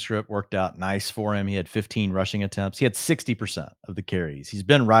 The game script worked out nice for him. He had 15 rushing attempts. He had 60% of the carries. He's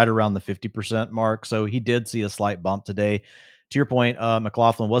been right around the 50% mark, so he did see a slight bump today. To your point,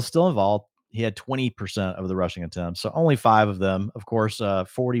 McLaughlin was still involved. He had 20% of the rushing attempts, so only 5 of them. Of course,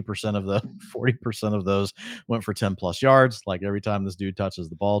 40% of the 40% of those went for 10 plus yards. Like every time this dude touches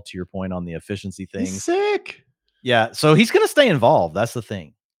the ball, to your point on the efficiency He's things, sick. yeah, so he's gonna stay involved, that's the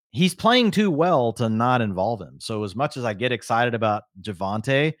thing. He's playing too well to not involve him, so as much as I get excited about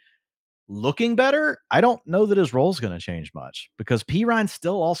Javonte looking better, I don't know that his role is gonna change much because Ryan's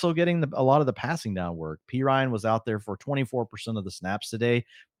still also getting a lot of the passing down work. Ryan was out there for 24% of the snaps today,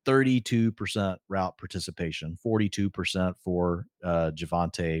 32% route participation, 42% for,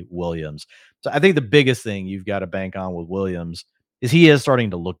 Javonte Williams. So I think the biggest thing you've gotta bank on with Williams is he is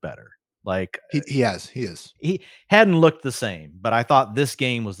starting to look better. Like, He is. he hadn't looked the same, but I thought this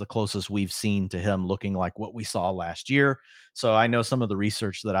game was the closest we've seen to him looking like what we saw last year. So I know some of the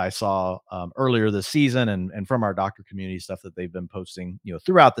research that I saw earlier this season and from our doctor community stuff that they've been posting,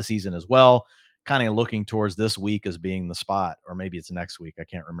 throughout the season as well, kind of looking towards this week as being the spot, or maybe it's next week. I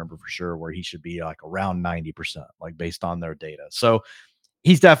can't remember for sure where he should be like around 90%, like based on their data. So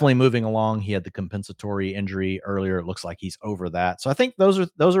he's definitely moving along. He had the compensatory injury earlier. It looks like he's over that. So I think those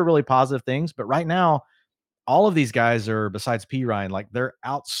are really positive things. But right now, all of these guys are, besides P Ryan, like they're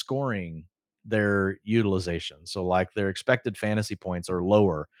outscoring their utilization. So like their expected fantasy points are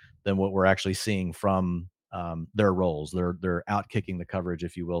lower than what we're actually seeing from their roles. They're out kicking the coverage,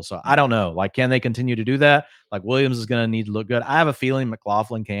 if you will. So I don't know. Like, can they continue to do that? Like Williams is going to need to look good. I have a feeling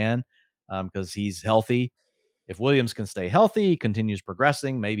McLaughlin can because he's healthy. If Williams can stay healthy, continues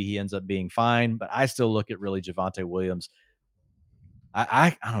progressing, maybe he ends up being fine. But I still look at really Javonte Williams.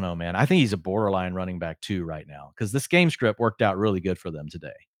 I don't know, man. I think he's a borderline running back too right now because this game script worked out really good for them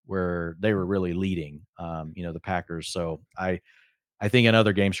today, where they were really leading, the Packers. So I think in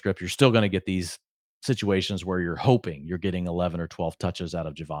other game script, you're still going to get these situations where you're hoping you're getting 11 or 12 touches out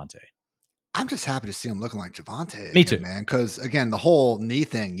of Javonte. I'm just happy to see him looking like Javonte Me again, too. man. Because again, the whole knee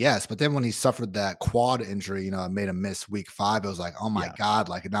thing, yes, but then when he suffered that quad injury, it made him miss week 5. It was like, oh my Yeah. god,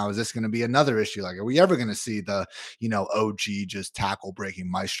 like now is this going to be another issue? Like, are we ever going to see the OG just tackle breaking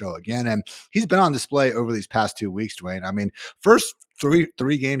maestro again? And he's been on display over these past 2 weeks, Dwayne. I mean, first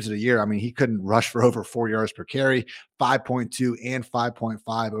three games of the year, I mean, he couldn't rush for over 4 yards per carry, 5.2 and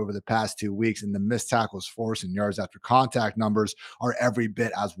 5.5 over the past 2 weeks, and the missed tackles force and yards after contact numbers are every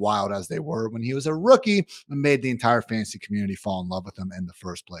bit as wild as they were when he was a rookie and made the entire fantasy community fall in love with him in the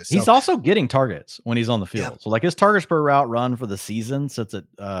first place. So He's also getting targets when he's on the yeah, field. So like his targets per route run for the season sits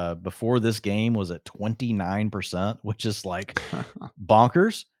at before this game was at 29%, which is like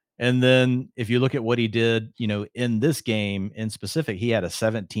bonkers. And then if you look at what he did, in this game in specific, he had a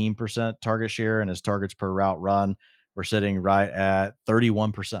 17% target share and his targets per route run were sitting right at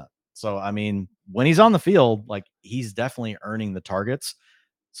 31%. So I mean, when he's on the field, like he's definitely earning the targets.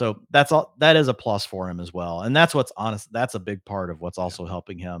 So that is a plus for him as well. And that's what's honest. That's a big part of what's yeah. also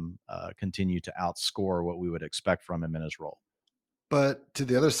helping him continue to outscore what we would expect from him in his role. But to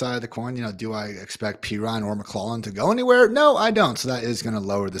the other side of the coin, do I expect Piron or McClellan to go anywhere? No, I don't. So that is going to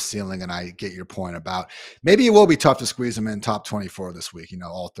lower the ceiling. And I get your point about maybe it will be tough to squeeze them in top 24 this week,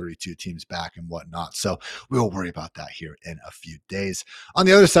 all 32 teams back and whatnot. So we'll worry about that here in a few days. On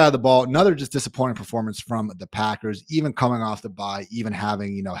the other side of the ball, another just disappointing performance from the Packers, even coming off the bye, even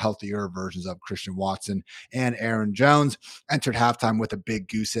having, healthier versions of Christian Watson and Aaron Jones, entered halftime with a big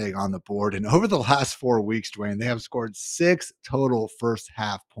goose egg on the board. And over the last 4 weeks, Dwayne, they have scored 6 total single first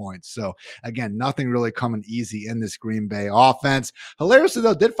half point. So again, nothing really coming easy in this Green Bay offense. Hilariously,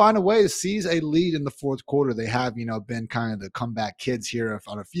 though, did find a way to seize a lead in the fourth quarter. They have, been kind of the comeback kids here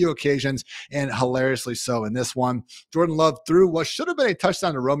on a few occasions, and hilariously so in this one. Jordan Love threw what should have been a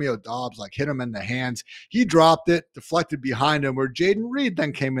touchdown to Romeo Doubs, like hit him in the hands. He dropped it, deflected behind him, where Jaden Reed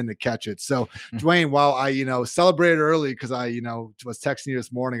then came in to catch it. So, Dwayne, while I, celebrated early because I, was texting you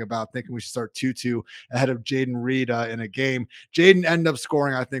this morning about thinking we should start Tutu ahead of Jaden Reed in a game, Jaden ended up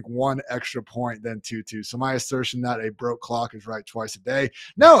scoring, I think, one extra point than Tutu. So my assertion that a broke clock is right twice a day.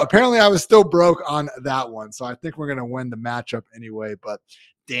 No, apparently I was still broke on that one. So I think we're going to win the matchup anyway, but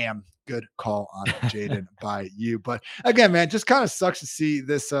damn, good call on Jaden by you. But again, man, just kind of sucks to see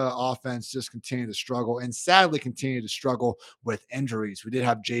this offense just continue to struggle and sadly continue to struggle with injuries. We did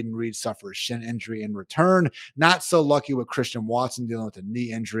have Jaden Reed suffer a shin injury in return. Not so lucky with Christian Watson dealing with a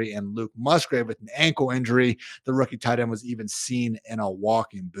knee injury and Luke Musgrave with an ankle injury. The rookie tight end was even seen in a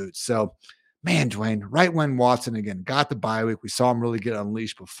walking boot. So, man, Dwayne, right when Watson again got the bye week, we saw him really get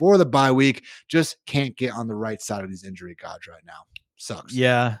unleashed before the bye week. Just can't get on the right side of these injury gods right now. Sucks.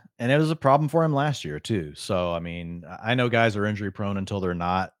 Yeah, and it was a problem for him last year too. So, I mean, I know guys are injury prone until they're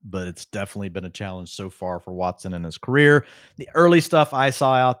not, but it's definitely been a challenge so far for Watson in his career. The early stuff I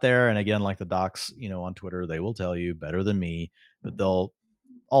saw out there, and again, like the docs, on Twitter, they will tell you better than me, but they'll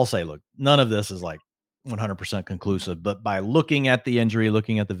all say, look, none of this is like 100% conclusive, but by looking at the injury,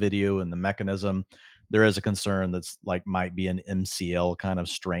 looking at the video and the mechanism, there is a concern that's like might be an MCL kind of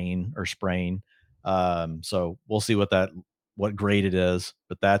strain or sprain. So we'll see what grade it is,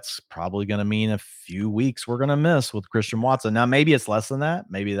 but that's probably going to mean a few weeks we're going to miss with Christian Watson. Now, maybe it's less than that.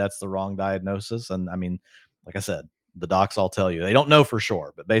 Maybe that's the wrong diagnosis. And I mean, like I said, the docs all tell you they don't know for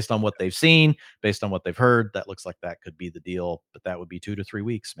sure, but based on what they've seen, based on what they've heard, that looks like that could be the deal. But that would be 2 to 3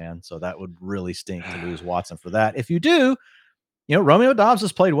 weeks, man. So that would really stink to lose Watson for that. If you do, Romeo Doubs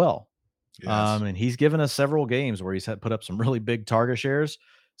has played well. Yes. And he's given us several games where he's had put up some really big target shares.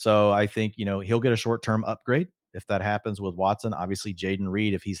 So I think, he'll get a short-term upgrade if that happens with Watson. Obviously, Jaden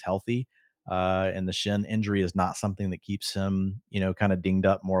Reed, if he's healthy, and the shin injury is not something that keeps him, kind of dinged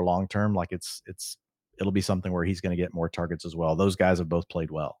up more long-term, like it'll be something where he's going to get more targets as well. Those guys have both played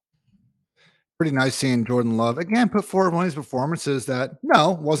well. Pretty nice seeing Jordan Love again put forward one of his performances that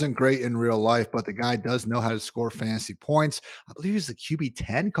wasn't great in real life, but the guy does know how to score fantasy points. I believe he's the QB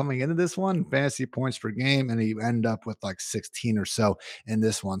 10 coming into this one, fantasy points per game, and he end up with like 16 or so in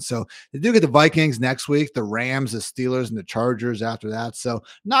this one. So they do get the Vikings next week, the Rams, the Steelers, and the Chargers after that. So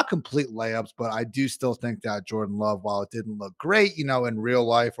not complete layups, but I do still think that Jordan Love, while it didn't look great, in real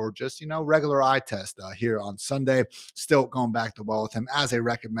life or just regular eye test here on Sunday, still going back to well with him as a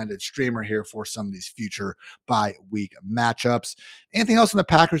recommended streamer here for some of these future bye week matchups. Anything else in the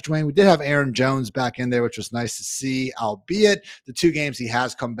Packers, Dwayne? We did have Aaron Jones back in there, which was nice to see, albeit the 2 games he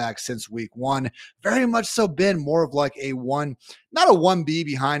has come back since week 1, very much so been more of like not a 1B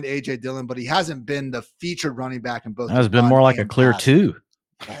behind AJ Dillon, but he hasn't been the featured running back in both. Has been more like a clear pass. 2.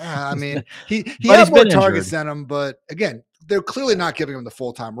 Yeah, I mean, he But has he's more been targets injured. than him, but again, they're clearly not giving him the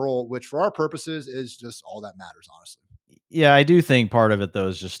full-time role, which for our purposes is just all that matters, honestly. Yeah, I do think part of it though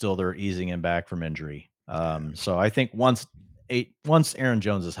is just still they're easing him back from injury. So I think once Aaron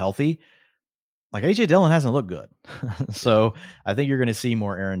Jones is healthy, like AJ Dillon hasn't looked good. So I think you're going to see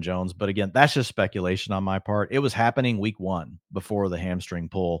more Aaron Jones. But again, that's just speculation on my part. It was happening week 1 before the hamstring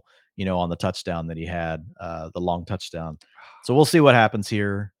pull, on the touchdown that he had, the long touchdown. So we'll see what happens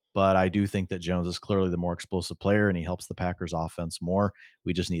here. But I do think that Jones is clearly the more explosive player and he helps the Packers offense more.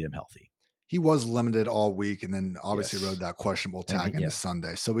 We just need him healthy. He was limited all week and then obviously Yes. rode that questionable And tag into yeah.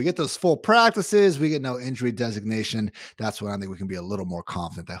 Sunday. So we get those full practices. We get no injury designation. That's when I think we can be a little more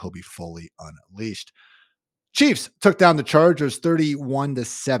confident that he'll be fully unleashed. Chiefs took down the Chargers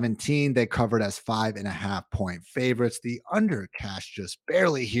 31-17. They covered as 5.5-point favorites. The under cash just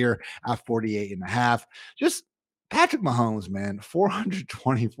barely here at 48.5. Just Patrick Mahomes, man,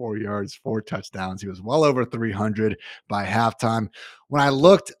 424 yards, 4 touchdowns. He was well over 300 by halftime. When I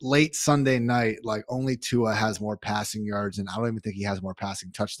looked late Sunday night, like only Tua has more passing yards, and I don't even think he has more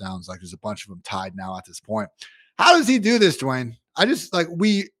passing touchdowns. Like there's a bunch of them tied now at this point. How does he do this, Dwayne? I just like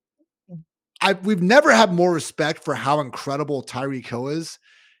we've never had more respect for how incredible Tyreek Hill is.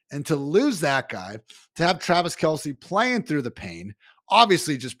 And to lose that guy, to have Travis Kelce playing through the pain,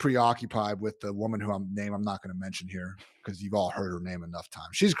 obviously just preoccupied with the woman who I'm not going to mention here because you've all heard her name enough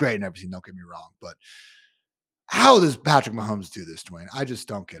times. She's great and everything, don't get me wrong. But how does Patrick Mahomes do this, Dwayne? I just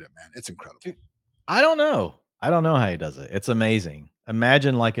don't get it, man. It's incredible. I don't know. I don't know how he does it. It's amazing.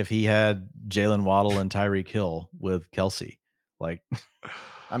 Imagine like if he had Jalen Waddle and Tyreek Hill with Kelsey. Like,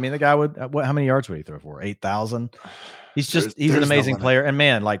 I mean, the guy would, how many yards would he throw for? 8,000? He's an There's no amazing limit. player, and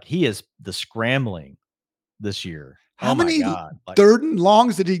man, like, he is the scrambling this year. How Oh my many god, like, 3rd and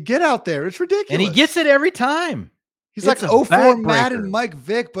longs did he get out there? It's and he gets ridiculous. it every time. He's like It's a '04 Madden backbreaker. Mike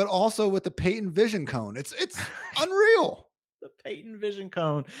Vick, but also with the Peyton Vision cone. It's unreal. The Peyton Vision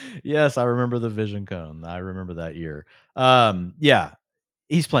Cone. Yes, I remember the Vision Cone. I remember that year. Yeah,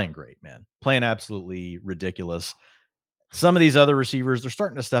 he's playing great, man. Playing absolutely ridiculous. Some of these other receivers, they're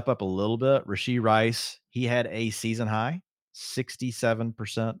starting to step up a little bit. Rasheed Rice, he had a season high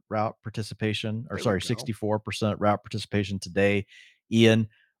 67% route participation, or There we sorry, go. 64% route participation today. Ian,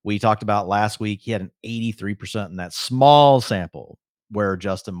 we talked about last week, he had an 83% in that small sample where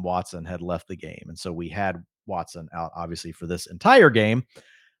Justin Watson had left the game. And so we had Watson out, obviously, for this entire game.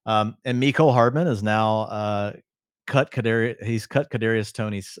 And Miko Hardman is now he's cut Kadarius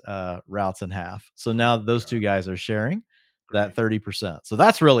Tony's routes in half. So Oh now my those two god. guys are sharing that Great. 30%. So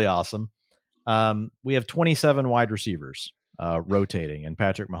that's really awesome. We have 27 wide receivers rotating, and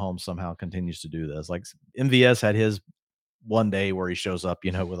Patrick Mahomes somehow continues to do this. Like MVS had his one day where he shows up,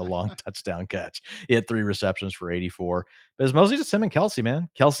 with a long touchdown catch. He had 3 receptions for 84. But it's mostly just him and Kelsey, man.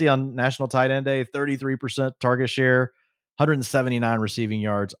 Kelsey on National Tight End Day, 33% target share, 179 receiving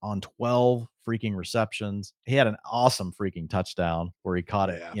yards on 12 freaking receptions. He had an awesome freaking touchdown where he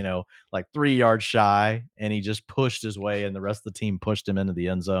caught it, Yeah. like 3 yards shy, and he just pushed his way, and the rest of the team pushed him into the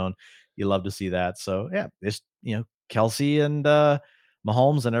end zone. You love to see that. So yeah, it's Kelsey and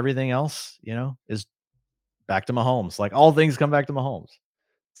Mahomes and everything else, is back to Mahomes. Like, all things come back to Mahomes.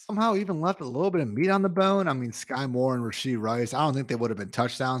 Somehow even left a little bit of meat on the bone. I mean, Sky Moore and Rasheed Rice, I don't think they would have been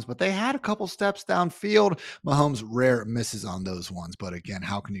touchdowns, but they had a couple steps downfield. Mahomes rare misses on those ones. But again,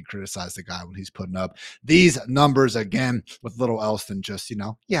 how can you criticize the guy when he's putting up these numbers again with little else than just,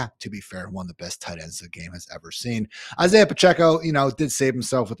 yeah, to be fair, one of the best tight ends the game has ever seen. Isaiah Pacheco, did save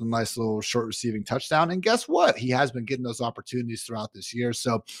himself with a nice little short receiving touchdown. And guess what? He has been getting those opportunities throughout this year.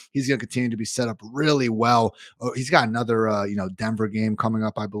 So he's going to continue to be set up really well. Oh, he's got another, Denver game coming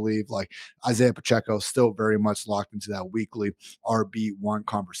up, I believe. Like Isaiah Pacheco, still very much locked into that weekly RB1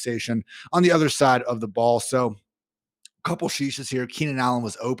 conversation on the other side of the ball. So, couple sheeshes here. Keenan Allen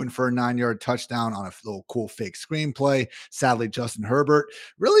was open for a 9-yard touchdown on a little cool fake screenplay. Sadly, Justin Herbert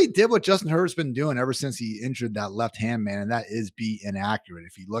really did what Justin Herbert's been doing ever since he injured that left hand man, and that is be inaccurate.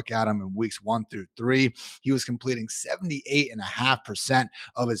 If you look at him in weeks 1 through 3, he was completing 78.5%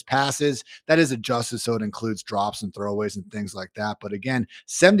 of his passes. That is adjusted, so it includes drops and throwaways and things like that. But again,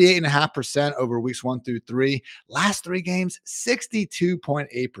 78.5% over weeks 1 through 3. Last 3 games,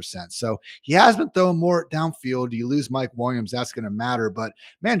 62.8%. So he has been throwing more downfield. You lose Mike Williams, that's going to matter. But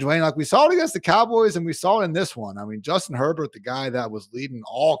man, Dwayne, like we saw it against the Cowboys and we saw it in this one. I mean, Justin Herbert, the guy that was leading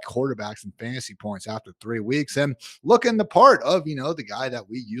all quarterbacks in fantasy points after 3 weeks, and looking the part of, the guy that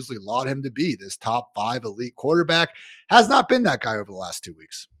we usually laud him to be, this top 5 elite quarterback, has not been that guy over the last 2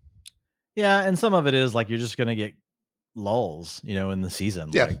 weeks. Yeah, and some of it is like you're just gonna get lulls, in the season.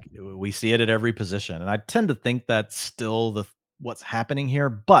 Yeah. Like we see it at every position. And I tend to think that's still what's happening here.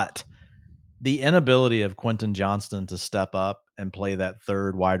 But the inability of Quentin Johnston to step up and play that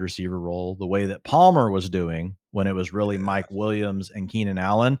third wide receiver role the way that Palmer was doing when it was really Yeah. Mike Williams and Keenan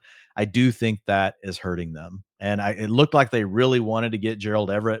Allen, I do think that is hurting them. And it looked like they really wanted to get Gerald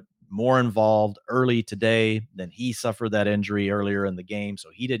Everett more involved early today. Then he suffered that injury earlier in the game, so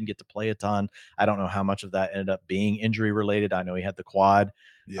he didn't get to play a ton. I don't know how much of that ended up being injury related. I know he had the quad,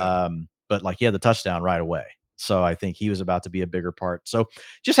 Yeah. but like he had the touchdown right away. So I think he was about to be a bigger part. So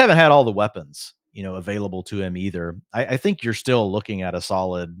just haven't had all the weapons, available to him either. I think you're still looking at a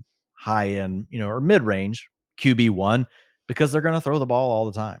solid high end, or mid range QB1 because they're going to throw the ball all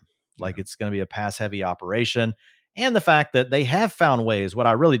the time. Yeah. Like it's going to be a pass heavy operation. And the fact that they have found ways, what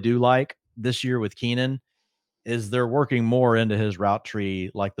I really do like this year with Keenan is they're working more into his route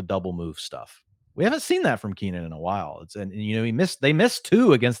tree, like the double move stuff. We haven't seen that from Keenan in a while. They missed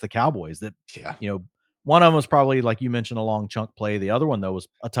 2 against the Cowboys that, Yeah. one of them was probably, like you mentioned, a long chunk play. The other one, though, was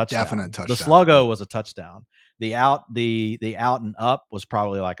a Definite touchdown. The touchdown. sluggo was a touchdown. The out and up was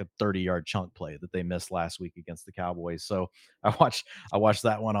probably like a 30-yard chunk play that they missed last week against the Cowboys. So I watched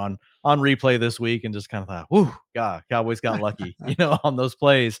that one on replay this week and just kind of thought, whoo, God, Cowboys got lucky, on those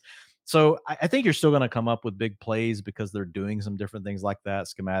plays. So I think you're still going to come up with big plays because they're doing some different things like that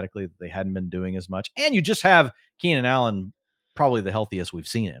schematically that they hadn't been doing as much. And you just have Keenan Allen, probably the healthiest we've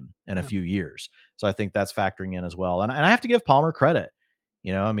seen him in a Yeah. few years. So I think that's factoring in as well. And I have to give Palmer credit.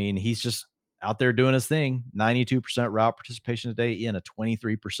 I mean, he's just out there doing his thing. 92% route participation today in a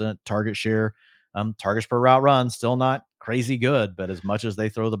 23% target share. Targets per route run, still not crazy good, but as much as they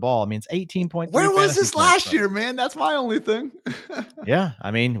throw the ball, I mean, it's 18.3 Where was fantasy this points, last bro. year, man? That's my only thing. Yeah, I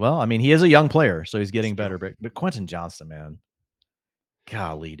mean, well, I mean, he is a young player, so he's It's getting true. better, but Quentin Johnston, man,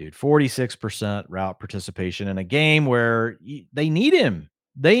 golly, dude, 46% route participation in a game where they need him.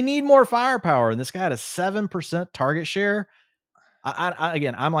 They need more firepower, and this guy had a 7% target share.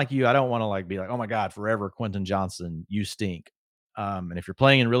 Again, I'm like you. I don't want to like be like, oh my god, forever Quentin Johnston, you stink. And if you're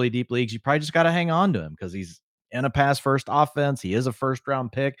playing in really deep leagues, you probably just got to hang on to him because he's in a pass first offense. He is a first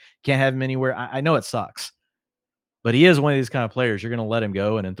round pick. Can't have him anywhere. I know it sucks, but he is one of these kind of players. You're going to let him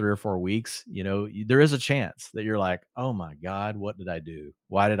go, and in 3 or 4 weeks, there is a chance that you're like, oh my god, what did I do?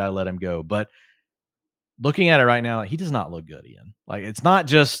 Why did I let him go? But looking at it right now, he does not look good, Ian. Like, it's not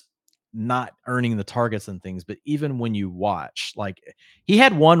just not earning the targets and things, but even when you watch, like, he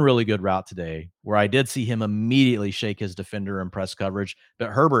had one really good route today where I did see him immediately shake his defender in press coverage, but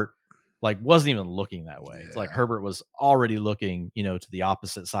Herbert, like, wasn't even looking that way. It's like Yeah. Herbert was already looking, to the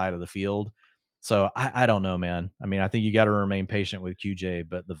opposite side of the field. So I don't know, man. I mean, I think you got to remain patient with QJ,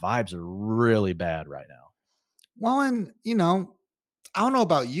 but the vibes are really bad right now. Well, and I don't know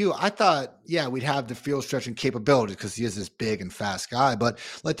about you. I thought, yeah, we'd have the field stretching capability because he is this big and fast guy. But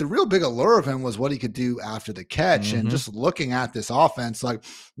like the real big allure of him was what he could do after the catch. And Mhm. just looking at this offense, like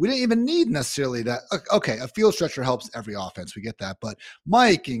we didn't even need necessarily that. Okay, a field stretcher helps every offense. We get that. But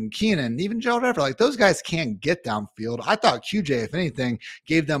Mike and Keenan, even Gerald Everett, like those guys can't get downfield. I thought QJ, if anything,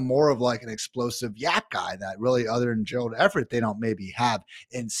 gave them more of like an explosive yak guy that really, other than Gerald Everett, they don't maybe have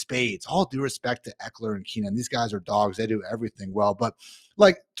in spades. All due respect to Eckler and Keenan. These guys are dogs. They do everything well. But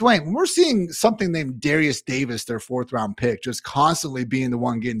like Dwayne, when we're seeing something named Darius Davis, their fourth round pick, just constantly being the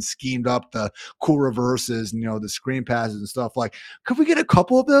one getting schemed up, the cool reverses, and the screen passes and stuff. Like, could we get a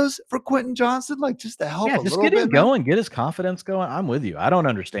couple of those for Quentin Johnson, like just to help Yeah, a just little get him bit, man? going, get his confidence going. I'm with you. I don't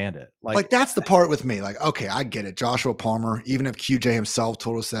understand it. Like that's the part with me. Like, okay, I get it. Joshua Palmer, even if QJ himself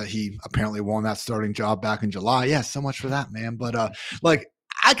told us that he apparently won that starting job back in July. Yeah, so much for that, man. But like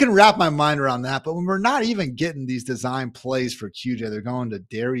I can wrap my mind around that. But when we're not even getting these design plays for QJ, they're going to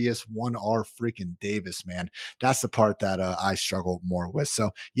Darius 1R freaking Davis, man. That's the part that I struggle more with.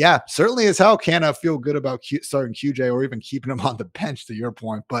 So yeah, certainly as hell can feel good about starting QJ or even keeping him on the bench to your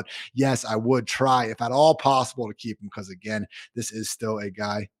point. But yes, I would try if at all possible to keep him because again, this is still a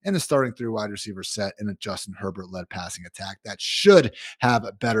guy in the starting three wide receiver set in a Justin Herbert led passing attack that should have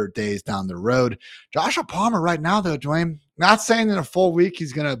better days down the road. Joshua Palmer right now, though, Dwayne, not saying in a full week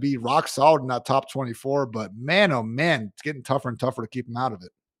he's going to be rock solid in that top 24, but man, oh man, it's getting tougher and tougher to keep him out of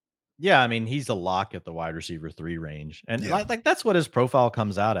it. Yeah, I mean, he's a lock at the wide receiver 3 range, and Yeah. like that's what his profile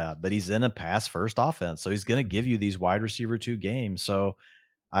comes out at, but he's in a pass first offense, so he's gonna give you these wide receiver 2 games, so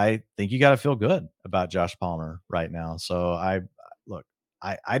I think you gotta feel good about Josh Palmer right now, so look,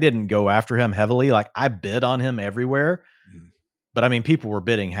 I didn't go after him heavily, like, I bid on him everywhere, Mhm. but I mean, people were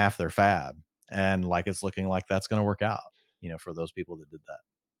bidding half their fab, and, like, it's looking like that's gonna work out, for those people that did that.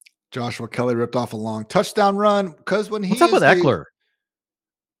 Joshua Kelly ripped off a long touchdown run because when What's he up with is the, Eckler?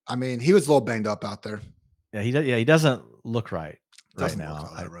 I mean, he was a little banged up out there. Yeah, he doesn't look right Doesn't look now.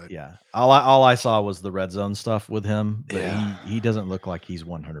 all that right. All I saw was the red zone stuff with him, but Yeah. he doesn't look like he's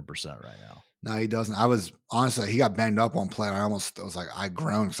 100% right now. No, he doesn't. I was honestly, he got banged up one play. I was like, I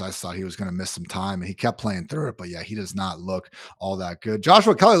groaned because I thought he was going to miss some time, and he kept playing through it. But yeah, he does not look all that good.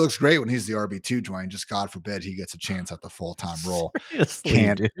 Joshua Kelly looks great when he's the RB2 joint. Just God forbid he gets a chance at the full time role. Seriously,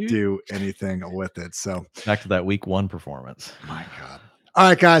 Can't dude. do anything with it. So Back to that week 1 performance. my God. All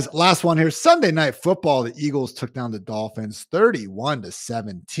right, guys. Last one here. Sunday night football. The Eagles took down the Dolphins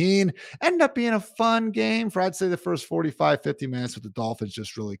 31-17. Ended up being a fun game for I'd say the first 45, 50 minutes, but the Dolphins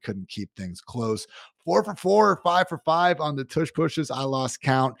just really couldn't keep things close. 4 for 4, 5 for 5 on the tush pushes. I lost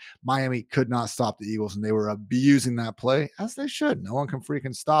count. Miami could not stop the Eagles, and they were abusing that play as they should. No one can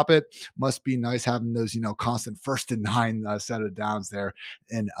freaking stop it. Must be nice having those, constant 1st and 9 set of downs there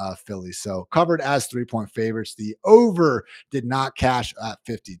in Philly. So covered as 3-point favorites. The over did not cash at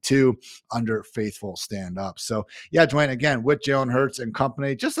 52 under faithful stand up. So yeah, Dwayne, again, with Jalen Hurts and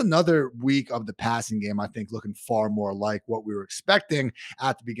company, just another week of the passing game, I think looking far more like what we were expecting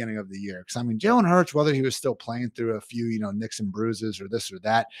at the beginning of the year. Because I mean, Jalen Hurts, whether he was still playing through a few, nicks and bruises or this or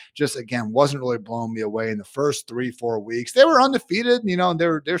that, just again wasn't really blowing me away in the first 3-4 weeks. They were undefeated, and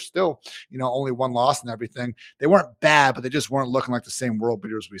they're still, only one loss and everything. They weren't bad, but they just weren't looking like the same world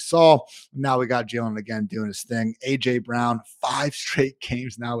beaters we saw. Now we got Jalen again doing his thing. AJ Brown, 5 straight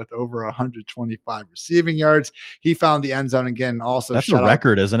games now with over 125 receiving yards. He found the end zone again. Also, That's a shout out.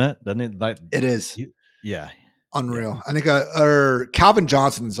 record, isn't it? Doesn't it? Like, It is. yeah. Yeah. Unreal. I think, or Calvin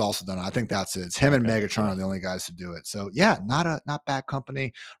Johnson has also done it. I think that's it. It's him and Okay. Megatron Yeah. are the only guys to do it. So yeah, not bad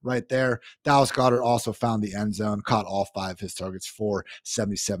company right there. Dallas Goddard also found the end zone, caught all 5 of his targets for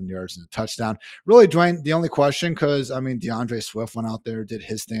 77 yards and a touchdown. Really, Dwayne, the only question, because I mean, DeAndre Swift went out there, did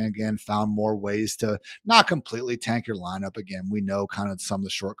his thing again, found more ways to not completely tank your lineup. Again, we know kind of some of the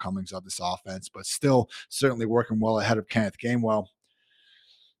shortcomings of this offense, but still certainly working well ahead of Kenneth Gainwell.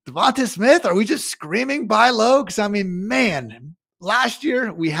 Devonta Smith, are we just screaming buy low? Because I mean, man, last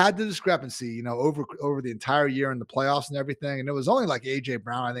year we had the discrepancy, over the entire year in the playoffs and everything, and it was only like AJ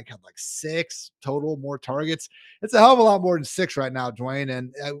Brown, I think, had like 6 total more targets. It's a hell of a lot more than 6 right now, Dwayne,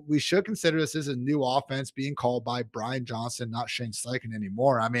 and we should consider this as a new offense being called by Brian Johnson, not Shane Steichen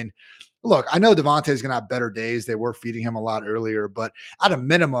anymore. I mean, look, I know Devontae is going to have better days. They were feeding him a lot earlier, but at a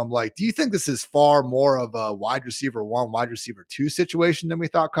minimum, like, do you think this is far more of a wide receiver 1, wide receiver 2 situation than we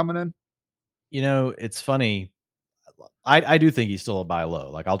thought coming in? It's funny. I do think he's still a buy low.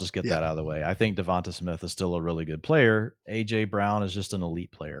 Like, I'll just get Yeah. that out of the way. I think Devonta Smith is still a really good player. AJ Brown is just an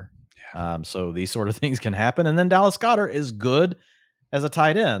elite player. So these sort of things can happen. And then Dallas Goddard is good as a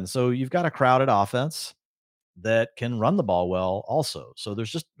tight end. So you've got a crowded offense that can run the ball well also. So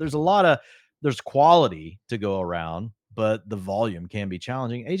there's a lot of there's quality to go around, but the volume can be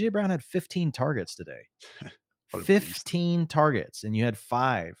challenging. AJ Brown had 15 targets today. What a beast. 15 targets, and you had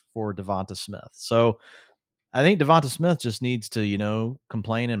 5 for Devonta Smith. So I think Devonta Smith just needs to,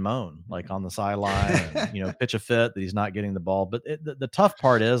 complain and moan like on the sideline and, pitch a fit that he's not getting the ball. But the tough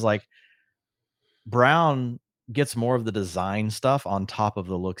part is like Brown gets more of the design stuff on top of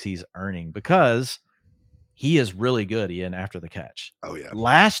the looks he's earning because he is really good, Ian, after the catch. Oh, yeah.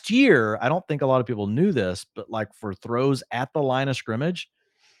 Last year, I don't think a lot of people knew this, but like for throws at the line of scrimmage,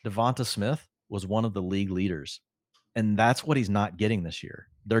 Devonta Smith was one of the league leaders. And that's what he's not getting this year.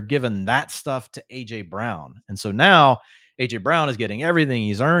 They're giving that stuff to AJ Brown. And so now AJ Brown is getting everything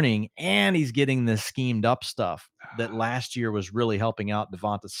he's earning and he's getting this schemed up stuff that last year was really helping out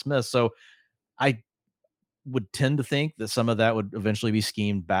Devonta Smith. So I would tend to think that some of that would eventually be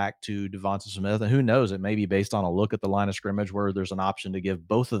schemed back to Devonta Smith. And who knows, it may be based on a look at the line of scrimmage where there's an option to give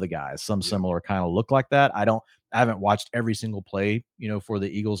both of the guys some Yep. similar kind of look like that. I haven't watched every single play, for the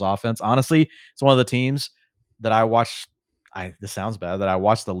Eagles offense. Honestly, it's one of the teams that I watch. This sounds bad that I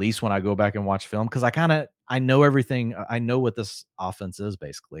watch the least when I go back and watch film because I know everything. I know what this offense is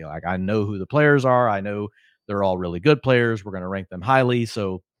basically. Like I know who the players are. I know they're all really good players. We're going to rank them highly.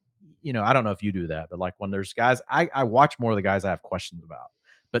 So I don't know if you do that, but like when there's guys, I watch more of the guys I have questions about.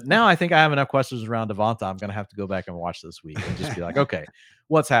 But now I think I have enough questions around Devonta. I'm going to have to go back and watch this week and just be like, okay,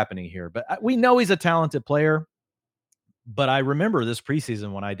 what's happening here? But we know he's a talented player. But I remember this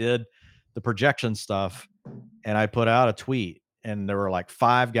preseason when I did the projection stuff and I put out a tweet and there were like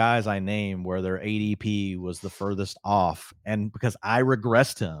 5 guys I named where their ADP was the furthest off. And because I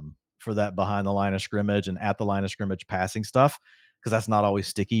regressed him for that behind the line of scrimmage and at the line of scrimmage passing stuff, because that's not always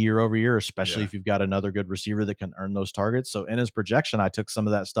sticky year over year, especially Yeah. if you've got another good receiver that can earn those targets. So in his projection, I took some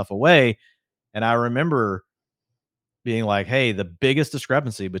of that stuff away. And I remember being like, hey, the biggest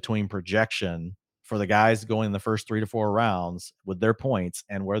discrepancy between projection for the guys going in the first 3 to 4 rounds with their points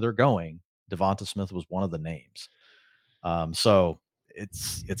and where they're going, Devonta Smith was one of the names. So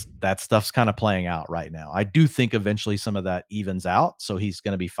it's that stuff's kind of playing out right now. I do think eventually some of that evens out, so he's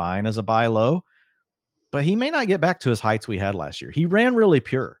going to be fine as a buy low, but he may not get back to his heights we had last year. He ran really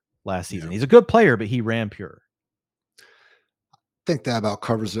pure last season. Yeah. He's a good player, but he ran pure. Think that about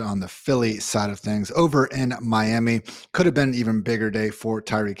covers it on the Philly side of things. Over in Miami, could have been an even bigger day for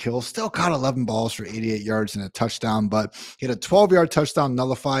Tyreek Hill. Still caught 11 balls for 88 yards and a touchdown, but he had a 12-yard touchdown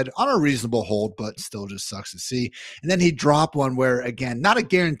nullified on a reasonable hold, but still just sucks to see. And then he dropped one where, again, not a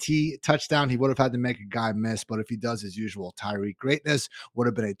guarantee touchdown. He would have had to make a guy miss, but if he does his usual Tyreek greatness, would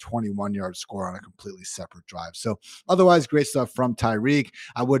have been a 21-yard score on a completely separate drive. So otherwise, great stuff from Tyreek.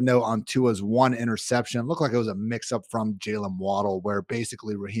 I would note on Tua's one interception, looked like it was a mix-up from Jalen Waddle, where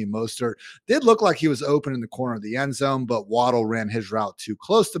basically Raheem Mostert did look like he was open in the corner of the end zone, but Waddle ran his route too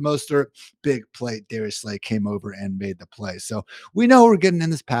close to Mostert. Big play. Darius Slay came over and made the play. So we know we're getting in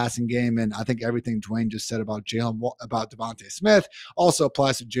this passing game, and I think everything Dwayne just said about Devontae Smith also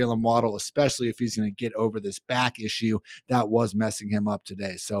applies to Jalen Waddle, especially if he's going to get over this back issue that was messing him up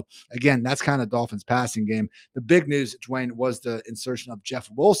today. So again, that's kind of Dolphins passing game. The big news, Dwayne, was the insertion of Jeff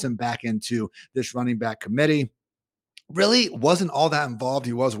Wilson back into this running back committee. really wasn't all that involved.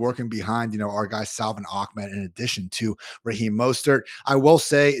 He was working behind, our guy Salvin Ahmed in addition to Raheem Mostert. I will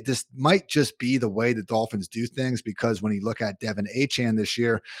say this might just be the way the Dolphins do things because when you look at Devin Achane this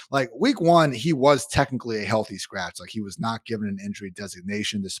year, like week one, he was technically a healthy scratch. Like he was not given an injury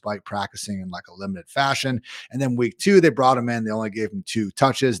designation despite practicing in like a limited fashion. And then week two, they brought him in. They only gave him 2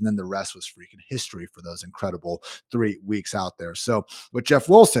 touches, and then the rest was freaking history for those incredible 3 weeks out there. So with Jeff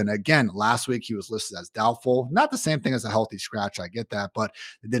Wilson, again, last week he was listed as doubtful. Not the same thing as a healthy scratch. I get that, but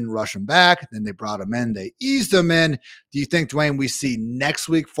they didn't rush him back. Then they brought him in. They eased him in. Do you think, Dwayne, we see next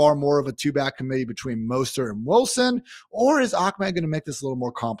week far more of a two-back committee between Mostert and Wilson, or is Ahmed going to make this a little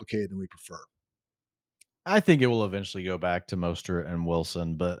more complicated than we prefer? I think it will eventually go back to Mostert and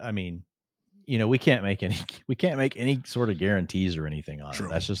Wilson, but I mean, we can't make any we can't make any sort of guarantees or anything on it. True.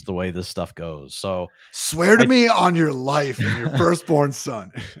 That's just the way this stuff goes. So Swear to I me on your life and your firstborn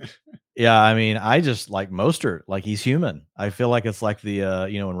son. yeah, I mean, I just like Mostert, like he's human. I feel like it's like the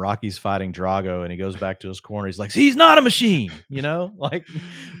when Rocky's fighting Drago and he goes back to his corner, he's like, he's not a machine, like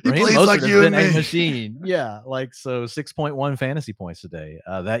He Raheem bleeds like Mostert has you been and a me. machine. Yeah, like so 6.1 fantasy points today.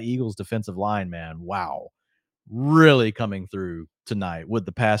 That Eagles defensive line, man, wow. Really coming through tonight with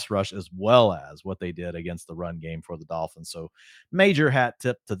the pass rush as well as what they did against the run game for the Dolphins. So major hat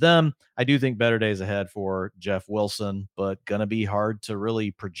tip to them. I do think better days ahead for Jeff Wilson, but gonna be hard to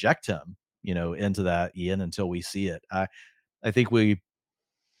really project him, into that, Ian, until we see it. I think we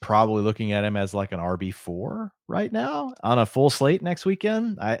probably looking at him as like an RB4 right now on a full slate next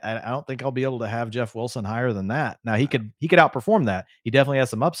weekend. I don't think I'll be able to have Jeff Wilson higher than that. Now he could outperform that. He definitely has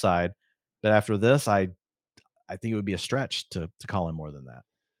some upside, but after this, I think it would be a stretch to call him more than that.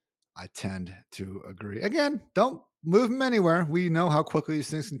 I tend to agree. Again, don't move him anywhere. We know how quickly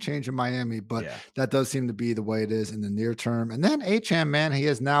these things can change in Miami, but Yeah. that does seem to be the way it is in the near term. And then HM, man, he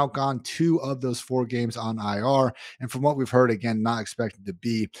has now gone 2 of those 4 games on IR. And from what we've heard, again, not expected to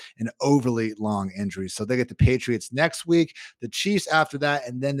be an overly long injury. So they get the Patriots next week, the Chiefs after that,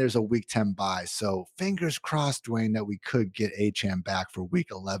 and then there's a week 10 bye. So fingers crossed, Dwayne, that we could get HM back for week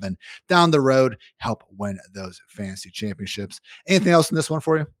 11 down the road, help win those fantasy championships. Anything else in this one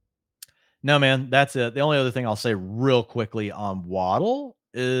for you? No, man, that's it. The only other thing I'll say real quickly on Waddle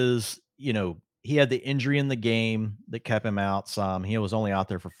is, he had the injury in the game that kept him out some. He was only out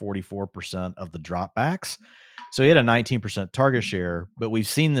there for 44% of the dropbacks. So he had a 19% target share, but we've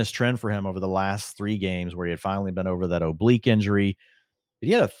seen this trend for him over the last 3 games where he had finally been over that oblique injury. But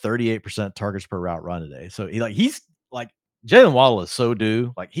he had a 38% targets per route run today. So he's like Jalen Waddle is so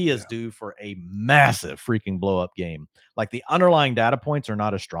due. Like he is Yeah. due for a massive freaking blow up game. Like the underlying data points are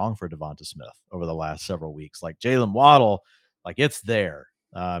not as strong for Devonta Smith over the last several weeks. Like Jalen Waddle, like it's there.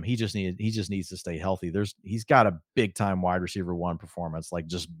 He just needs to stay healthy. He's got a big time wide receiver one performance, like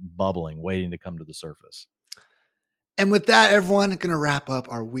just bubbling, waiting to come to the surface. And with that, everyone, going to wrap up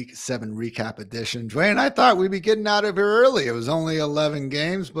our week 7 recap edition. Dwayne, I thought we'd be getting out of here early. It was only 11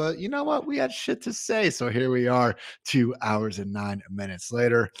 games, but you know what? We had shit to say. So here we are, 2 hours and 9 minutes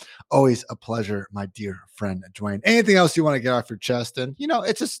later. Always a pleasure, my dear friend Dwayne. Anything else you want to get off your chest? And,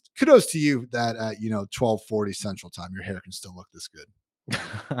 it's just kudos to you that at, 12:40 Central Time, your hair can still look this good.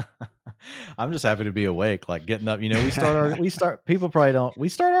 I'm just happy to be awake, like getting up. We start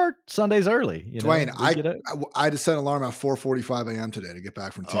our Sundays early. Dwayne, We get up. I just set an alarm at 4:45 a.m. today to get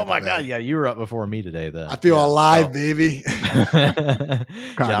back from Oh Tampa my Bay. God. Yeah. You were up before me today I then. feel Yeah, alive, so. baby. Yeah.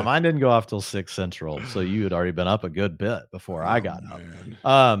 Kinda. Mine didn't go off till 6 Central. So you had already been up a good bit before I got Man.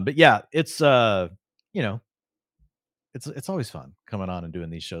 up. But yeah, it's, it's always fun coming on and doing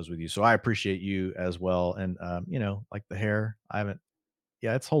these shows with you. So I appreciate you as well. And, like the hair,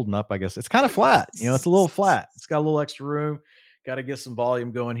 yeah, it's holding up, I guess. It's kind of flat, it's a little flat. It's got a little extra room. Got to get some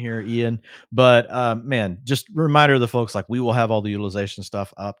volume going here, Ian. But man, just reminder to the folks, like we will have all the utilization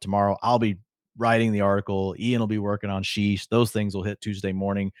stuff up tomorrow. I'll be writing the article. Ian will be working on Sheesh. Those things will hit Tuesday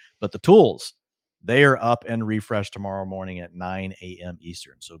morning. But the tools, they are up and refreshed tomorrow morning at 9 a.m.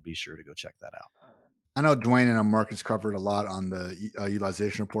 Eastern. So be sure to go check that out. I know Dwayne and Marcus covered a lot on the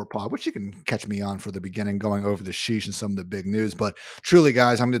utilization report pod, which you can catch me on for the beginning, going over the sheesh and some of the big news. But truly,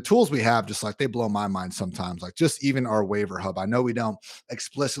 guys, I mean, the tools we have, just like they blow my mind sometimes. Like just even our waiver hub. I know we don't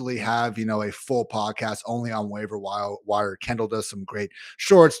explicitly have, a full podcast only on waiver wire. Kendall does some great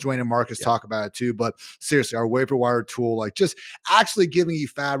shorts. Dwayne and Marcus talk about it too. But seriously, our waiver wire tool, like just actually giving you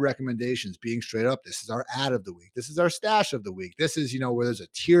fab recommendations, being straight up. This is our ad of the week. This is our stash of the week. This is, where there's a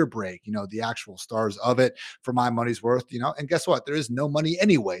tier break, the actual stars of of it for my money's worth, and guess what? There is no money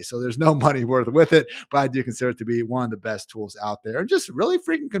anyway. So there's no money worth with it, but I do consider it to be one of the best tools out there and just really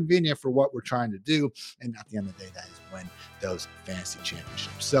freaking convenient for what we're trying to do. And at the end of the day, that is win those fantasy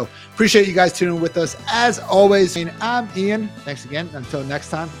championships. So appreciate you guys tuning with us. As always, I'm Ian. Thanks again. Until next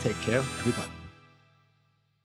time, take care, everybody.